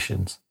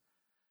reparations?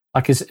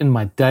 Like, is in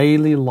my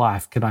daily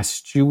life, can I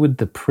steward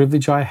the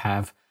privilege I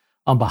have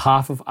on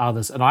behalf of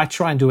others? And I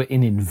try and do it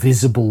in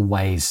invisible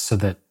ways so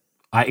that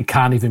it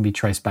can't even be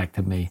traced back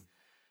to me.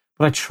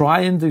 But I try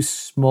and do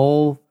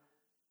small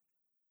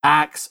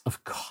acts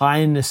of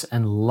kindness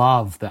and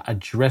love that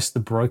address the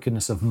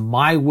brokenness of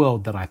my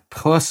world that I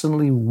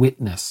personally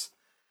witness.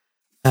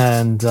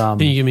 And can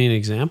you give me an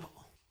example?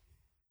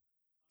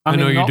 I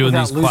know you're doing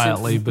these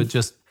quietly, but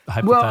just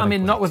hypothetically.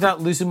 Not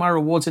without losing my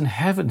rewards in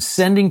heaven,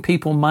 sending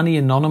people money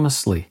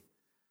anonymously.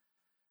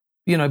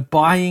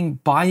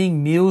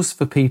 buying meals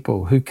for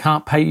people who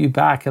can't pay you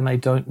back and they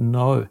don't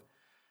know.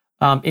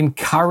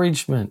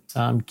 Encouragement,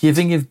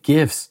 giving of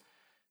gifts,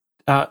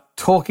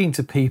 talking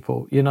to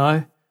people,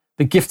 the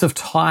gift of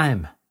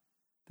time.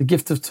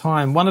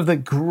 One of the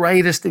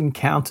greatest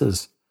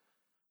encounters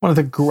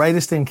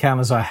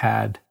I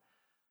had,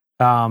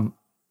 I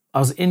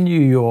was in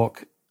New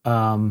York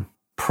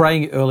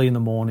praying early in the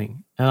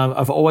morning. And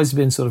I've always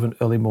been sort of an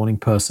early morning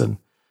person.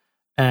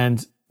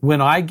 And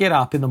when I get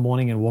up in the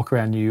morning and walk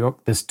around New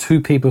York, there's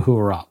two people who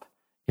are up,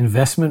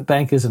 investment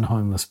bankers and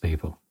homeless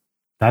people.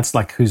 That's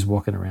like who's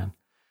walking around.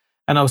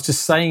 And I was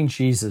just saying,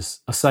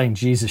 Jesus,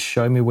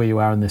 show me where you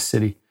are in this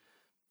city.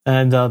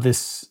 And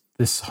this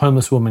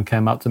homeless woman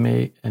came up to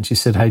me and she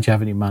said, hey, do you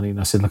have any money?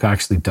 And I said, look, I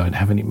actually don't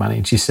have any money.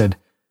 And she said,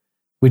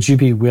 would you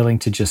be willing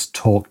to just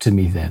talk to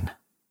me then?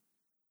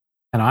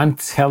 And I'm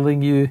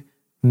telling you,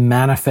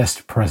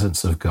 manifest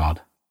presence of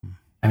God.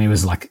 And he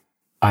was like,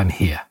 I'm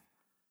here.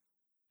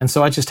 And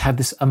so I just had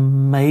this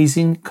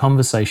amazing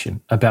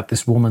conversation about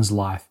this woman's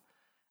life.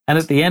 And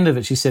at the end of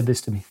it, she said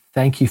this to me,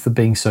 thank you for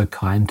being so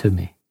kind to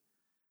me.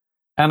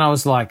 And I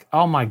was like,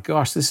 oh my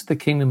gosh, this is the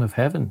kingdom of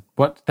heaven.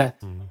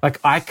 Like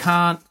I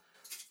can't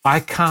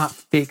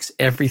fix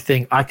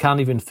everything. I can't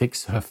even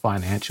fix her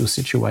financial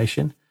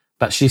situation,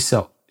 but she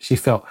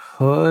felt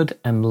heard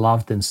and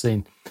loved and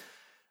seen.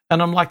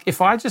 And I'm like,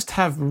 if I just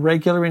have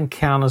regular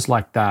encounters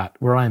like that,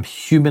 where I am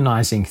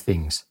humanizing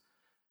things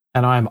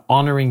and I am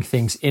honoring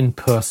things in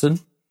person,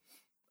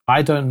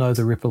 I don't know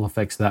the ripple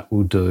effects that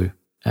will do.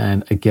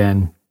 And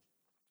again,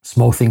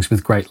 small things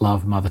with great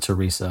love, Mother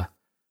Teresa,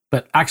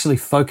 but actually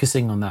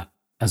focusing on that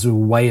as a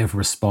way of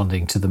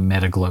responding to the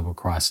meta global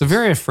crisis. It's a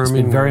very affirming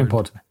It's been very word.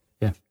 important.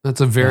 Yeah.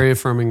 That's a very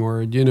affirming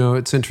word.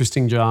 It's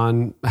interesting,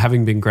 John,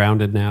 having been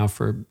grounded now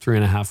for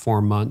 3.5,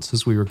 4 months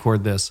as we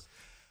record this.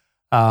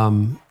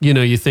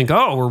 You think,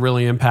 oh, we're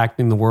really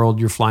impacting the world.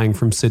 You're flying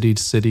from city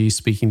to city,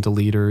 speaking to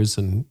leaders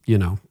and,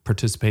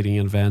 participating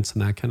in events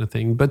and that kind of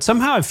thing. But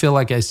somehow I feel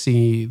like I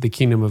see the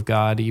kingdom of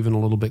God even a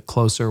little bit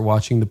closer,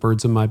 watching the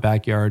birds in my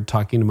backyard,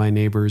 talking to my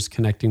neighbors,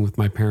 connecting with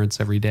my parents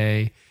every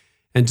day,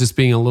 and just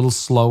being a little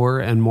slower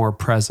and more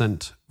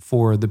present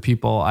for the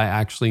people I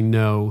actually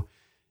know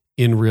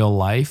in real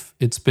life.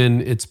 It's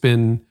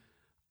been,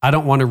 I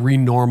don't want to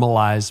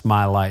renormalize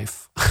my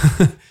life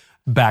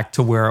back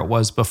to where it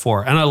was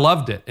before. And I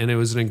loved it. And it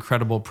was an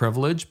incredible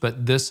privilege,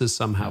 but this is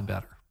somehow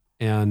better.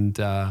 And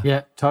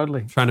yeah,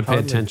 totally. Trying to pay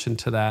attention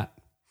to that.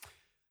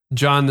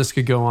 John, this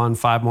could go on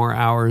 5 more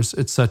hours.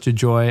 It's such a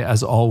joy,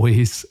 as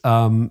always.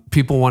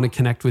 People want to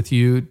connect with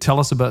you. Tell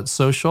us about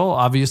social.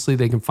 Obviously,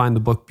 they can find the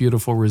book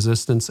Beautiful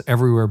Resistance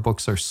everywhere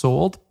books are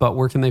sold, but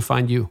where can they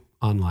find you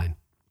online?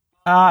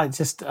 Our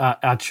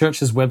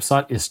church's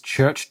website is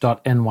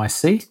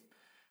church.nyc.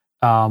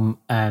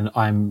 And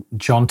I'm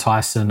John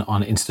Tyson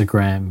on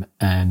Instagram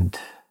and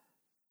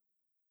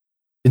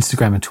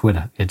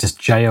Twitter. Yeah, just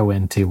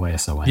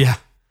JONTYSON. Yeah.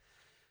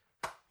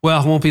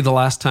 Well, it won't be the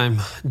last time.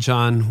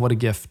 John, what a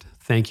gift.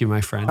 Thank you,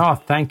 my friend. Oh,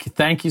 thank you.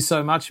 Thank you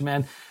so much,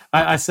 man.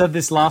 I said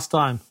this last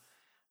time.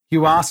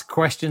 You ask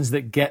questions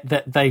that get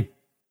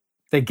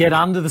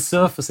under the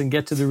surface and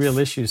get to the real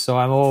issues. So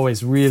I'm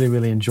always really,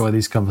 really enjoy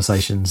these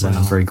conversations, and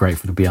I'm very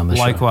grateful to be on the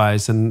show.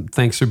 Likewise, and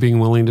thanks for being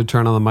willing to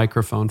turn on the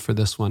microphone for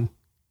this one.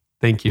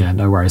 Thank you. Yeah,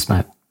 no worries,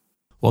 mate.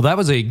 Well, that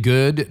was a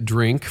good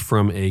drink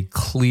from a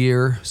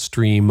clear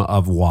stream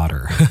of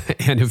water.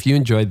 And if you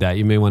enjoyed that,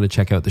 you may want to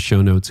check out the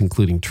show notes,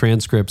 including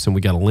transcripts. And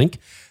we got a link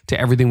to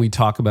everything we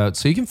talk about.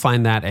 So you can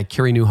find that at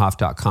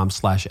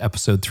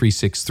careynieuwhof.com/episode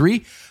 363.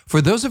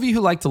 For those of you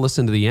who like to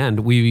listen to the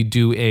end, we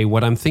do a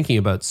What I'm Thinking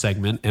About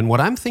segment. And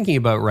what I'm thinking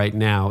about right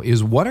now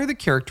is what are the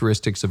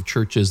characteristics of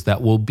churches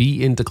that will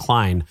be in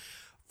decline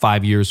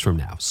 5 years from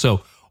now?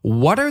 So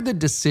what are the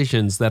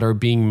decisions that are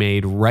being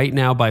made right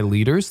now by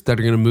leaders that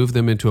are going to move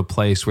them into a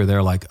place where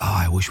they're like, oh,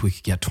 I wish we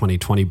could get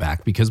 2020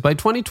 back, because by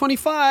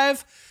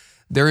 2025,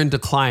 they're in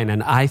decline.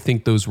 And I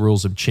think those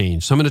rules have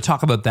changed. So I'm going to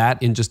talk about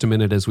that in just a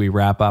minute as we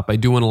wrap up. I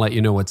do want to let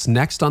you know what's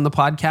next on the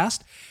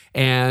podcast.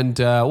 And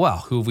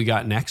who have we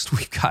got next?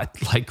 We've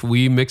got,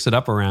 we mix it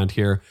up around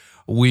here.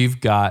 We've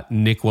got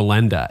Nick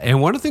Wallenda.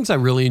 And one of the things I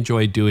really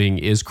enjoy doing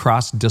is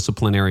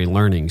cross-disciplinary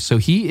learning. So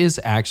he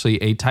is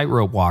actually a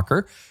tightrope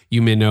walker.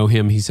 You may know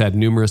him. He's had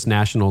numerous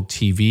national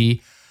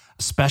TV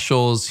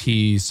specials.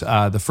 He's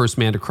the first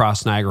man to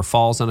cross Niagara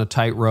Falls on a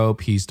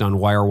tightrope. He's done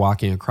wire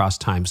walking across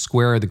Times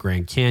Square, the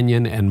Grand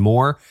Canyon, and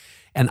more.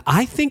 And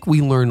I think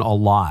we learn a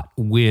lot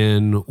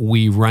when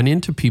we run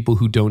into people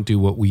who don't do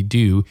what we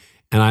do.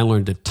 And I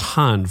learned a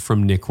ton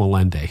from Nick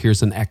Wallenda.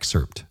 Here's an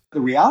excerpt.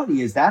 The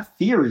reality is that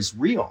fear is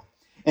real.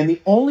 And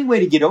the only way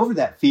to get over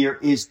that fear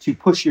is to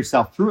push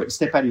yourself through it,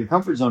 step out of your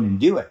comfort zone and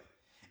do it.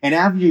 And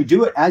as you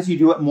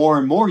do it more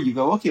and more, you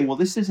go, okay, well,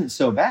 this isn't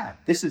so bad.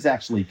 This is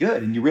actually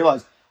good. And you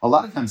realize a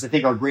lot of times I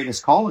think our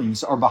greatest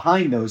callings are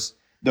behind those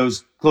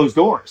closed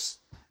doors,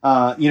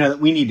 that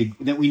we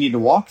need to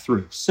walk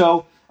through.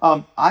 So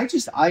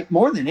I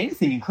more than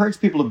anything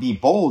encourage people to be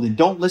bold and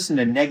don't listen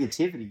to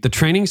negativity. The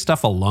training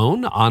stuff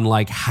alone on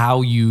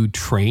how you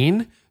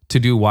train to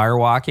do wire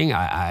walking,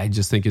 I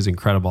just think is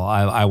incredible.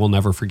 I will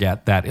never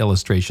forget that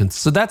illustration.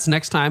 So that's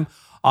next time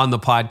on the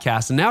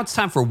podcast. And now it's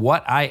time for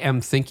what I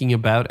am thinking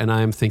about. And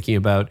I am thinking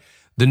about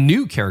the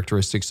new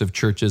characteristics of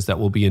churches that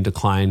will be in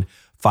decline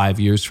 5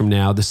 years from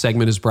now. The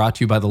segment is brought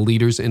to you by the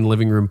Leaders in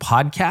Living Room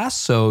podcast.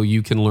 So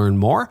you can learn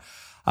more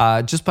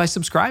just by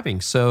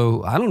subscribing.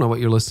 So I don't know what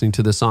you're listening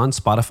to this on: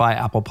 Spotify,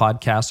 Apple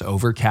Podcasts,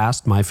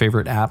 Overcast, my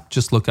favorite app.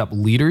 Just look up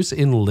Leaders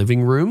in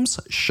Living Rooms.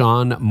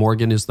 Sean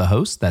Morgan is the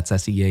host. That's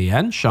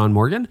SEAN, Sean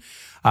Morgan.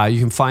 You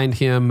can find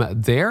him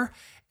there.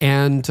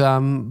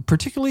 And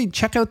particularly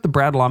check out the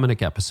Brad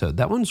Lomenick episode.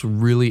 That one's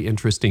really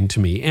interesting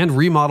to me. And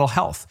Remodel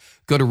Health.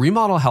 Go to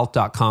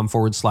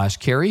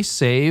remodelhealth.com/Carey.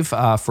 Save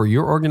for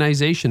your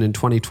organization in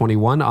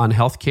 2021 on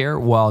healthcare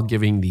while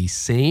giving the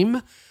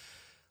same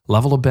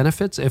level of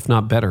benefits, if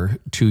not better,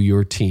 to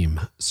your team.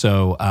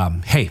 So,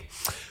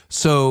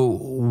 so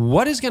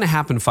what is going to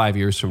happen 5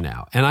 years from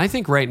now? And I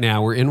think right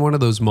now we're in one of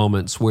those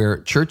moments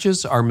where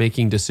churches are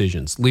making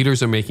decisions.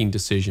 Leaders are making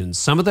decisions.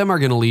 Some of them are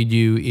going to lead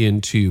you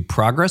into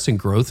progress and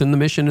growth in the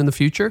mission in the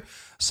future.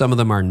 Some of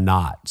them are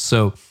not.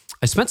 So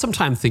I spent some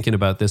time thinking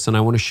about this, and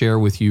I want to share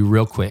with you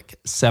real quick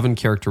 7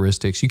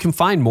 characteristics. You can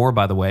find more,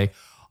 by the way,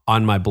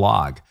 on my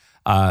blog.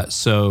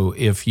 So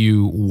if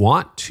you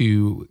want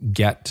to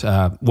get,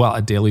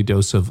 a daily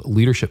dose of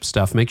leadership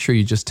stuff, make sure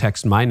you just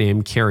text my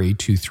name, Carey,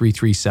 to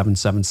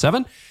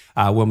 33777.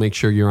 We'll make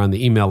sure you're on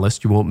the email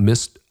list. You won't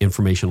miss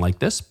information like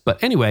this.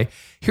 But anyway,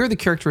 here are the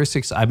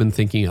characteristics I've been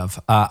thinking of.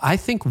 I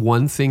think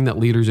one thing that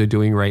leaders are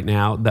doing right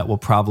now that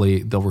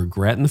they'll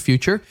regret in the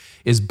future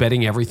is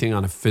betting everything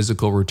on a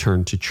physical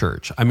return to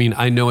church. I mean,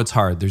 I know it's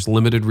hard. There's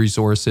limited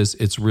resources.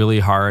 It's really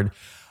hard.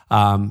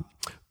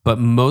 But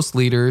most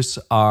leaders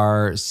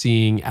are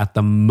seeing at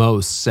the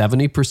most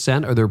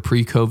 70% of their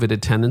pre-COVID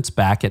attendance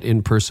back at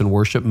in-person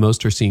worship.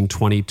 Most are seeing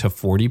 20 to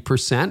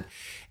 40%.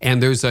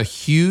 And there's a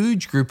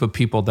huge group of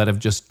people that have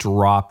just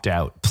dropped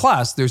out.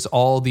 Plus, there's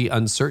all the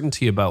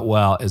uncertainty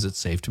about, is it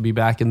safe to be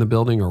back in the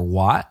building or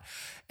what?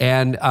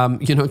 And,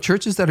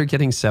 churches that are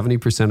getting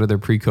 70% of their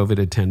pre-COVID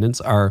attendance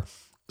are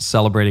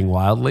celebrating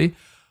wildly.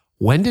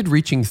 When did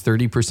reaching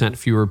 30%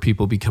 fewer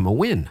people become a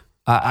win?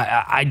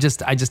 I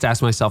just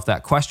asked myself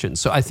that question.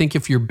 So I think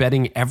if you're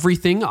betting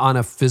everything on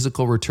a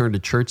physical return to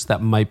church,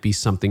 that might be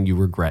something you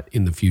regret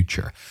in the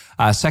future.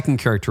 Second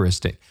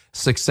characteristic,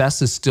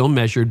 success is still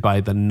measured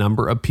by the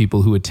number of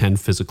people who attend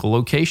physical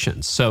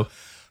locations. So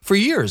for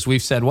years,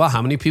 we've said,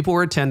 how many people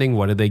were attending?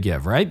 What did they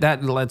give, right?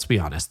 Let's be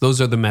honest. Those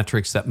are the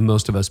metrics that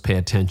most of us pay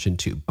attention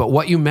to. But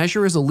what you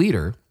measure as a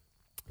leader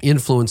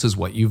influences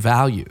what you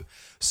value.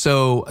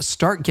 So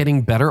start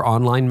getting better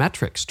online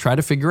metrics. Try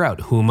to figure out,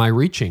 who am I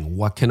reaching?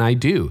 What can I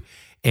do?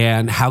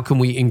 And how can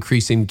we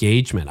increase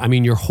engagement? I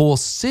mean, your whole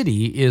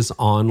city is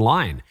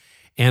online.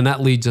 And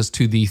that leads us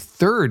to the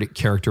third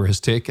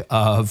characteristic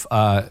of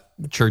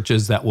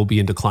churches that will be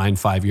in decline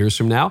 5 years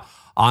from now.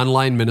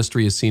 Online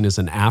ministry is seen as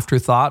an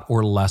afterthought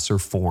or lesser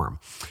form.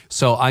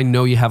 So I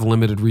know you have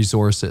limited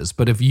resources,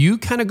 but if you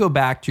kind of go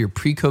back to your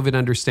pre-COVID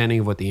understanding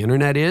of what the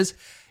internet is,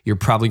 you're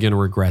probably going to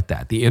regret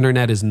that. The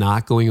internet is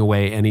not going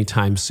away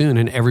anytime soon,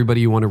 and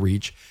everybody you want to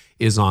reach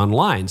is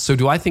online. So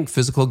do I think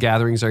physical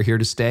gatherings are here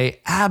to stay?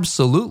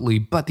 Absolutely,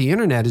 but the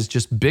internet is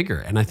just bigger,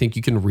 and I think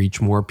you can reach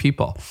more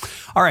people.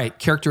 All right,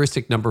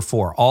 characteristic number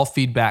 4, all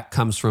feedback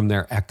comes from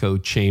their echo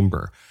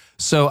chamber.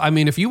 So, I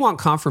mean, if you want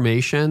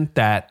confirmation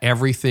that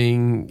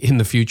everything in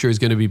the future is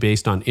going to be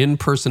based on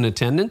in-person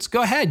attendance,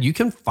 go ahead. You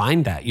can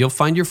find that. You'll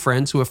find your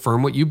friends who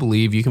affirm what you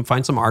believe. You can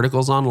find some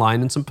articles online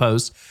and some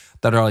posts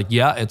that are like,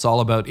 it's all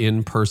about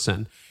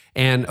in-person.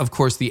 And of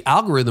course, the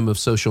algorithm of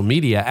social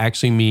media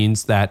actually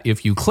means that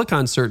if you click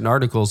on certain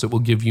articles, it will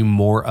give you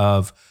more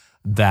of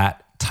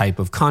that type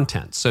of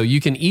content. So you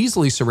can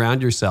easily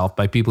surround yourself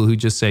by people who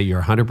just say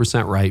you're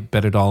 100% right,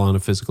 bet it all on a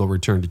physical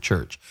return to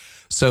church.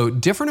 So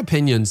different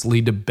opinions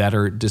lead to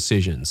better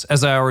decisions.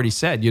 As I already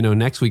said,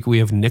 next week we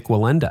have Nick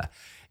Wallenda.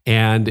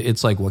 And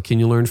it's like, what can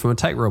you learn from a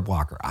tightrope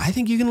walker? I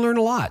think you can learn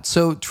a lot.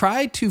 So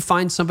try to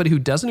find somebody who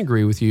doesn't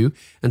agree with you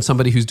and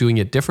somebody who's doing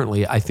it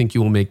differently. I think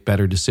you will make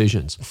better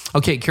decisions.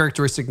 Okay,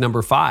 characteristic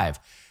number 5.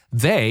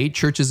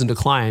 Churches in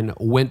decline,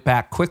 went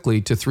back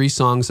quickly to 3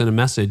 songs and a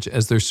message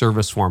as their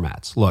service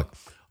formats. Look,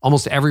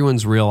 almost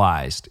everyone's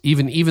realized,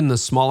 even the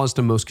smallest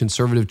and most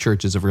conservative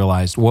churches have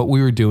realized what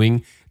we were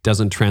doing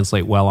doesn't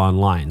translate well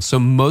online. So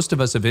most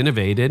of us have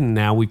innovated, and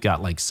now we've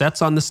got like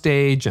sets on the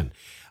stage, and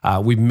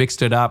we've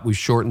mixed it up. We've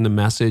shortened the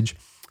message.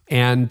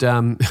 And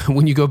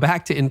when you go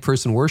back to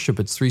in-person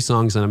worship, it's 3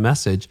 songs and a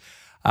message.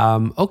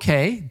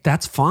 Okay,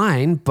 that's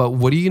fine. But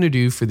what are you going to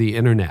do for the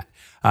internet?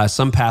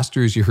 Some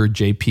pastors, you heard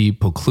JP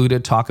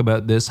Pokluda talk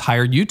about this,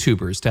 hired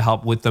YouTubers to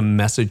help with the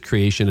message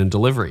creation and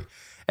delivery.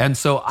 And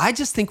so I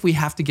just think we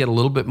have to get a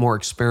little bit more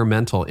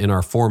experimental in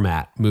our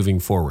format moving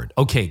forward.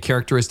 Okay,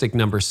 characteristic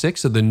number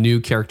 6 of the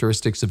new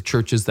characteristics of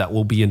churches that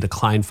will be in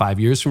decline 5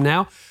 years from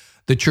now.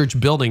 The church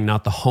building,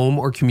 not the home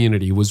or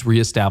community, was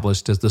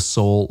reestablished as the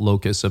sole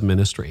locus of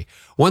ministry.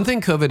 One thing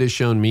COVID has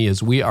shown me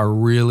is we are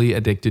really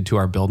addicted to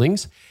our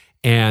buildings.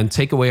 and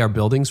take away our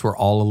buildings, we're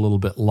all a little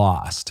bit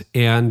lost.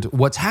 And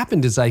what's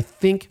happened is, I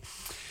think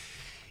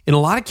in a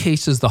lot of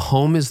cases, the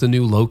home is the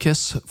new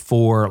locus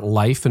for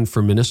life and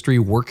for ministry.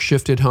 Work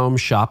shifted home,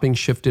 shopping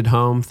shifted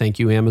home. Thank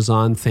you,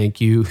 Amazon.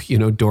 Thank you,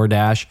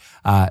 DoorDash.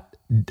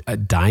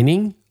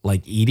 Dining,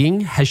 like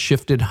eating, has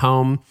shifted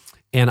home.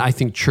 And I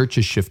think church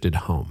has shifted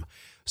home.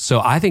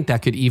 So I think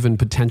that could even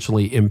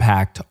potentially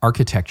impact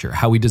architecture,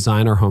 how we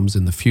design our homes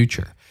in the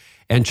future.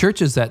 And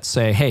churches that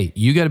say, hey,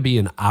 you got to be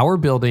in our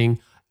building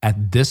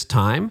at this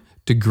time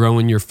to grow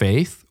in your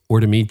faith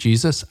or to meet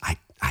Jesus, I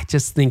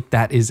just think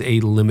that is a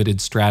limited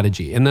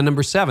strategy. And then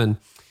number 7,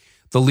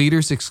 the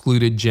leaders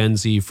excluded Gen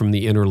Z from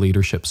the inner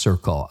leadership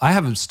circle. I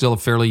have still a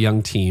fairly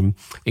young team,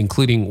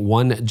 including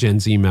one Gen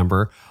Z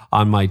member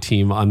on my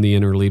team on the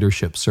inner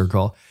leadership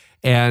circle.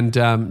 And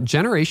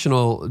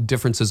generational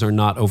differences are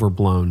not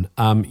overblown.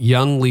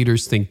 Young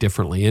leaders think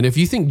differently. And if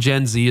you think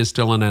Gen Z is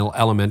still in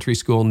elementary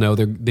school, no,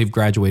 they've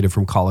graduated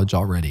from college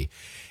already.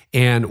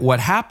 And what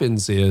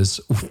happens is,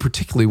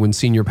 particularly when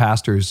senior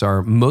pastors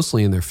are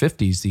mostly in their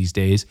 50s these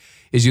days,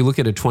 is you look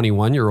at a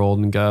 21-year-old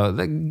and go,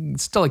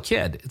 that's still a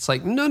kid. It's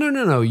like,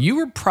 no. You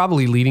were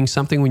probably leading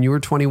something when you were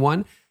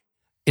 21.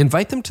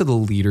 Invite them to the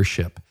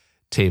leadership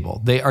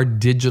table. They are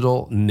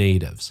digital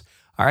natives.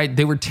 All right,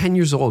 they were 10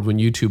 years old when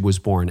YouTube was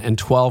born and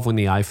 12 when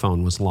the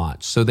iPhone was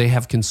launched. So they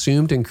have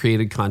consumed and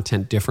created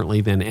content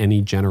differently than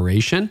any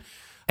generation.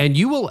 And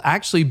you will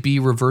actually be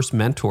reverse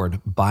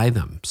mentored by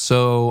them.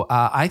 So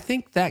I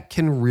think that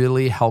can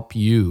really help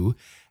you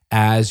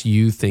as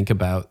you think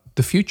about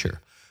the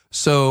future.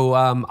 So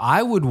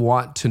I would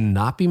want to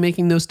not be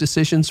making those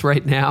decisions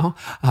right now.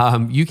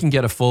 You can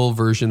get a full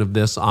version of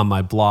this on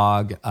my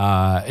blog.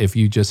 If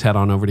you just head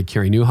on over to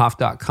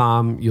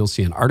CareyNieuwhof.com, you'll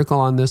see an article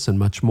on this and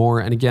much more.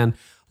 And again,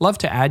 love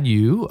to add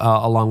you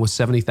along with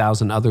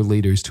 70,000 other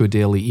leaders to a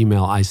daily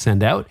email I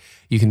send out.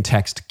 You can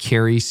text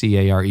Carey,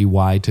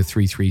 C-A-R-E-Y, to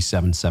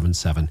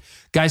 33777.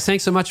 Guys,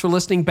 thanks so much for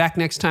listening. Back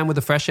next time with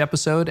a fresh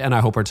episode, and I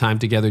hope our time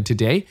together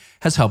today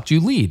has helped you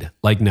lead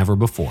like never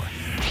before.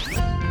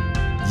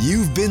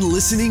 You've been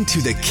listening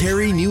to the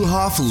Carey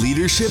Nieuwhof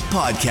Leadership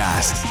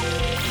Podcast.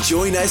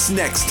 Join us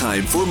next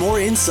time for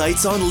more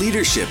insights on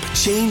leadership,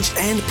 change,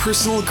 and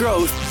personal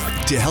growth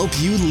to help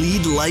you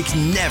lead like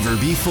never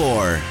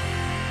before.